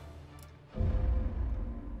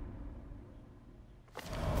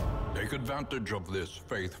 Take advantage of this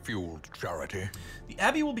faith-fueled charity. The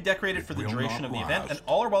Abbey will be decorated for the will duration not of the event, and last.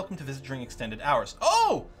 all are welcome to visit during extended hours.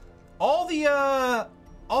 Oh! All the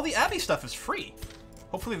Abbey stuff is free.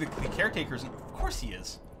 Hopefully the caretaker's... Of course he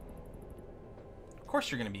is. Of course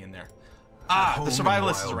you're going to be in there. Ah, Home the in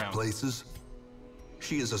survivalist is wild around. places,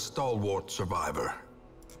 she is a stalwart survivor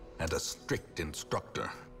and a strict instructor.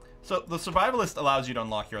 So the survivalist allows you to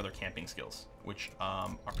unlock your other camping skills, which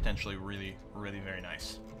are potentially really, really very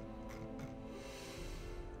nice.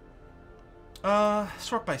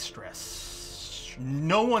 Sort by stress.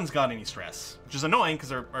 No one's got any stress, which is annoying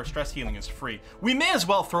because our stress healing is free. We may as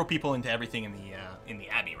well throw people into everything in the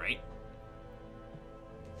Abbey, right?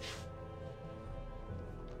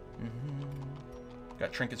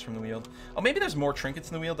 Got trinkets from the Weald. Oh, maybe there's more trinkets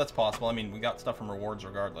in the Weald. That's possible. I mean, we got stuff from rewards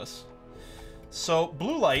regardless. So,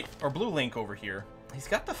 Blue Light, or Blue Link over here, he's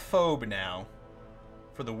got the Phobe now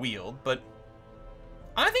for the Weald, but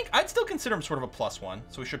I think I'd still consider him sort of a +1,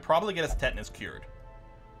 so we should probably get his tetanus cured.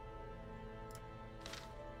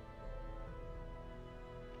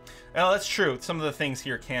 Well, that's true. Some of the things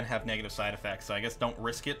here can have negative side effects, so I guess don't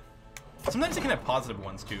risk it. Sometimes it can have positive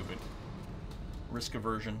ones too, but risk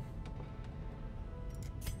aversion.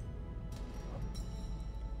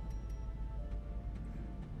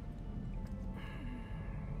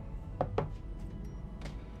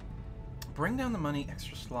 Bring down the money,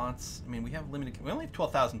 extra slots. I mean, we have limited... We only have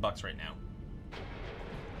 12,000 bucks right now.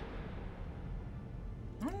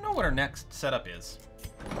 I don't know what our next setup is.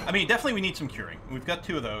 I mean, definitely we need some curing. We've got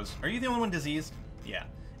 2 of those. Are you the only one diseased? Yeah.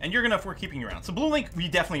 And you're gonna, if we're keeping you around. So Blue Link, we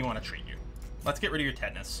definitely want to treat you. Let's get rid of your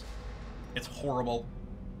tetanus. It's horrible.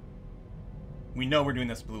 We know we're doing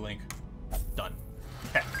this, Blue Link. Done.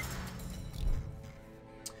 Okay.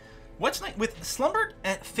 What's nice with Slumbert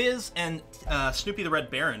and Fizz and Snoopy the Red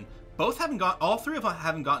Baron? All 3 of them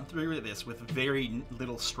haven't gotten through this with very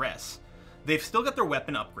little stress. They've still got their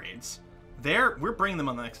weapon upgrades. We're bringing them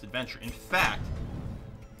on the next adventure. In fact,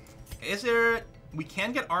 we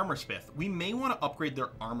can get Armor Smith. We may want to upgrade their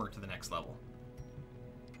armor to the next level.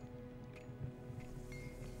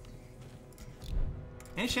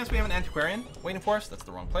 Any chance we have an antiquarian waiting for us? That's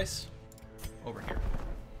the wrong place. Over here.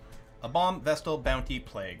 A bomb, Vestal, Bounty,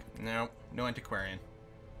 Plague. No antiquarian.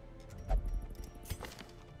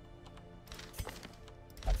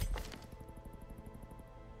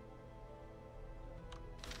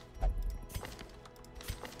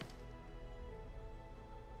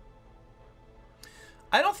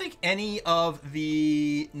 I don't think any of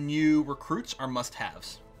the new recruits are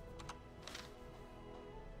must-haves.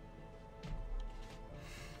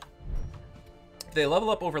 If they level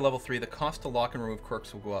up over level 3, the cost to lock and remove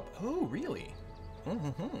quirks will go up. Oh, really?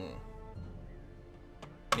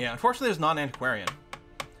 Yeah, unfortunately there's not an antiquarian.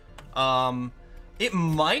 It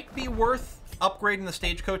might be worth upgrading the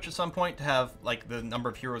stagecoach at some point to have like the number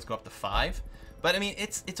of heroes go up to 5. But I mean,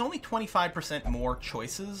 it's only 25% more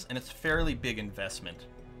choices, and it's a fairly big investment.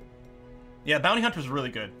 Yeah, Bounty Hunter's really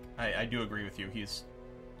good. I do agree with you. He's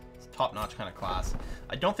top-notch kind of class.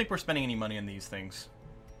 I don't think we're spending any money on these things.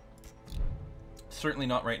 Certainly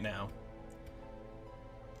not right now.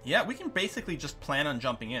 Yeah, we can basically just plan on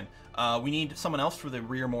jumping in. We need someone else for the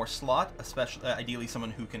rear more slot, especially ideally someone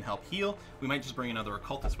who can help heal. We might just bring another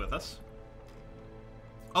occultist with us.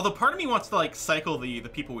 Although part of me wants to like cycle the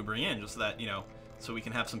people we bring in, just so that, you know, So we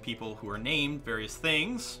can have some people who are named various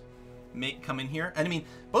things come in here. And I mean,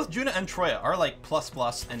 both Juna and Troya are like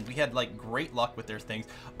 ++, and we had like great luck with their things.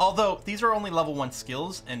 Although these are only level 1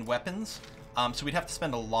 skills and weapons, so we'd have to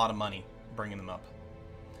spend a lot of money bringing them up.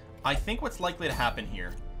 I think what's likely to happen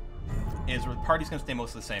here is the party's going to stay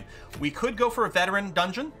mostly the same. We could go for a veteran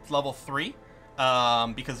dungeon, it's level 3,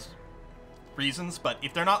 because reasons, but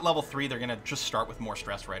if they're not level 3, they're going to just start with more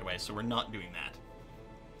stress right away, so we're not doing that.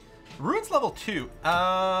 Ruins level 2.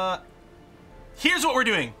 Here's what we're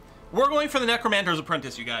doing. We're going for the Necromancer's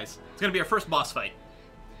Apprentice, you guys. It's going to be our first boss fight.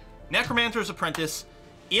 Necromancer's Apprentice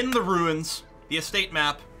in the ruins, the estate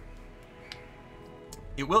map.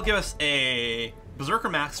 It will give us a Berserker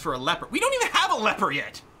Max for a leper. We don't even have a leper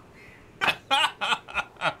yet.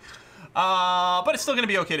 But it's still going to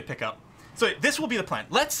be okay to pick up. So this will be the plan.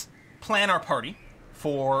 Let's plan our party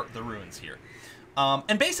for the ruins here.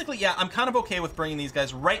 And basically, yeah, I'm kind of okay with bringing these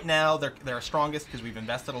guys. Right now, they're our strongest because we've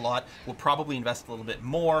invested a lot. We'll probably invest a little bit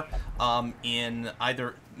more in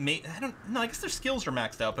either... I don't know, I guess their skills are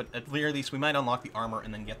maxed out, but at the very least, we might unlock the armor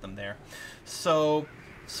and then get them there. So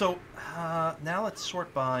now let's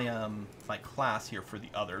sort by class here for the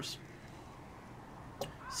others.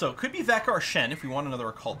 So it could be Vecca or Shen if we want another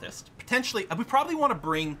occultist. Potentially, we probably want to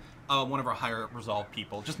bring one of our higher resolve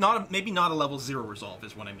people. Just maybe not a level 0 resolve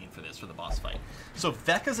is what I mean for the boss fight. So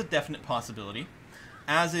Vecca's a definite possibility,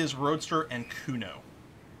 as is Roadster and Kuno.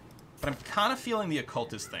 But I'm kind of feeling the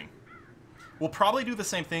occultist thing. We'll probably do the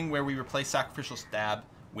same thing where we replace Sacrificial Stab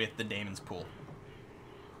with the Daemon's Pool.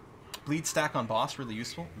 Bleed stack on boss, really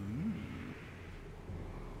useful.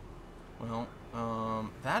 Well,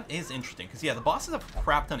 that is interesting, because yeah, the bosses have a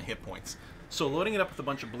crap ton of hit points. So loading it up with a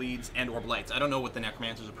bunch of bleeds and or blights. I don't know what the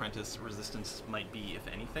Necromancer's Apprentice resistance might be, if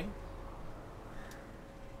anything.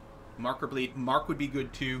 Mark or bleed. Mark would be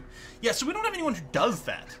good too. Yeah, so we don't have anyone who does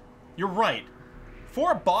that. You're right.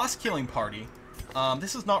 For a boss killing party,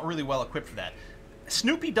 this is not really well equipped for that.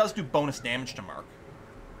 Snoopy does do bonus damage to Mark.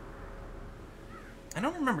 I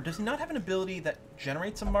don't remember. Does he not have an ability that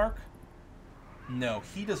generates a mark? No,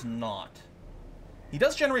 he does not. He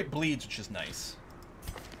does generate bleeds, which is nice.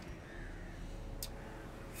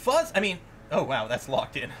 Fuzz, I mean, oh wow, that's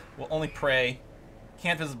locked in. Will only pray.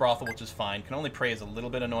 Can't visit the brothel, which is fine. Can only pray is a little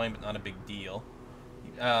bit annoying, but not a big deal.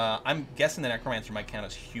 I'm guessing the Necromancer might count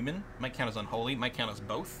as human, might count as unholy, might count as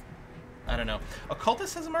both. I don't know.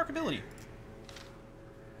 Occultist has a mark ability.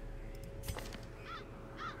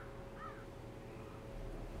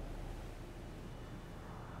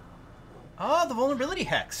 Ah, the vulnerability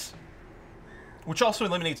hex. Which also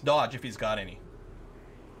eliminates dodge if he's got any.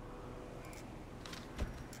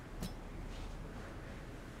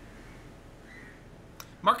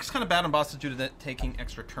 Mark is kind of bad on bosses due to that taking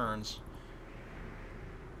extra turns.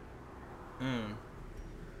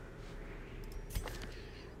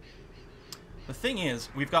 The thing is,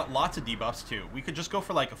 we've got lots of debuffs too. We could just go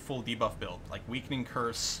for like a full debuff build, like Weakening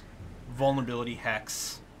Curse, Vulnerability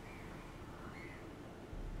Hex.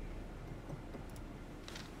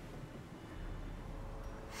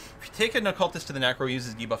 If you take an Occultist to the Necro,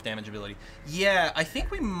 uses debuff damage ability. Yeah, I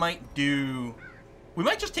think we might do... We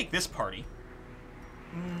might just take this party.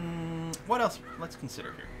 What else? Let's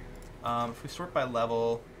consider here. If we sort by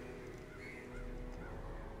level...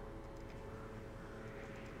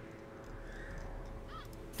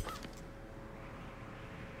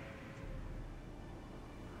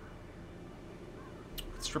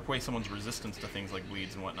 Strip away someone's resistance to things like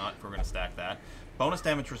bleeds and whatnot if we're going to stack that. Bonus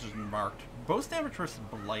damage versus marked. Bonus damage versus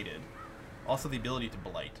blighted. Also the ability to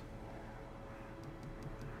blight.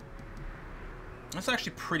 That's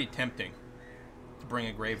actually pretty tempting to bring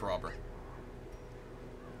a grave robber.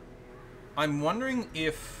 I'm wondering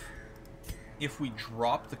if we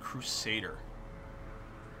drop the Crusader.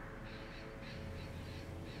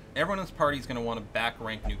 Everyone in this party is going to want to back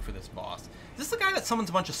rank nuke for this boss. Is this the guy that summons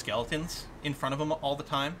a bunch of skeletons in front of him all the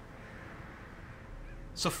time?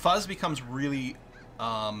 So Fuzz becomes really...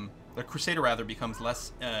 the Crusader, rather, becomes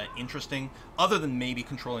less interesting, other than maybe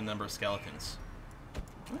controlling the number of skeletons.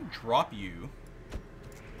 I'm going to drop you.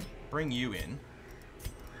 Bring you in.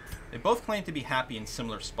 They both claim to be happy in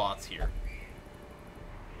similar spots here.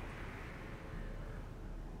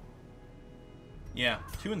 Yeah,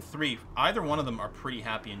 2 and 3. Either one of them are pretty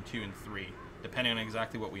happy in 2 and 3, depending on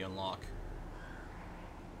exactly what we unlock.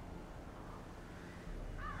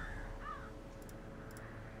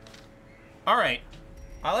 Alright.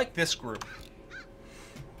 I like this group.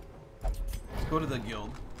 Let's go to the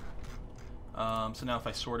guild. So now if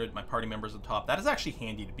I sorted my party members at the top, that is actually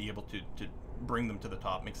handy to be able to bring them to the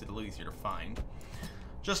top. Makes it a little easier to find.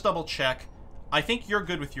 Just double check. I think you're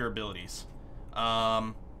good with your abilities.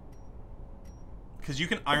 Because you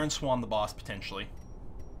can Iron Swan the boss, potentially.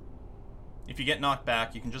 If you get knocked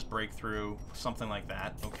back, you can just break through, something like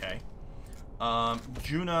that. Okay.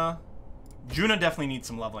 Juna definitely needs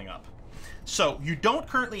some leveling up. So, you don't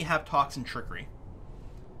currently have Toxin Trickery.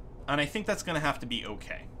 And I think that's going to have to be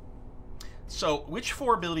okay. So, which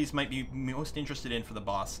 4 abilities might be most interested in for the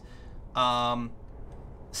boss?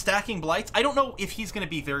 Stacking Blights. I don't know if he's going to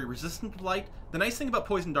be very resistant to Blight. The nice thing about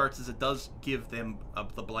Poison Darts is it does give them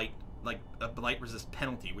the Blight, like a Blight resist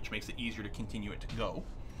penalty, which makes it easier to continue it to go.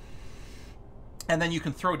 And then you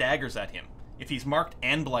can throw daggers at him. If he's marked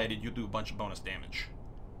and blighted, you'll do a bunch of bonus damage.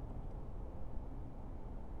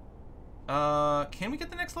 Can we get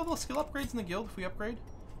the next level of skill upgrades in the guild if we upgrade?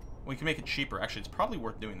 We can make it cheaper. Actually, it's probably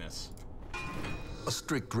worth doing this. A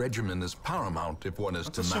strict regimen is paramount if one is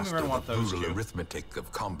to assume we're master gonna want the those brutal two. arithmetic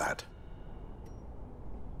of combat.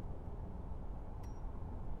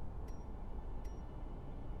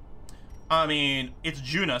 I mean, it's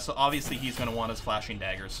Juna, so obviously he's going to want his flashing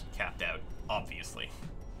daggers capped out. Obviously.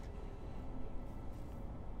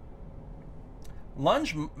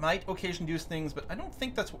 Lunge might occasionally do things, but I don't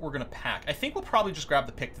think that's what we're going to pack. I think we'll probably just grab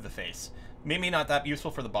the pick to the face. Maybe not that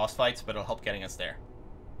useful for the boss fights, but it'll help getting us there.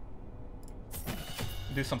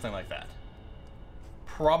 Do something like that.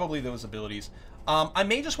 Probably those abilities. I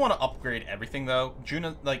may just want to upgrade everything, though.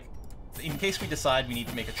 Juna, like, in case we decide we need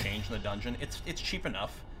to make a change in the dungeon, it's cheap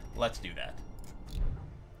enough. Let's do that.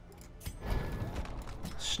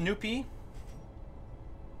 Snoopy.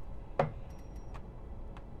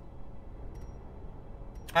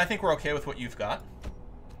 I think we're okay with what you've got.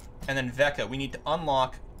 And then Vecca, we need to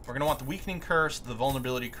unlock. We're going to want the Weakening Curse, the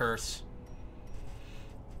Vulnerability Curse.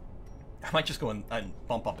 I might just go and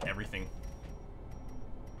bump up everything.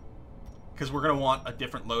 Because we're going to want a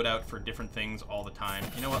different loadout for different things all the time.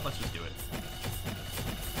 You know what? Let's just do it.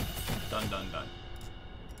 Done, done, done.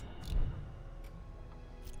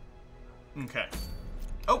 Okay.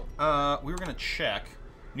 Oh, we were going to check.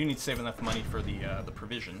 We do need to save enough money for the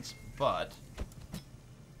provisions, but...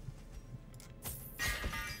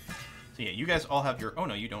 So yeah, you guys all have your... Oh,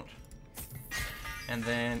 no, you don't. And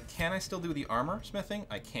then, can I still do the armor smithing?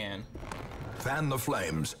 I can. Fan the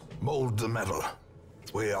flames, mold the metal.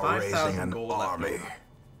 We are 5,000 raising an gold left army. over.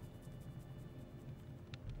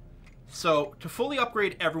 So, to fully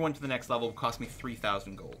upgrade everyone to the next level will cost me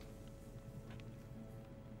 3,000 gold.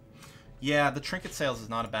 Yeah, the trinket sales is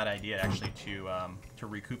not a bad idea, actually, to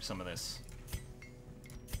recoup some of this.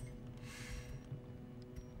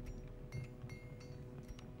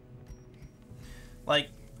 Like,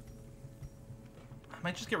 I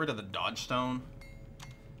might just get rid of the dodge stone.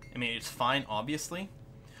 I mean, it's fine, obviously.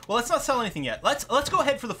 Well, let's not sell anything yet. Let's go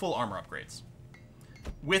ahead for the full armor upgrades,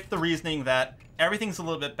 with the reasoning that everything's a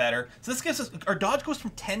little bit better. So this gives us, our dodge goes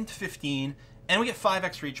from 10 to 15, and we get 5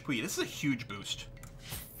 extra HP. This is a huge boost.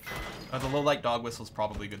 The low light dog whistle is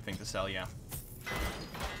probably a good thing to sell, yeah.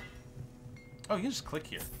 Oh, you can just click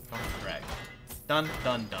here. Don't have to drag. Done,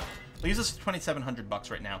 done, done. Leaves us 2,700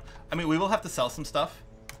 bucks right now. I mean, we will have to sell some stuff,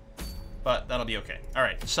 but that'll be okay. All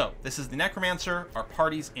right, so this is the Necromancer. Our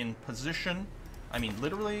party's in position. I mean,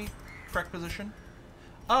 literally correct position.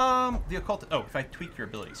 The occult. Oh, if I tweak your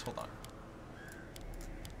abilities, hold on.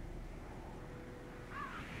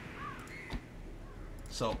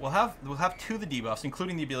 So we'll have 2 of the debuffs,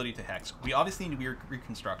 including the ability to hex. We obviously need weird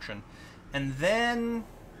reconstruction, and then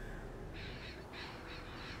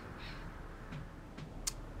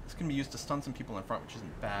this can be used to stun some people in front, which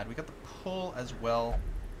isn't bad. We got the pull as well.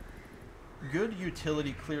 Good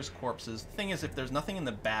utility, clears corpses. The thing is, if there's nothing in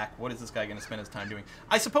the back, what is this guy going to spend his time doing?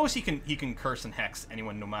 I suppose he can curse and hex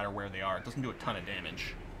anyone no matter where they are. It doesn't do a ton of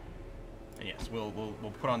damage. And yes, we'll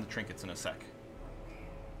put on the trinkets in a sec.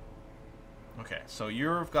 Okay, so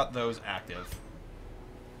you've got those active.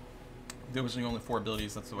 Those are the only 4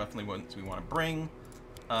 abilities. That's definitely ones we want to bring.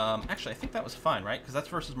 Actually, I think that was fine, right? Because that's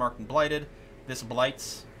versus Marked and Blighted. This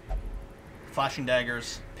blights, flashing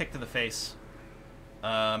daggers, pick to the face.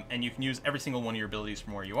 And you can use every single one of your abilities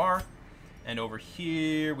from where you are. And over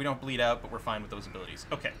here, we don't bleed out, but we're fine with those abilities.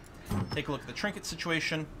 Okay, take a look at the trinket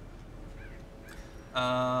situation.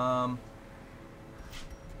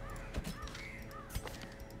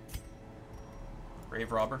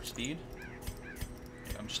 Grave Robber, speed.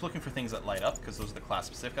 Okay, I'm just looking for things that light up, because those are the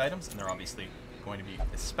class-specific items, and they're obviously going to be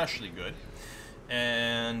especially good.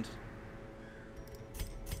 And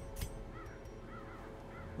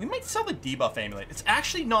we might sell the debuff amulet. It's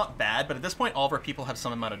actually not bad, but at this point, all of our people have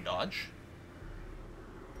some amount of dodge.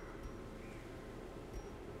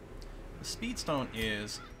 The speed stone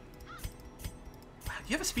is... Do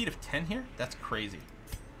you have a speed of 10 here? That's crazy.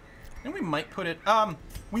 And we might put it...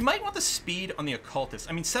 we might want the speed on the occultist.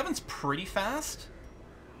 I mean, 7's pretty fast.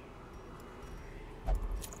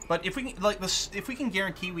 But if we can, like, if we can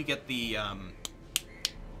guarantee we get the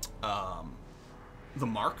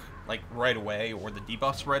mark, like, right away, or the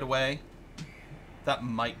debuffs right away, that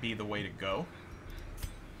might be the way to go.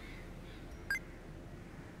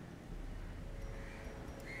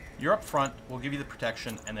 You're up front. We'll give you the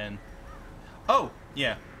protection, and then... Oh,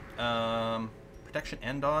 yeah. Protection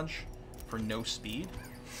and dodge for no speed.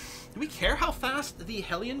 Do we care how fast the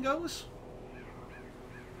Hellion goes?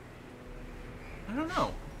 I don't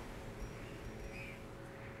know.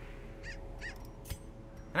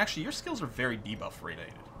 And actually, your skills are very debuff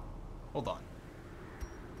related. Hold on.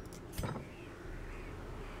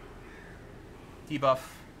 Debuff.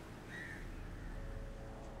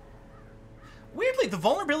 Weirdly, the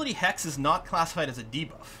vulnerability hex is not classified as a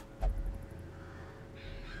debuff.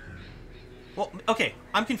 Well, okay,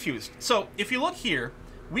 I'm confused. So, if you look here,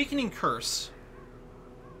 Weakening Curse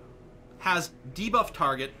has debuff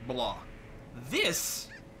target, blah. This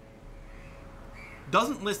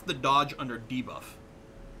doesn't list the dodge under debuff,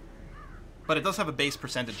 but it does have a base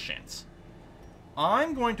percentage chance.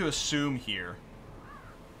 I'm going to assume here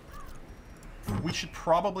we should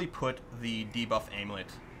probably put the debuff amulet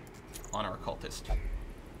on our occultist.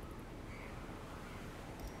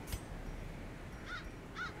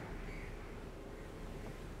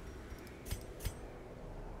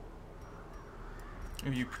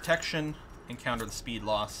 If you protection and counter the speed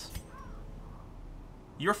loss.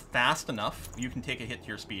 You're fast enough, you can take a hit to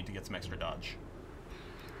your speed to get some extra dodge.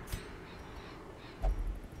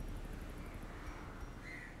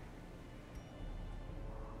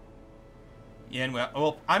 Yeah, and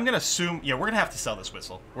well, I'm gonna assume, yeah, we're gonna have to sell this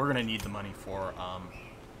whistle. We're gonna need the money for,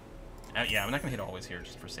 yeah, I'm not gonna hit always here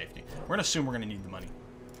just for safety. We're gonna assume we're gonna need the money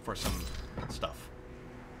for some stuff.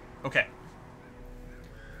 Okay.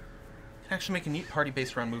 Can actually make a neat party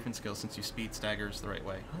based around movement skills since you speed staggers the right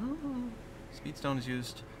way. Oh. Speed stone is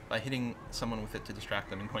used by hitting someone with it to distract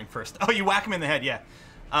them and going first. Oh, you whack them in the head, yeah.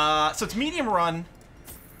 So it's medium run.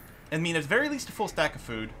 I mean, at very least a full stack of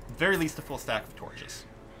food, very least a full stack of torches.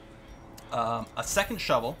 A second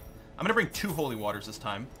shovel. I'm gonna bring 2 holy waters this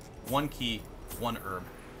time. 1 key, 1 herb.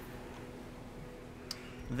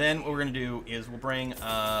 Then what we're gonna do is we'll bring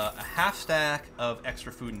a half stack of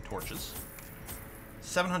extra food and torches.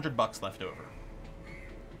 $700 left over.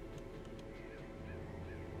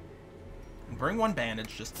 Bring 1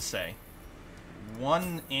 bandage just to say.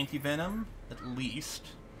 1 anti-venom at least.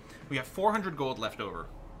 We have 400 gold left over.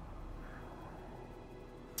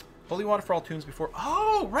 Holy water for all tombs before...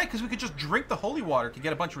 Oh, right, because we could just drink the holy water to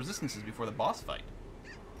get a bunch of resistances before the boss fight.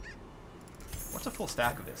 What's a full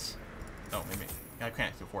stack of this? Oh, maybe. I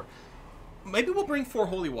can't afford. Maybe we'll bring 4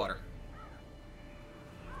 holy water.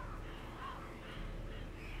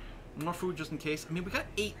 More food just in case. I mean, we got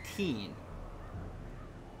 18.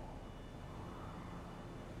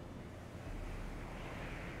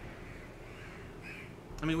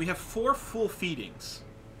 I mean, we have 4 full feedings.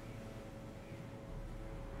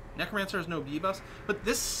 Necromancer has no debuffs, but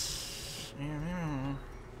this...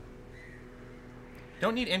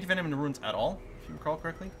 Don't need anti-venom in the runes at all, if you recall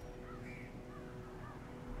correctly.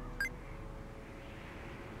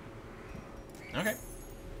 Okay.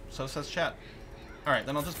 So says chat. Alright,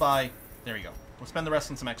 then I'll just buy... There we go. We'll spend the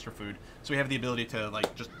rest on some extra food, so we have the ability to,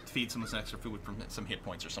 like, just feed someone some extra food from some hit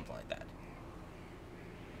points or something like that.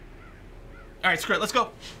 Alright, screw it. Let's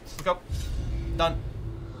go. Let's go. Done.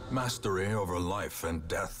 Mastery over life and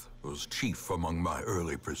death was chief among my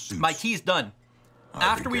early pursuits. My key's done.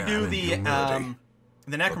 After we do the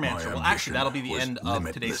Necromancer, well, actually, that'll be the end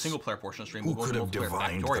of today's single-player portion of the stream. We'll go to multiplayer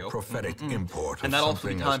Factorio. The prophetic import and that'll also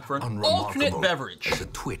be time for an alternate beverage. As a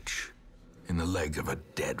twitch in the leg of a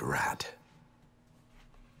dead rat.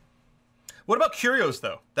 What about curios,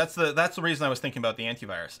 though? That's the reason I was thinking about the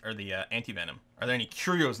antivirus, or the anti-venom. Are there any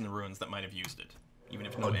curios in the ruins that might have used it? Even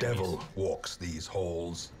if no enemies? Devil walks these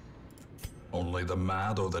halls. Only the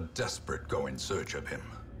mad or the desperate go in search of him.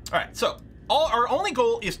 Alright, so our only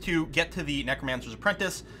goal is to get to the Necromancer's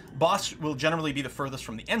Apprentice. Boss will generally be the furthest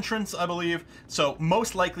from the entrance, I believe. So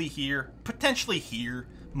most likely here, potentially here,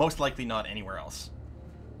 most likely not anywhere else.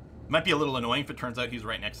 Might be a little annoying if it turns out he's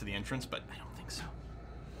right next to the entrance, but I don't think so.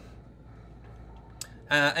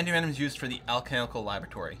 Anti-venom is used for the alchemical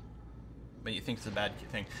laboratory, but you think it's a bad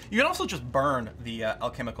thing. You can also just burn the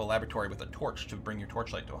alchemical laboratory with a torch to bring your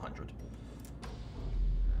torchlight to 100.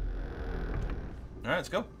 Alright, let's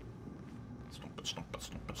go. Stump.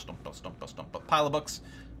 Pile of books.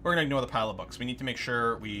 We're gonna ignore the pile of books. We need to make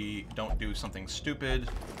sure we don't do something stupid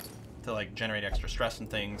to, like, generate extra stress and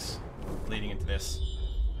things leading into this.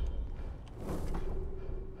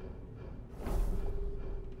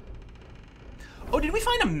 did we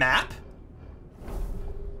find a map?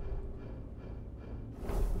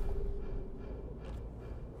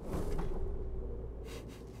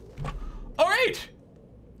 All right.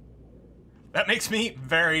 That makes me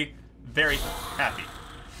very, very happy.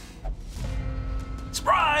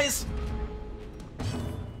 Surprise!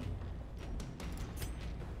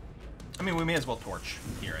 I mean, we may as well torch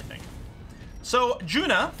here, I think. So,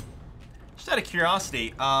 Juna, just out of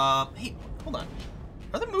curiosity, hey, hold on.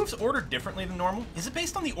 Are the moves ordered differently than normal? Is it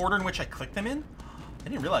based on the order in which I click them in? I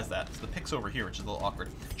didn't realize that. It's the pick's over here, which is a little awkward.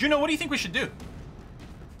 Juno, what do you think we should do?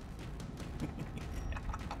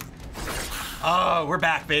 Oh, we're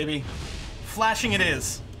back, baby. Flashing it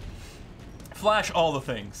is. Flash all the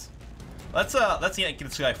things. Let's yank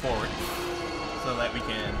this guy forward so that we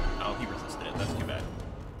can. Oh, he resisted it. That's too bad.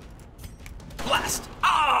 Blast!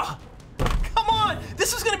 Ah! Come on!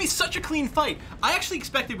 This is gonna be such a clean fight. I actually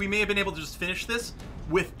expected we may have been able to just finish this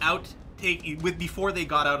before they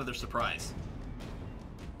got out of their surprise.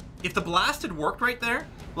 If the blast had worked right there,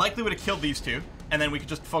 likely would have killed these two, and then we could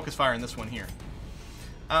just focus fire on this one here.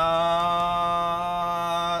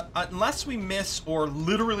 Unless we miss or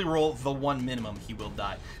literally roll the one minimum, he will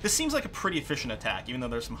die. This seems like a pretty efficient attack, even though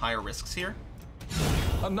there's some higher risks here.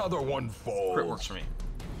 Another one falls. Crit works for me.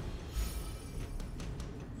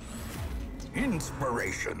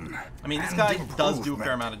 Inspiration. I mean, this guy does do a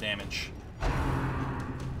fair amount of damage.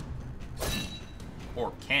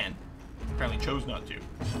 Or can. Apparently chose not to.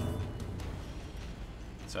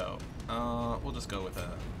 So, we'll just go with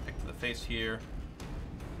a pick to the face here.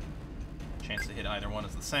 Chance to hit either one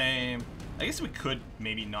is the same. I guess we could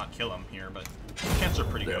maybe not kill him here, but chances are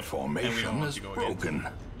pretty good. Their formation we don't want is to go broken.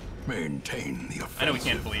 Again. Maintain the offensive. I know we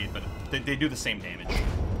can't bleed, but they do the same damage.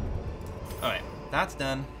 Alright, that's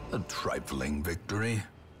done. A trifling victory,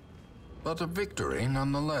 but a victory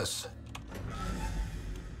nonetheless.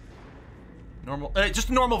 Normal, just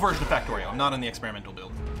a normal version of Factorio. I'm not on the experimental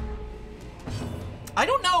build. I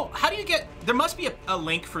don't know, how do you get, there must be a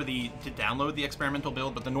link for to download the experimental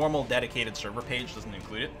build, but the normal dedicated server page doesn't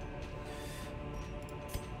include it.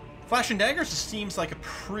 Flash and Daggers seems like a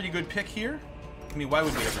pretty good pick here. I mean, why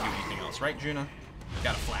would we ever do anything else, right, Juna?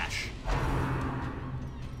 Got a flash.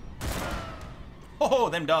 Oh,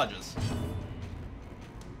 them dodges.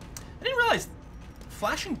 I didn't realize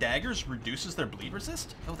Flashing Daggers reduces their bleed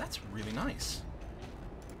resist. Oh, that's really nice.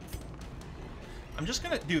 I'm just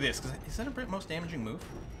gonna do this, because is that a most damaging move?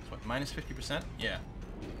 It's what, minus 50%? Yeah.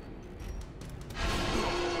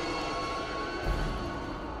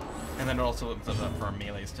 And then it also opens up for our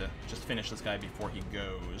melees to just finish this guy before he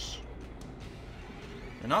goes.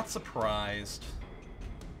 They're not surprised.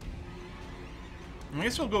 I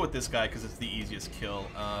guess we'll go with this guy because it's the easiest kill.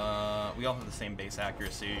 We all have the same base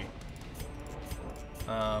accuracy.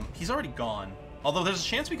 He's already gone. Although there's a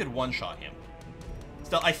chance we could one-shot him.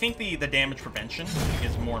 Still, I think the damage prevention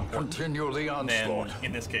is more important. Continue the onslaught. Than,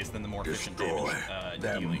 in this case, than the more efficient Destroy damage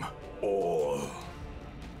them dealing. all.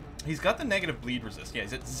 He's got the negative bleed resist. Yeah,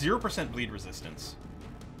 he's at 0% bleed resistance.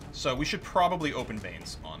 So we should probably open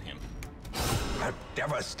veins on him. A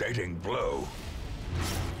devastating blow.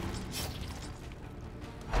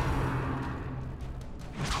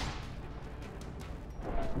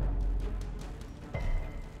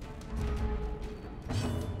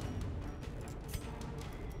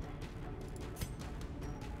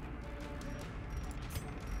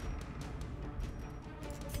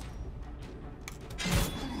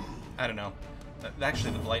 I don't know.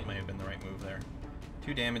 Actually, the Blight may have been the right move there.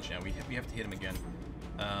 2 damage. Yeah, we have to hit him again.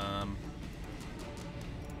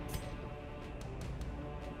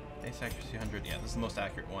 Base accuracy 100. Yeah, this is the most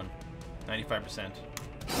accurate one. 95%.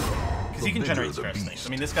 Because he can generate stress things. I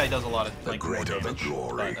mean, this guy does a lot of like more damage,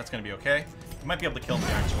 but that's gonna be okay. We might be able to kill him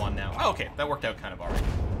with Iron Swan now. Oh, okay, that worked out kind of alright.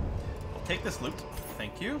 I'll take this loot.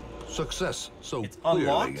 Thank you. Success so It's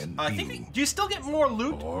unlocked. clearly in I view. think. Do you still get more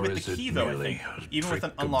loot Or with is the it key though? I merely think, a even with an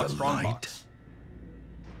trick of unlocked the strongbox.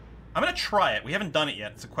 I'm gonna try it. We haven't done it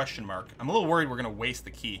yet. It's a question mark. I'm a little worried we're gonna waste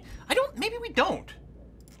the key. Maybe we don't.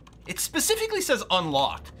 It specifically says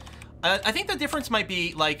unlocked. I think the difference might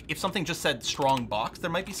be like if something just said strong box, there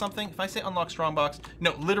might be something. If I say unlock strong box,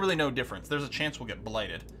 no, literally no difference. There's a chance we'll get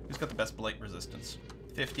blighted. Who's got the best blight resistance?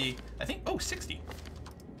 50. I think. Oh, 60.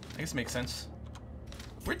 I guess it makes sense.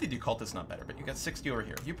 Where did you cultist not better? But you got 60 over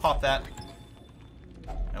here. You pop that,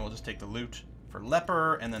 and we'll just take the loot for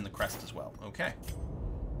leper and then the crest as well. Okay.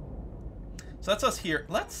 So that's us here.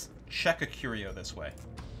 Let's check a curio this way.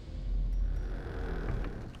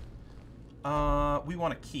 We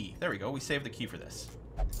want a key. There we go. We saved the key for this.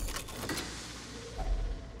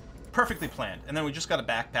 Perfectly planned. And then we just got a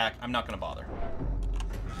backpack. I'm not going to bother.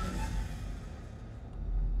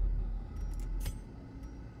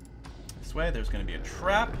 This way, there's going to be a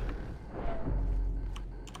trap.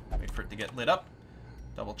 Wait for it to get lit up.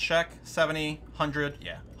 Double check. 70, 100.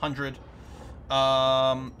 Yeah, 100.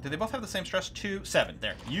 Do they both have the same stress? 2, 7.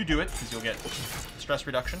 There. You do it, because you'll get stress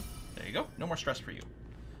reduction. There you go. No more stress for you.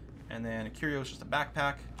 And then a curio is just a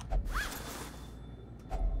backpack.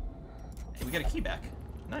 Hey, we get a key back.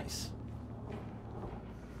 Nice.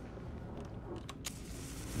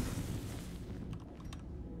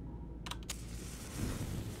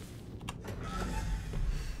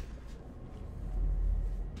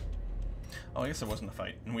 Oh, I guess it wasn't a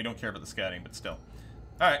fight, and we don't care about the scouting, but still.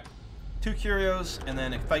 Alright. 2 curios, and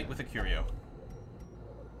then a fight with a curio.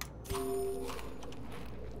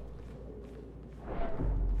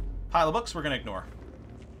 Pile of books we're going to ignore.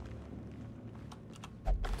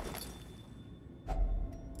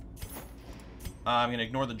 I'm going to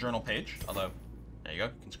ignore the journal page, although, there you go.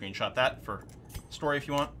 You can screenshot that for story if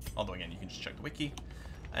you want. Although, again, you can just check the wiki.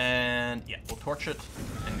 And, yeah, we'll torch it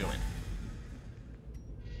and go in.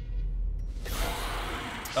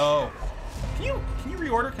 Oh. Can you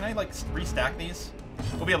reorder? Can I, like, restack these?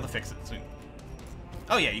 We'll be able to fix it soon.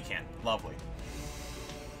 Oh, yeah, you can. Lovely.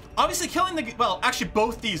 Obviously, killing the... Well, actually,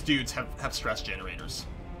 both these dudes have stress generators.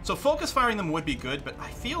 So focus firing them would be good, but I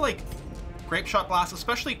feel like Grape Shot Blast,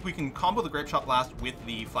 especially if we can combo the Grape Shot Blast with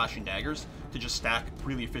the Flashing Daggers to just stack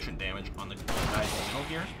really efficient damage on the guys in the middle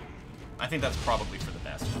here. I think that's probably for the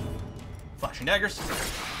best. Flashing Daggers.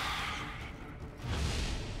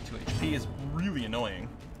 2 HP is really annoying.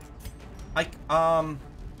 I'm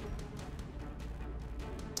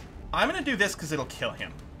gonna do this because it'll kill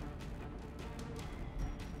him.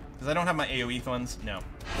 Because I don't have my AoE funds. No.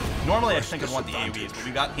 Normally I think I'd want the AoEs, but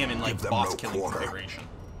we got him in like boss killing configuration.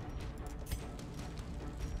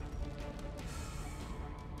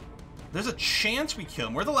 There's a chance we kill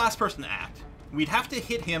him. We're the last person to act. We'd have to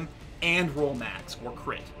hit him and roll max or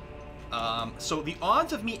crit. So the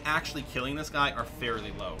odds of me actually killing this guy are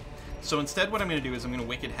fairly low. So instead what I'm going to do is I'm going to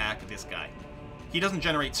Wicked Hack this guy. He doesn't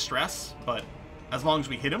generate stress, but as long as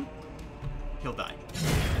we hit him, he'll die.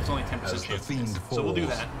 It's only 10% chance. So we'll do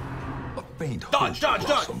that. Dodge, dodge,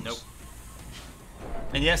 dodge! Nope.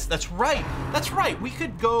 And yes, that's right. That's right. We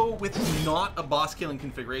could go with not a boss killing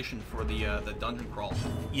configuration for the dungeon crawl.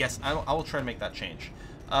 Yes, I will try to make that change.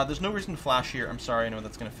 There's no reason to flash here. I'm sorry. I know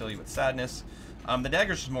that's going to fill you with sadness. The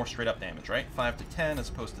daggers is more straight up damage, right? 5 to 10 as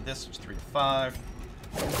opposed to this, which is 3 to 5.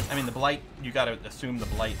 I mean, the blight, you got to assume the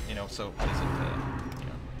blight, you know. So what is it?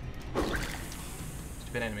 You know,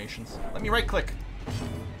 stupid animations. Let me right click.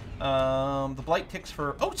 The blight ticks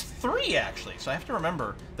for... Oh, it's 3, actually. So I have to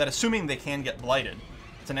remember that assuming they can get blighted,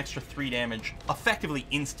 it's an extra 3 damage effectively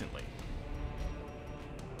instantly.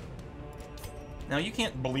 Now, you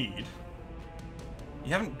can't bleed.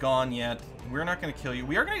 You haven't gone yet. We're not going to kill you.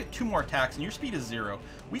 We are going to get 2 more attacks, and your speed is 0.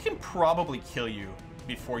 We can probably kill you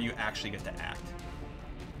before you actually get to act.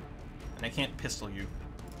 And I can't pistol you.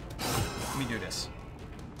 Let me do this.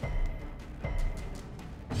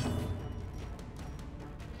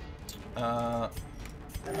 Heal.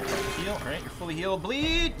 Alright, you're fully healed.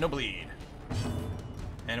 Bleed! No bleed.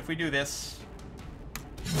 And if we do this...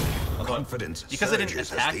 Although, because I didn't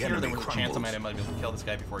attack here, there was a chance I might be able to kill this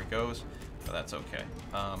guy before he goes. But that's okay.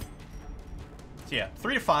 So yeah,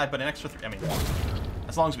 3 to 5, but an extra 3... I mean,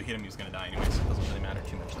 as long as we hit him, he's going to die anyways. So it doesn't really matter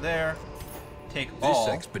too much there. Take all.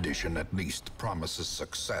 This expedition at least promises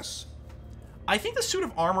success. I think the suit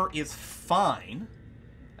of armor is fine.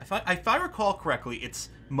 If I recall correctly, it's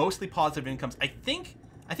mostly positive incomes. I think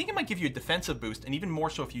it might give you a defensive boost, and even more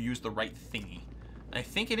so if you use the right thingy. I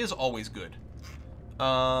think it is always good.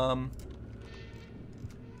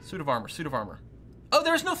 Suit of armor, suit of armor. Oh,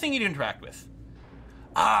 there's no thingy to interact with.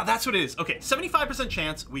 Ah, that's what it is. Okay, 75%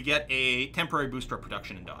 chance we get a temporary boost to our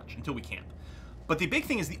production and dodge until we camp. But the big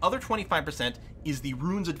thing is the other 25% is the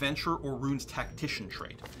Runes Adventure or Runes Tactician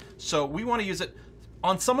trait. So we want to use it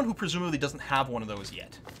on someone who presumably doesn't have one of those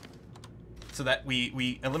yet. So that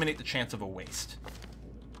we eliminate the chance of a waste.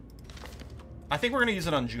 I think we're going to use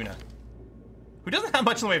it on Juna, who doesn't have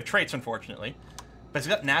much in the way of traits, unfortunately. But he's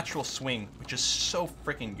got natural swing, which is so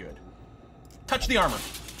freaking good. Touch the armor.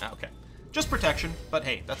 Ah, okay. Just protection, but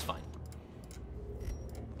hey, that's fine.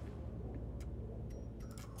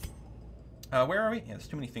 Where are we? Yeah, there's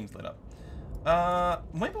too many things lit up.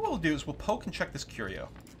 Maybe what we'll do is we'll poke and check this curio.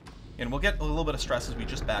 And we'll get a little bit of stress as we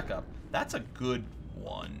just back up. That's a good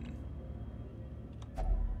one.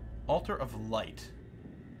 Altar of Light.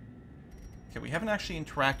 Okay, we haven't actually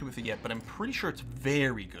interacted with it yet, but I'm pretty sure it's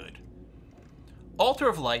very good. Altar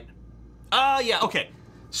of Light. Yeah, okay.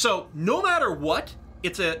 So, no matter what,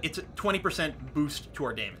 it's a 20% boost to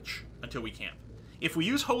our damage until we camp. if we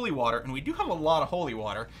use holy water, and we do have a lot of holy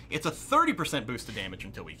water, it's a 30% boost to damage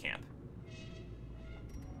until we camp.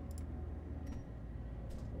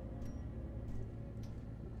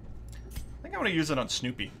 I think I want to use it on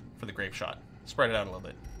Snoopy for the grape shot. Spread it out a little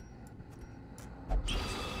bit.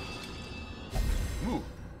 Ooh.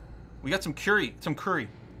 We got some curry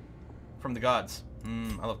from the gods.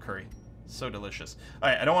 I love curry. So delicious.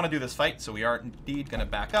 Alright, I don't want to do this fight, so we are indeed going to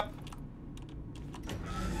back up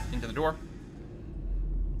into the door.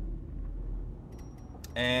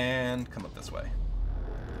 And come up this way.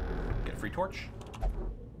 Get a free torch.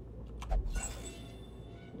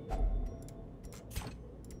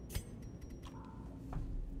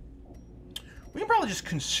 We can probably just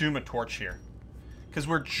consume a torch here. Because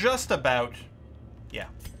we're just about... Yeah.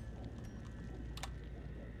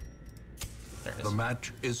 There it is. The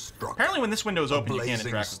match is struck. Apparently when this window is open, you can't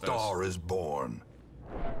interact with those. A blazing star is born.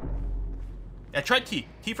 I tried T.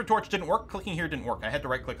 T for torch didn't work. Clicking here didn't work. I had to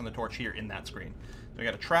right-click on the torch here in that screen. So we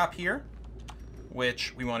got a trap here,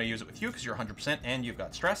 which we want to use it with you because you're 100% and you've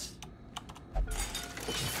got stress.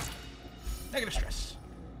 Negative stress.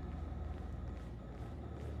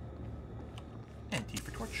 And T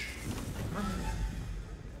for torch.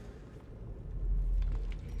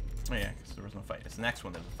 Oh yeah, because there was no fight. It's the next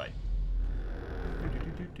one there's a fight.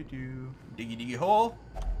 Diggy diggy hole.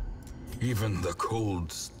 Even the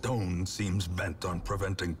cold stone seems bent on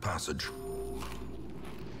preventing passage.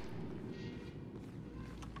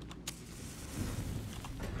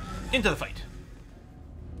 Into the fight.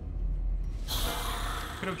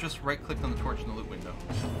 Could have just right-clicked on the torch in the loot window.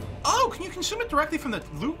 Oh, can you consume it directly from the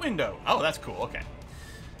loot window? Oh, that's cool. Okay.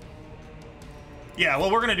 Yeah,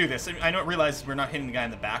 well, we're gonna do this. I don't realize we're not hitting the guy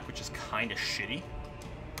in the back, which is kind of shitty.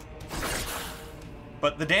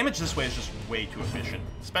 But the damage this way is just way too efficient,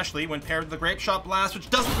 especially when paired with the grape shot blast, which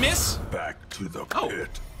doesn't miss. Back to the pit. Oh,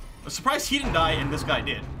 I'm surprised he didn't die and this guy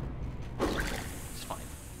did. It's fine.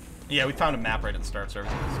 Yeah, we found a map right at the start, so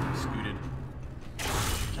everything's scooted.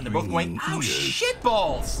 And they're both going, ow,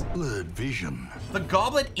 shitballs! Blurred vision. The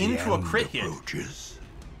goblet into a crit hit. Approaches.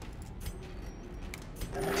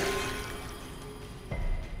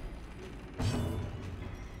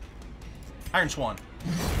 Iron Swan.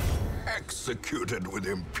 Executed with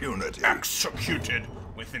impunity. Executed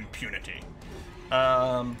with impunity.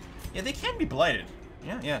 Yeah, they can be blighted.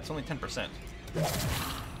 Yeah, it's only 10%. And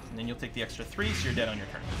then you'll take the extra 3, so you're dead on your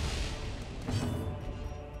turn.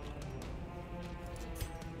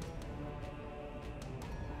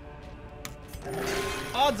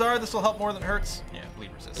 Odds are this will help more than it hurts. Yeah,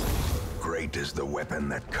 bleed resist. Great is the weapon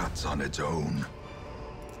that cuts on its own.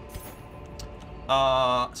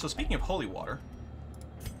 So speaking of holy water,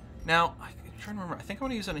 now I'm trying to remember. I think I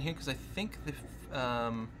want to use it on here because I think the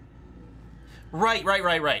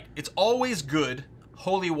right. It's always good.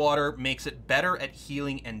 Holy water makes it better at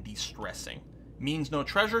healing and de-stressing. Means no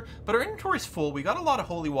treasure, but our inventory's full. We got a lot of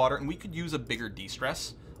holy water, and we could use a bigger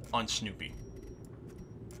de-stress on Snoopy.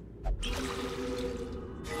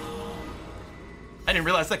 I didn't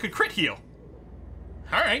realize that could crit heal.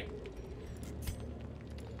 Alright,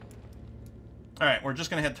 we're just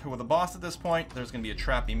going to head to the boss at this point. There's going to be a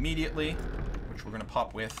trap immediately, which we're going to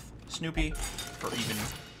pop with Snoopy for even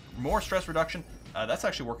more stress reduction. That's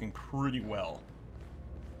actually working pretty well.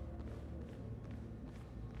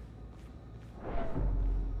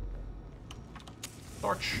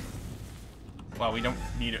 Torch. Well, we don't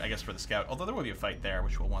need it, I guess, for the scout. Although there will be a fight there,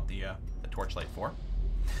 which we'll want the torchlight for.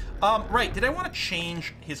 Right, did I want to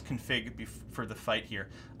change his config for the fight here?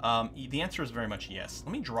 The answer is very much yes.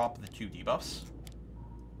 Let me drop the 2 debuffs.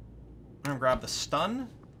 I'm going to grab the stun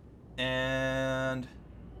and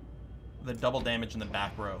the double damage in the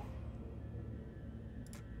back row.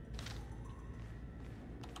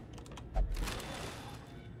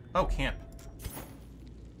 Oh, camp.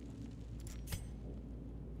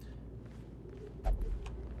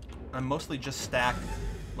 I'm mostly just stack,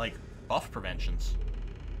 like, buff preventions.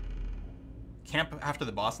 Camp after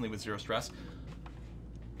the boss and leave with 0 stress.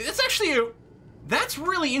 It's actually that's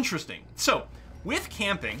really interesting. So, with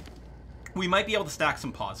camping, we might be able to stack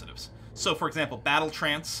some positives. So, for example, battle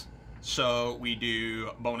trance. So, we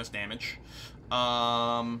do bonus damage.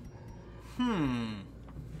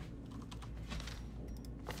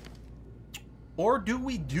 Or do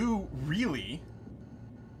we do really...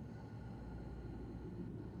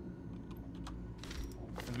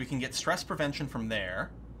 We can get stress prevention from there.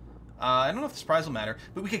 I don't know if the surprise will matter,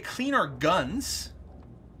 but we could clean our guns.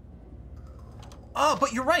 Oh,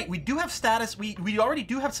 but you're right. We do have status. We already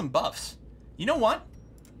do have some buffs. You know what?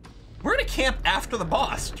 We're going to camp after the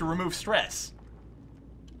boss to remove stress.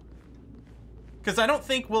 Because I don't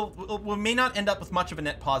think we may not end up with much of a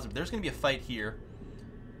net positive. There's going to be a fight here.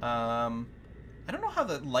 I don't know how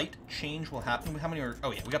the light change will happen. How many are...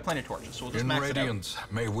 Oh, yeah, we got plenty of torches, so we'll just max it out. In Radiance,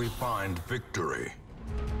 may we find victory.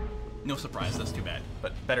 No surprise, that's too bad.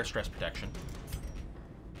 But better stress protection.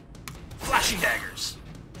 Flashing daggers!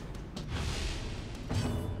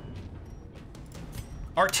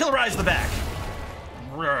 Artillerize the back!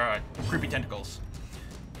 Creepy tentacles.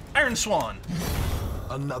 Iron Swan.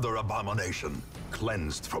 Another abomination,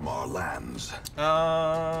 cleansed from our lands.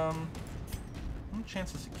 What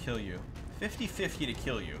chances to kill you? 50-50 to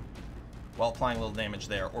kill you while applying a little damage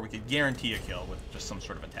there, or we could guarantee a kill with just some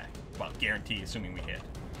sort of attack. Well, guarantee, assuming we hit.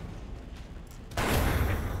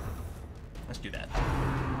 Okay. Let's do that.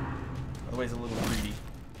 Otherwise, a little greedy.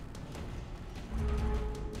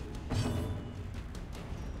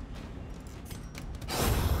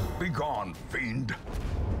 Be gone, fiend.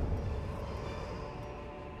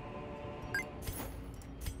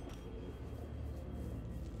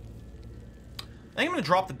 I think I'm going to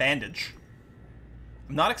drop the bandage.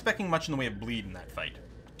 I'm not expecting much in the way of bleed in that fight.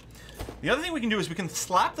 The other thing we can do is we can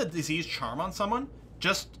slap the disease charm on someone,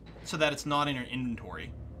 just so that it's not in your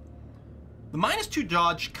inventory. The -2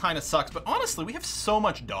 dodge kind of sucks, but honestly, we have so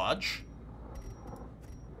much dodge.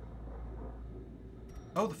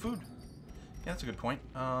 Oh, the food. Yeah, that's a good point.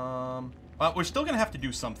 Well, we're still going to have to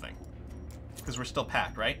do something. Because we're still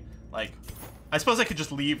packed, right? Like, I suppose I could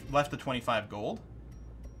just left the 25 gold.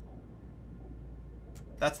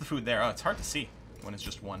 That's the food there. Oh, it's hard to see when it's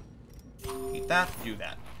just one. Eat that, do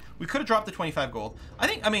that. We could have dropped the 25 gold.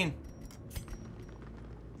 I mean...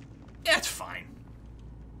 Yeah, it's fine.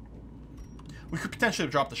 We could potentially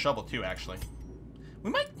have dropped the shovel too, actually.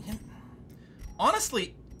 We might...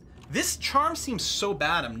 Honestly, this charm seems so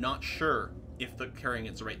bad, I'm not sure if the carrying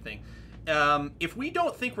it's the right thing. If we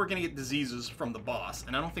don't think we're going to get diseases from the boss,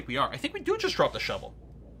 and I don't think we are, I think we do just drop the shovel.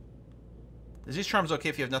 Disease charm's okay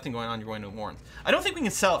if you have nothing going on, you're going to warn. I don't think we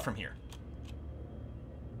can sell it from here.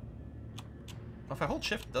 Well, if I hold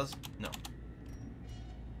shift, it does... No.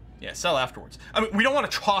 Yeah, sell afterwards. I mean, we don't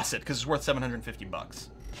want to toss it because it's worth 750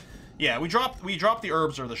 bucks. Yeah, we dropped the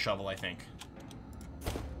herbs or the shovel, I think.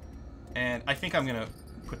 And I think I'm going to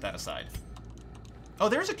put that aside. Oh,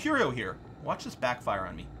 there's a curio here. Watch this backfire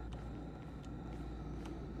on me.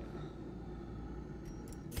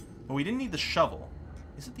 But we didn't need the shovel.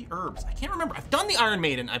 Is it the herbs? I can't remember. I've done the Iron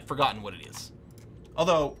Maiden. I've forgotten what it is.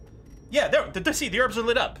 Although, yeah, there. See, the herbs are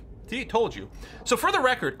lit up. See, told you. So for the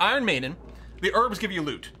record, Iron Maiden, the herbs give you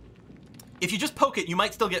loot. If you just poke it, you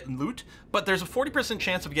might still get loot, but there's a 40%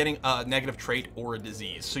 chance of getting a negative trait or a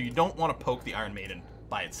disease. So you don't want to poke the Iron Maiden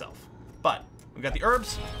by itself. But we've got the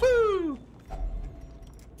herbs. Woo!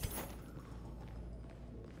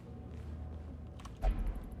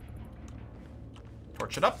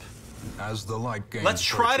 Torch it up. As the light gains Let's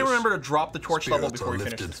try to purchase, remember to drop the torch level spirits before are we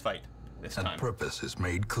finish lifted this fight. This And time. purpose is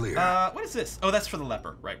made clear. What is this? Oh, that's for the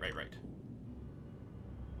leper. Right.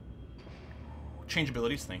 Change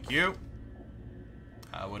abilities, thank you.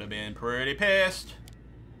 I would have been pretty pissed.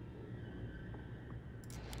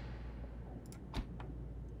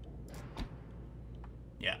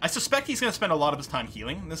 Yeah, I suspect he's going to spend a lot of his time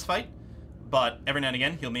healing in this fight, but every now and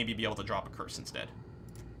again, he'll maybe be able to drop a curse instead.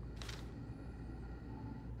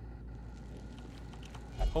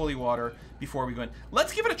 Holy water before we go in.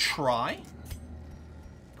 Let's give it a try.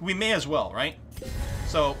 We may as well, right?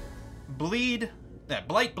 So, bleed,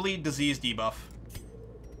 blight, bleed, disease, debuff.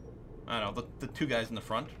 I don't know, the two guys in the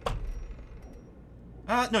front.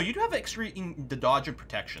 No, you do have extra in the dodge and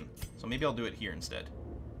protection, so maybe I'll do it here instead.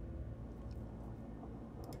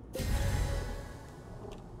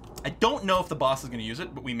 I don't know if the boss is going to use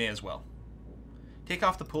it, but we may as well. Take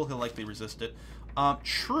off the pull, he'll likely resist it.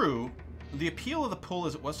 True. The appeal of the pull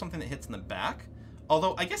is it was something that hits in the back.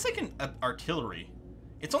 Although, I guess I can... artillery.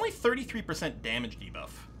 It's only 33% damage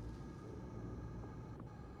debuff.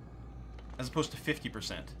 As opposed to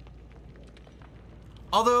 50%.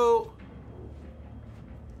 Although...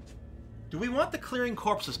 do we want the clearing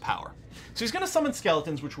corpses power? So he's going to summon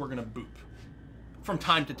skeletons, which we're going to boop. From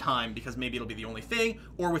time to time, because maybe it'll be the only thing.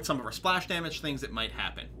 Or with some of our splash damage things, it might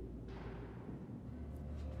happen.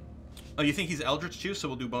 Oh, you think he's Eldritch too, so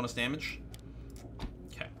we'll do bonus damage?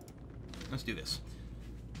 Okay. Let's do this.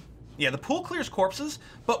 Yeah, the pool clears corpses,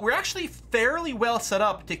 but we're actually fairly well set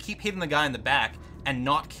up to keep hitting the guy in the back and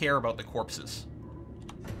not care about the corpses.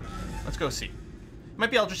 Let's go see. It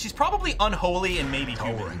might be Eldritch. He's probably unholy and maybe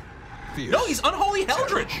human. No, he's unholy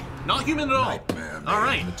Eldritch! Not human at all.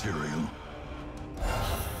 Alright. Material.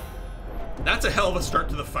 That's a hell of a start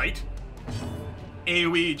to the fight.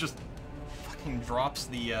 AoE just fucking drops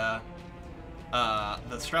the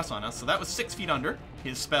the stress on us. So that was 6 feet under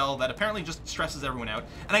his spell that apparently just stresses everyone out.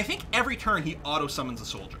 And I think every turn he auto summons a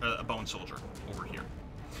soldier, a bone soldier over here.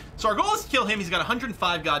 So our goal is to kill him. He's got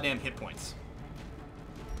 105 goddamn hit points.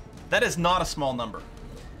 That is not a small number.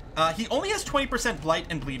 He only has 20% blight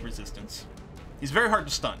and bleed resistance. He's very hard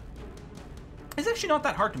to stun. He's actually not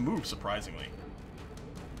that hard to move, surprisingly.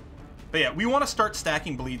 But yeah, we want to start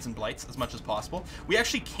stacking bleeds and blights as much as possible. We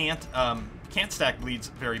actually can't stack bleeds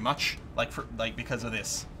very much, because of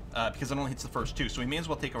this, because it only hits the first 2. So we may as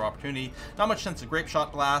well take our opportunity. Not much sense of Grape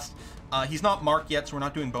Shot Blast. He's not marked yet, so we're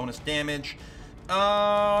not doing bonus damage.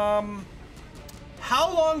 How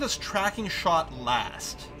long does Tracking Shot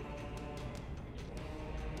last?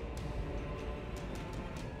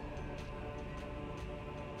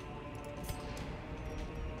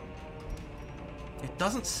 It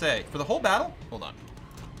doesn't say. For the whole battle? Hold on.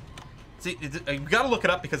 See, you gotta look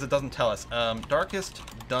it up because it doesn't tell us. Darkest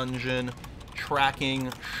Dungeon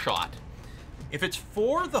Tracking Shot. If it's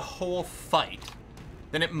for the whole fight,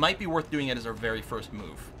 then it might be worth doing it as our very first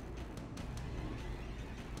move.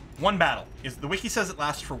 1 battle. The wiki says it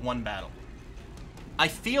lasts for 1 battle. I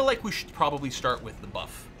feel like we should probably start with the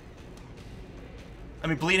buff. I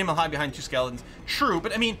mean, bleed him and hide behind 2 skeletons. True,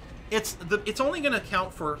 but I mean, it's only going to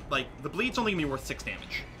count for, like, the bleed's only going to be worth 6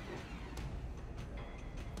 damage.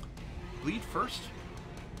 Bleed first?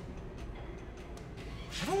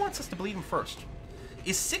 Everyone wants us to bleed him first.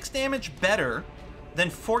 Is 6 damage better than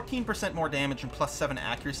 14% more damage and plus 7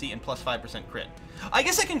 accuracy and plus 5% crit? I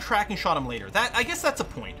guess I can tracking shot him later. I guess that's a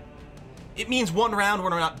point. It means 1 round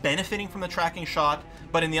when we're not benefiting from the tracking shot,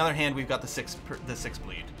 but in the other hand, we've got the 6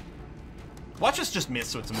 bleed. Watch us just miss,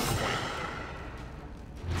 so it's a moot point.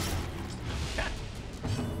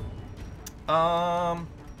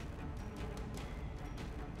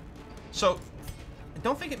 So, I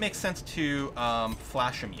don't think it makes sense to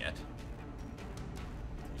flash him yet.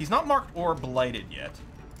 He's not marked or blighted yet.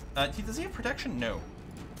 Does he have protection? No.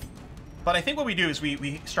 But I think what we do is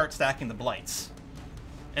we start stacking the blights.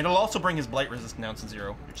 And it'll also bring his blight resistance down to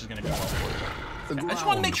 0, which is going to be well worth it. I just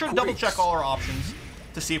want to make sure to double check all our options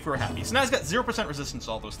to see if we're happy. So now he's got 0% resistance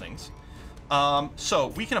to all those things. So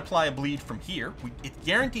we can apply a bleed from here. It's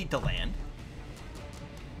guaranteed to land.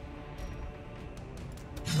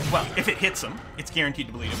 Well, if it hits him, it's guaranteed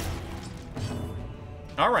to bleed him.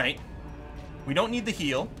 Alright. We don't need the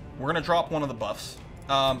heal. We're going to drop one of the buffs.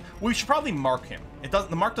 We should probably mark him.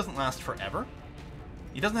 The mark doesn't last forever.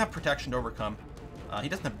 He doesn't have protection to overcome. He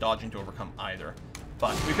doesn't have dodging to overcome either.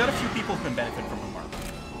 But we've got a few people who can benefit from the mark.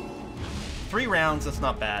 3 rounds, that's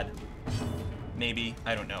not bad. Maybe,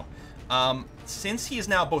 I don't know. Since he is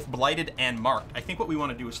now both blighted and marked, I think what we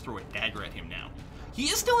want to do is throw a dagger at him now. He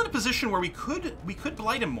is still in a position where we could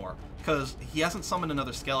blight him more, because he hasn't summoned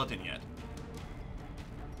another skeleton yet.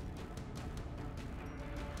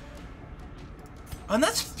 And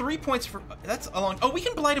that's 3 points for... That's a long... Oh, we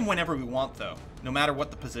can blight him whenever we want, though, no matter what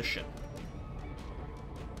the position.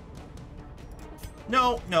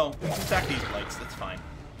 No, we can stack these blights. That's fine.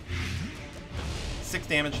 6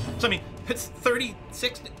 damage. So, I mean, it's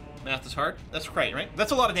 36... Math is hard. That's right?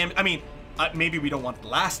 That's a lot of damage. I mean, maybe we don't want the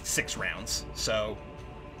last 6 rounds, so...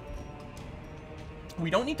 We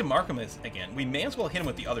don't need to mark him again. We may as well hit him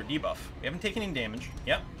with the other debuff. We haven't taken any damage.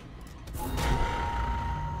 Yep.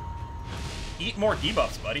 Eat more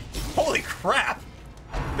debuffs, buddy. Holy crap!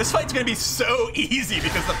 This fight's gonna be so easy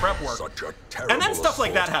because the prep work. Such a terrible and then stuff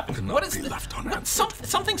like that happens. What is left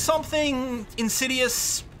something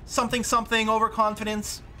insidious, something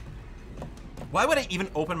overconfidence? Why would I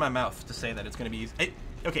even open my mouth to say that it's gonna be easy?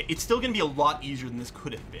 Okay, it's still gonna be a lot easier than this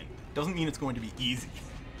could have been. Doesn't mean it's going to be easy.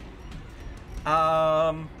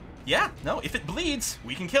 Yeah, no, if it bleeds,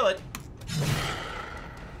 we can kill it.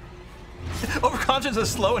 Overconfidence is a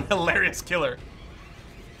slow and hilarious killer.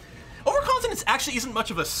 Overconfidence actually isn't much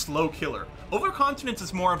of a slow killer. Overconfidence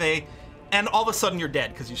is more of a, and all of a sudden you're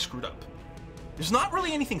dead because you screwed up. There's not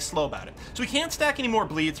really anything slow about it. So we can't stack any more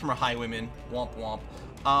bleeds from our highwaymen. Womp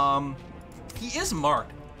womp. He is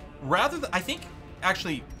marked. Rather than, I think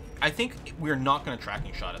we're not going to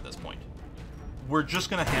tracking shot at this point. We're just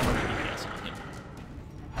going to hammer the DPS on him.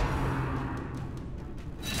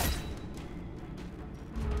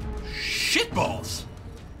 Shitballs!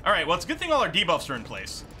 Alright, well, it's a good thing all our debuffs are in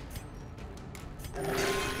place.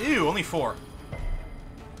 Ew, only 4.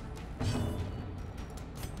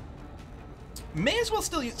 May as well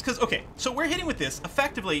still use... Because, okay, so we're hitting with this.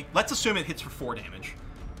 Effectively, let's assume it hits for 4 damage.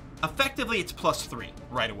 Effectively, it's plus 3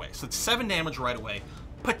 right away. So it's 7 damage right away.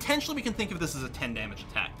 Potentially, we can think of this as a 10 damage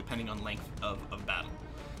attack, depending on length of battle.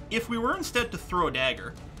 If we were instead to throw a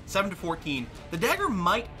dagger, 7 to 14, the dagger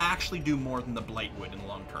might actually do more than the blight would in the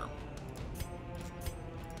long term.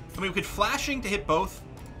 I mean, we could flashing to hit both,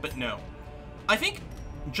 but no. I think,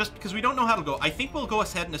 just because we don't know how to go, I think we'll go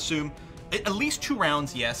ahead and assume at least 2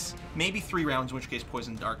 rounds, yes. Maybe 3 rounds, in which case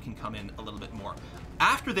Poison Dart can come in a little bit more.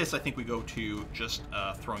 After this, I think we go to just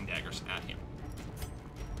throwing daggers at him.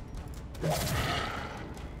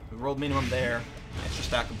 We rolled minimum there. Extra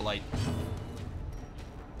stack of Blight.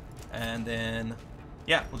 And then,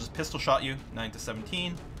 yeah, we'll just pistol shot you. 9 to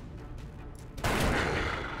 17.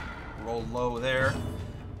 Roll low there.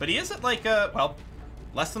 But he is at like, well,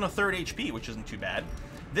 less than a third HP, which isn't too bad.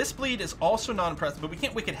 This bleed is also non-impressive, but we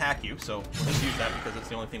can't Wicked Hack you, so we'll just use that because it's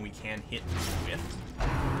the only thing we can hit with.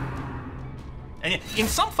 And in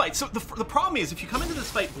some fights, so the problem is if you come into this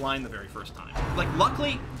fight blind the very first time, like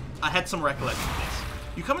luckily I had some recollection of this.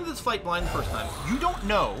 You come into this fight blind the first time, you don't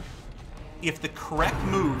know if the correct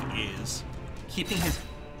move is keeping his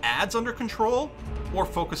ads under control or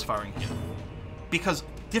focus firing him. Because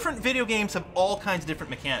different video games have all kinds of different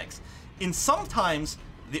mechanics. In sometimes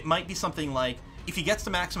it might be something like, if he gets to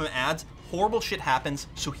maximum ads, horrible shit happens,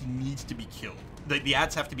 so he needs to be killed. The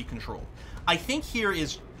ads have to be controlled. I think here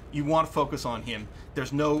is, you want to focus on him.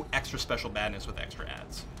 There's no extra special badness with extra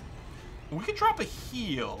ads. We could drop a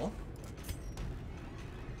heal.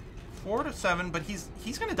 4 to 7, but he's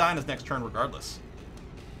going to die on his next turn regardless.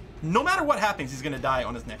 No matter what happens, he's going to die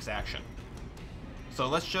on his next action. So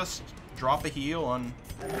let's just drop a heal on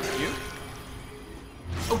you.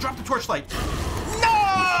 Oh, drop the torchlight.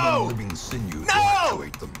 No! Living sinew No! to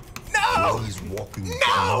actuate them. No! He's walking.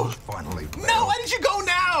 No! Finally. No! Why did you go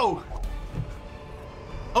now?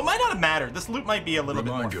 Oh, it might not have mattered. This loot might be a little bit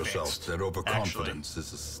more Remind yourself fixed, that overconfidence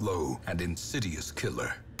is a slow and insidious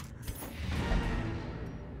killer.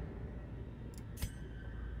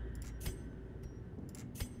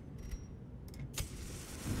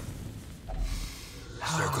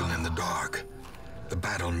 Circle in the dark. The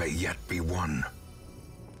battle may yet be won.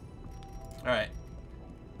 All right.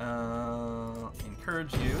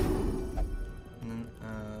 Encourage you.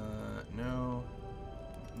 No.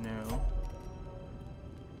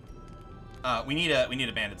 We need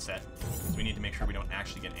a bandit set. So we need to make sure we don't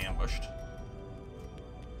actually get ambushed.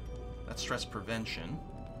 That's stress prevention.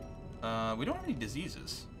 We don't have any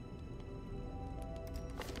diseases.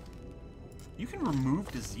 You can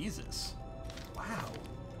remove diseases. Wow.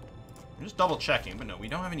 I'm just double checking, but no, we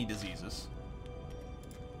don't have any diseases.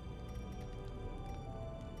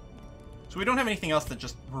 So we don't have anything else that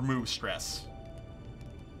just removes stress.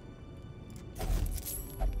 That's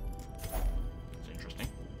interesting.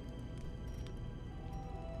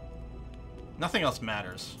 Nothing else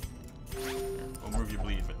matters. Here, we'll remove your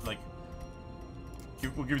bleed, but like,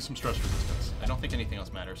 we'll give you some stress resistance. I don't think anything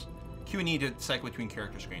else matters. Q and E to cycle between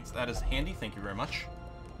character screens. That is handy, thank you very much.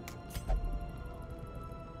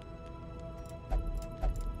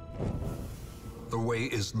 The way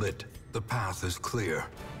is lit. The path is clear.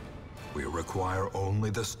 We require only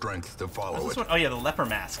the strength to follow it. Oh yeah, the leper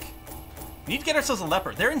mask. We need to get ourselves a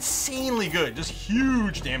leper. They're insanely good. Just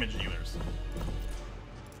huge damage dealers.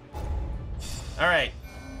 Alright.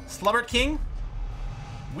 Slubbert King.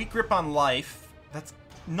 Weak grip on life. That's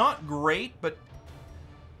not great, but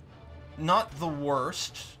not the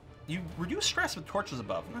worst. You reduce stress with torches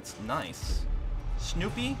above. That's nice.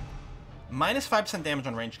 Snoopy. Minus 5% damage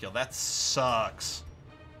on range kill. That sucks.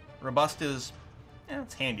 Robust is... yeah,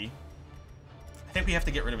 it's handy. I think we have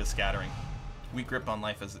to get rid of his scattering. Weak grip on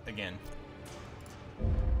life is, again.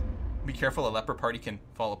 Be careful, a leper party can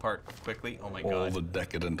fall apart quickly. Oh my god. All the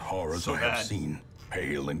decadent horrors So I have bad. seen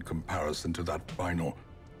pale in comparison to that final,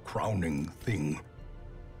 crowning thing.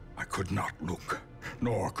 I could not look,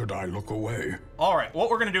 nor could I look away. Alright, what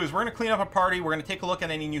we're going to do is we're going to clean up a party. We're going to take a look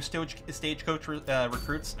at any new stagecoach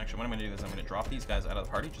recruits. Actually, what I'm going to do is I'm going to drop these guys out of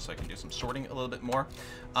the party just so I can do some sorting a little bit more.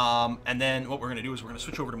 And then what we're going to do is we're going to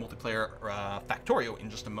switch over to multiplayer Factorio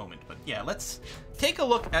in just a moment. But yeah, let's take a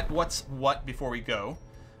look at what's what before we go.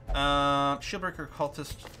 Shieldbreaker,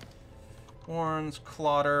 Cultist, Horns,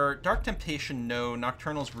 Clotter, Dark Temptation, no.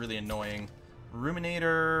 Nocturnal's really annoying.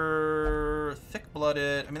 Ruminator,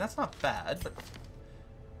 Thick-Blooded. I mean, that's not bad, but...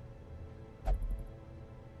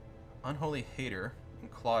 Unholy Hater and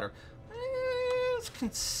Clotter. It's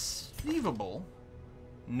conceivable.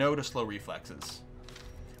 No to slow reflexes.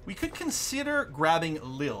 We could consider grabbing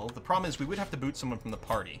Lil. The problem is we would have to boot someone from the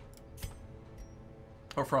party.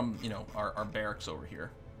 Or from, you know, our barracks over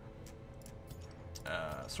here.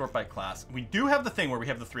 Sort by class. We do have the thing where we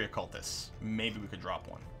have the 3 occultists. Maybe we could drop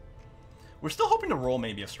one. We're still hoping to roll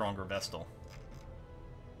maybe a stronger Vestal.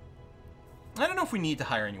 I don't know if we need to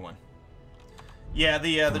hire anyone. Yeah,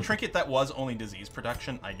 the trinket that was only disease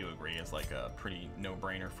production, I do agree, is like a pretty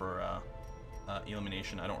no-brainer for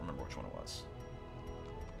elimination. I don't remember which one it was.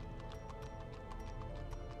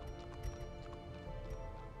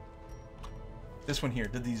 This one here,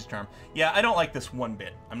 disease charm. Yeah, I don't like this one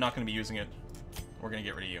bit. I'm not going to be using it. We're going to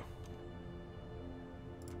get rid of you.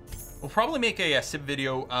 We'll probably make a SIP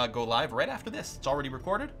video go live right after this. It's already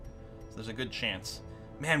recorded, so there's a good chance.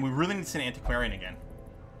 Man, we really need to see an antiquarian again.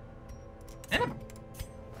 And a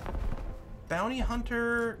bounty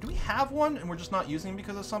hunter. Do we have one and we're just not using him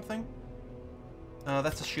because of something?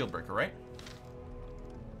 That's a shield breaker, right?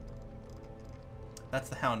 That's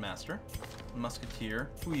the Houndmaster. Musketeer.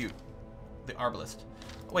 Who are you? The Arbalist.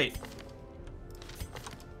 Wait.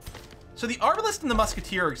 So the Arbalist and the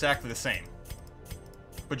Musketeer are exactly the same.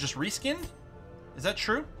 But just reskinned? Is that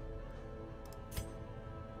true?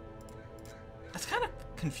 That's kind of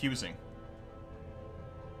confusing.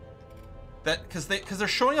 That because they're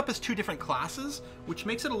showing up as two different classes, which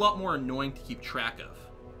makes it a lot more annoying to keep track of.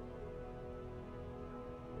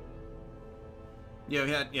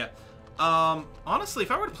 Yeah. Honestly,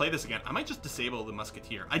 if I were to play this again, I might just disable the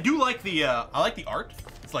Musketeer. I do like the I like the art.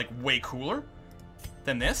 It's like way cooler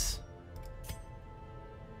than this.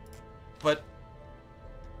 But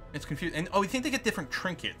it's confusing. And oh, we think they get different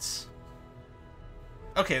trinkets.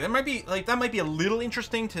 Okay, that might be a little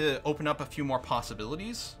interesting to open up a few more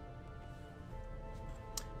possibilities.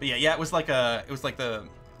 But yeah, it was like the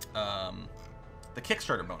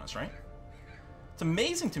Kickstarter bonus, right? It's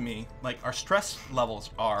amazing to me, like, our stress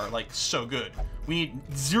levels are, like, so good. We need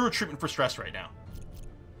 0 treatment for stress right now.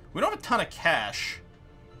 We don't have a ton of cash.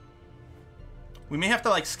 We may have to,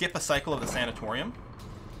 like, skip a cycle of the sanatorium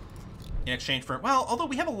in exchange for... Well, although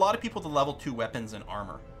we have a lot of people to level 2 weapons and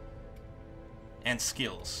armor. And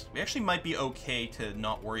skills. We actually might be okay to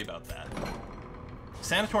not worry about that.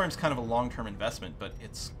 Sanatorium's kind of a long-term investment, but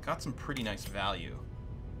it's got some pretty nice value.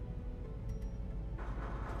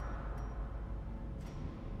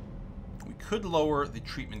 We could lower the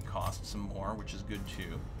treatment cost some more, which is good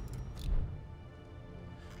too.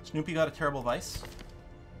 Snoopy got a terrible vice.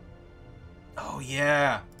 Oh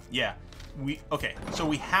yeah, yeah. Okay, so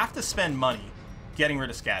we have to spend money getting rid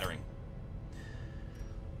of scattering.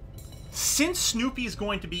 Since Snoopy is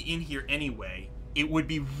going to be in here anyway, it would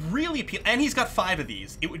be really appealing, and he's got 5 of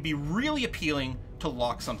these. It would be really appealing to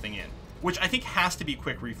lock something in, which I think has to be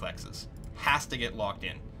quick reflexes. Has to get locked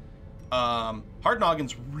in. Hard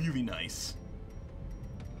Noggin's really nice.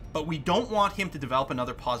 But we don't want him to develop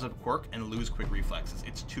another positive quirk and lose quick reflexes.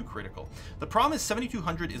 It's too critical. The problem is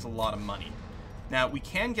 7,200 is a lot of money. Now, we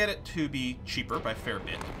can get it to be cheaper by a fair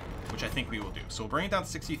bit, which I think we will do. So we'll bring it down to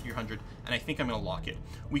 6,300, and I think I'm going to lock it.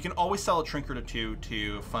 We can always sell a trinket or two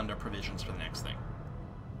to fund our provisions for the next thing.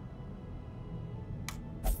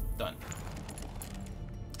 Done.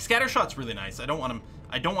 Scattershot's really nice. I don't want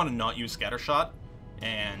to not use Scattershot,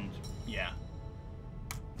 and yeah.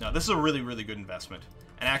 No, this is a really, really good investment.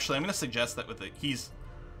 And actually, I'm going to suggest that with the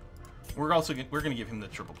we're going to give him the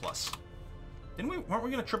triple plus. Weren't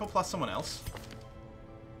we going to triple plus someone else?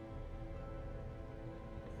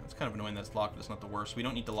 It's kind of annoying that it's locked, but it's not the worst. We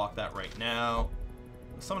don't need to lock that right now.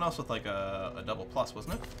 Someone else with like a double plus,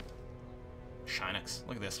 wasn't it? Shynex.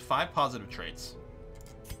 Look at this. 5 positive traits.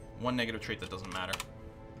 1 negative trait that doesn't matter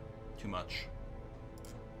too much.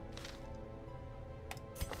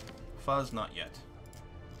 Fuzz, not yet.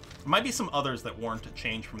 There might be some others that warrant a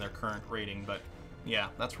change from their current rating, but yeah,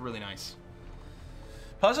 that's really nice.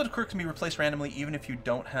 Positive quirk can be replaced randomly even if you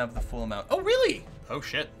don't have the full amount. Oh, really? Oh,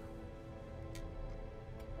 shit.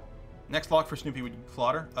 Next lock for Snoopy would be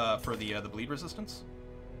Flaughter, for the bleed resistance.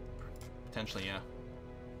 Potentially, yeah.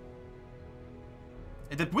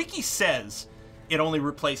 The wiki says it only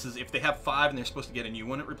replaces if they have 5 and they're supposed to get a new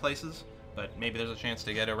one, it replaces. But maybe there's a chance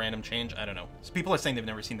to get a random change. I don't know. So people are saying they've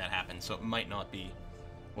never seen that happen, so it might not be.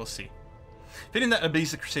 We'll see. Fitting that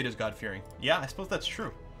Abisa Crusader's God-fearing. Yeah, I suppose that's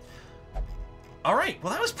true. Alright,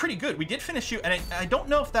 well that was pretty good. We did finish you, and I don't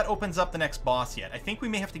know if that opens up the next boss yet. I think we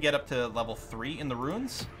may have to get up to level 3 in the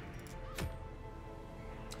runes.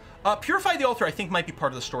 Purify the Altar I think might be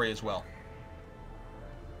part of the story as well.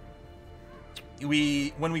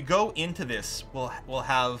 When we go into this, we'll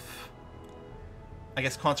have, I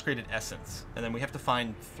guess, Consecrated Essence. And then we have to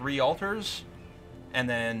find 3 altars, and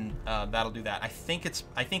then that'll do that. I think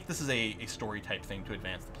this is a story type thing to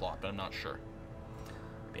advance the plot, but I'm not sure.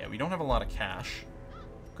 But yeah, we don't have a lot of cash.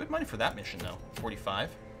 Good money for that mission though.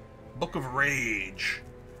 45. Book of Rage.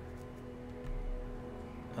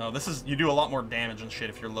 Oh, this is, you do a lot more damage and shit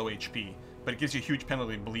if you're low HP, but it gives you a huge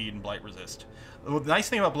penalty to bleed and blight resist. The nice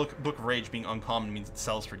thing about Book of Rage being uncommon means it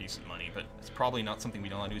sells for decent money, but it's probably not something we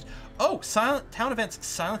don't want to use. Oh, town events,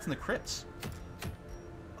 Silence in the Crypts.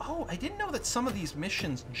 Oh, I didn't know that some of these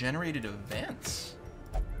missions generated events.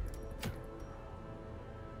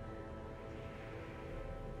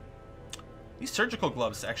 These surgical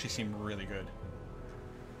gloves actually seem really good.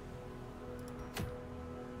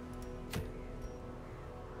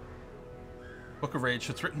 Book of Rage.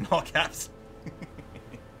 It's written in all caps.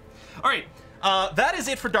 All right, that is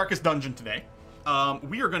it for Darkest Dungeon today.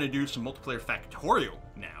 We are going to do some multiplayer Factorio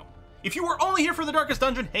now. If you were only here for the Darkest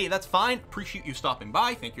Dungeon, hey, that's fine. Appreciate you stopping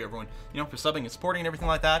by. Thank you, everyone, for subbing and supporting and everything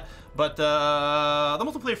like that. But the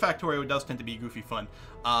multiplayer Factorio does tend to be goofy fun.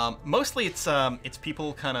 Mostly, it's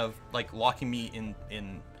people kind of like locking me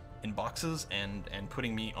in boxes and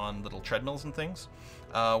putting me on little treadmills and things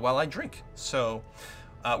while I drink. So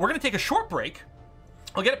we're gonna take a short break.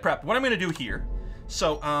 I'll get it prepped. What I'm gonna do here.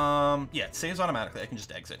 So yeah, it saves automatically. I can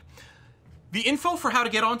just exit. The info for how to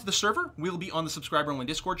get onto the server will be on the subscriber-only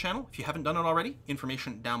Discord channel. If you haven't done it already,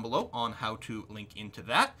 information down below on how to link into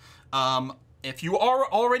that. If you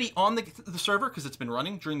are already on the server, because it's been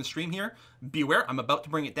running during the stream here, beware, I'm about to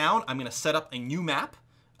bring it down. I'm going to set up a new map,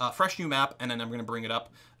 fresh new map, and then I'm going to bring it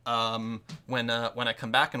up when I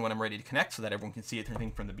come back and when I'm ready to connect so that everyone can see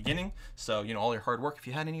everything from the beginning. So, all your hard work, if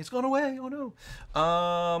you had any, has gone away. Oh,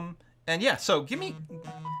 no. And yeah, so give me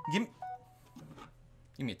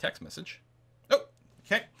a text message. Oh,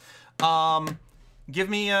 okay. Give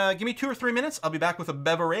me 2 or 3 minutes. I'll be back with a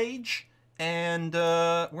beverage, and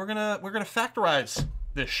we're gonna factorize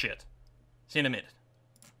this shit. See you in a minute.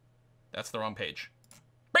 That's the wrong page.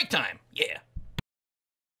 Break time. Yeah.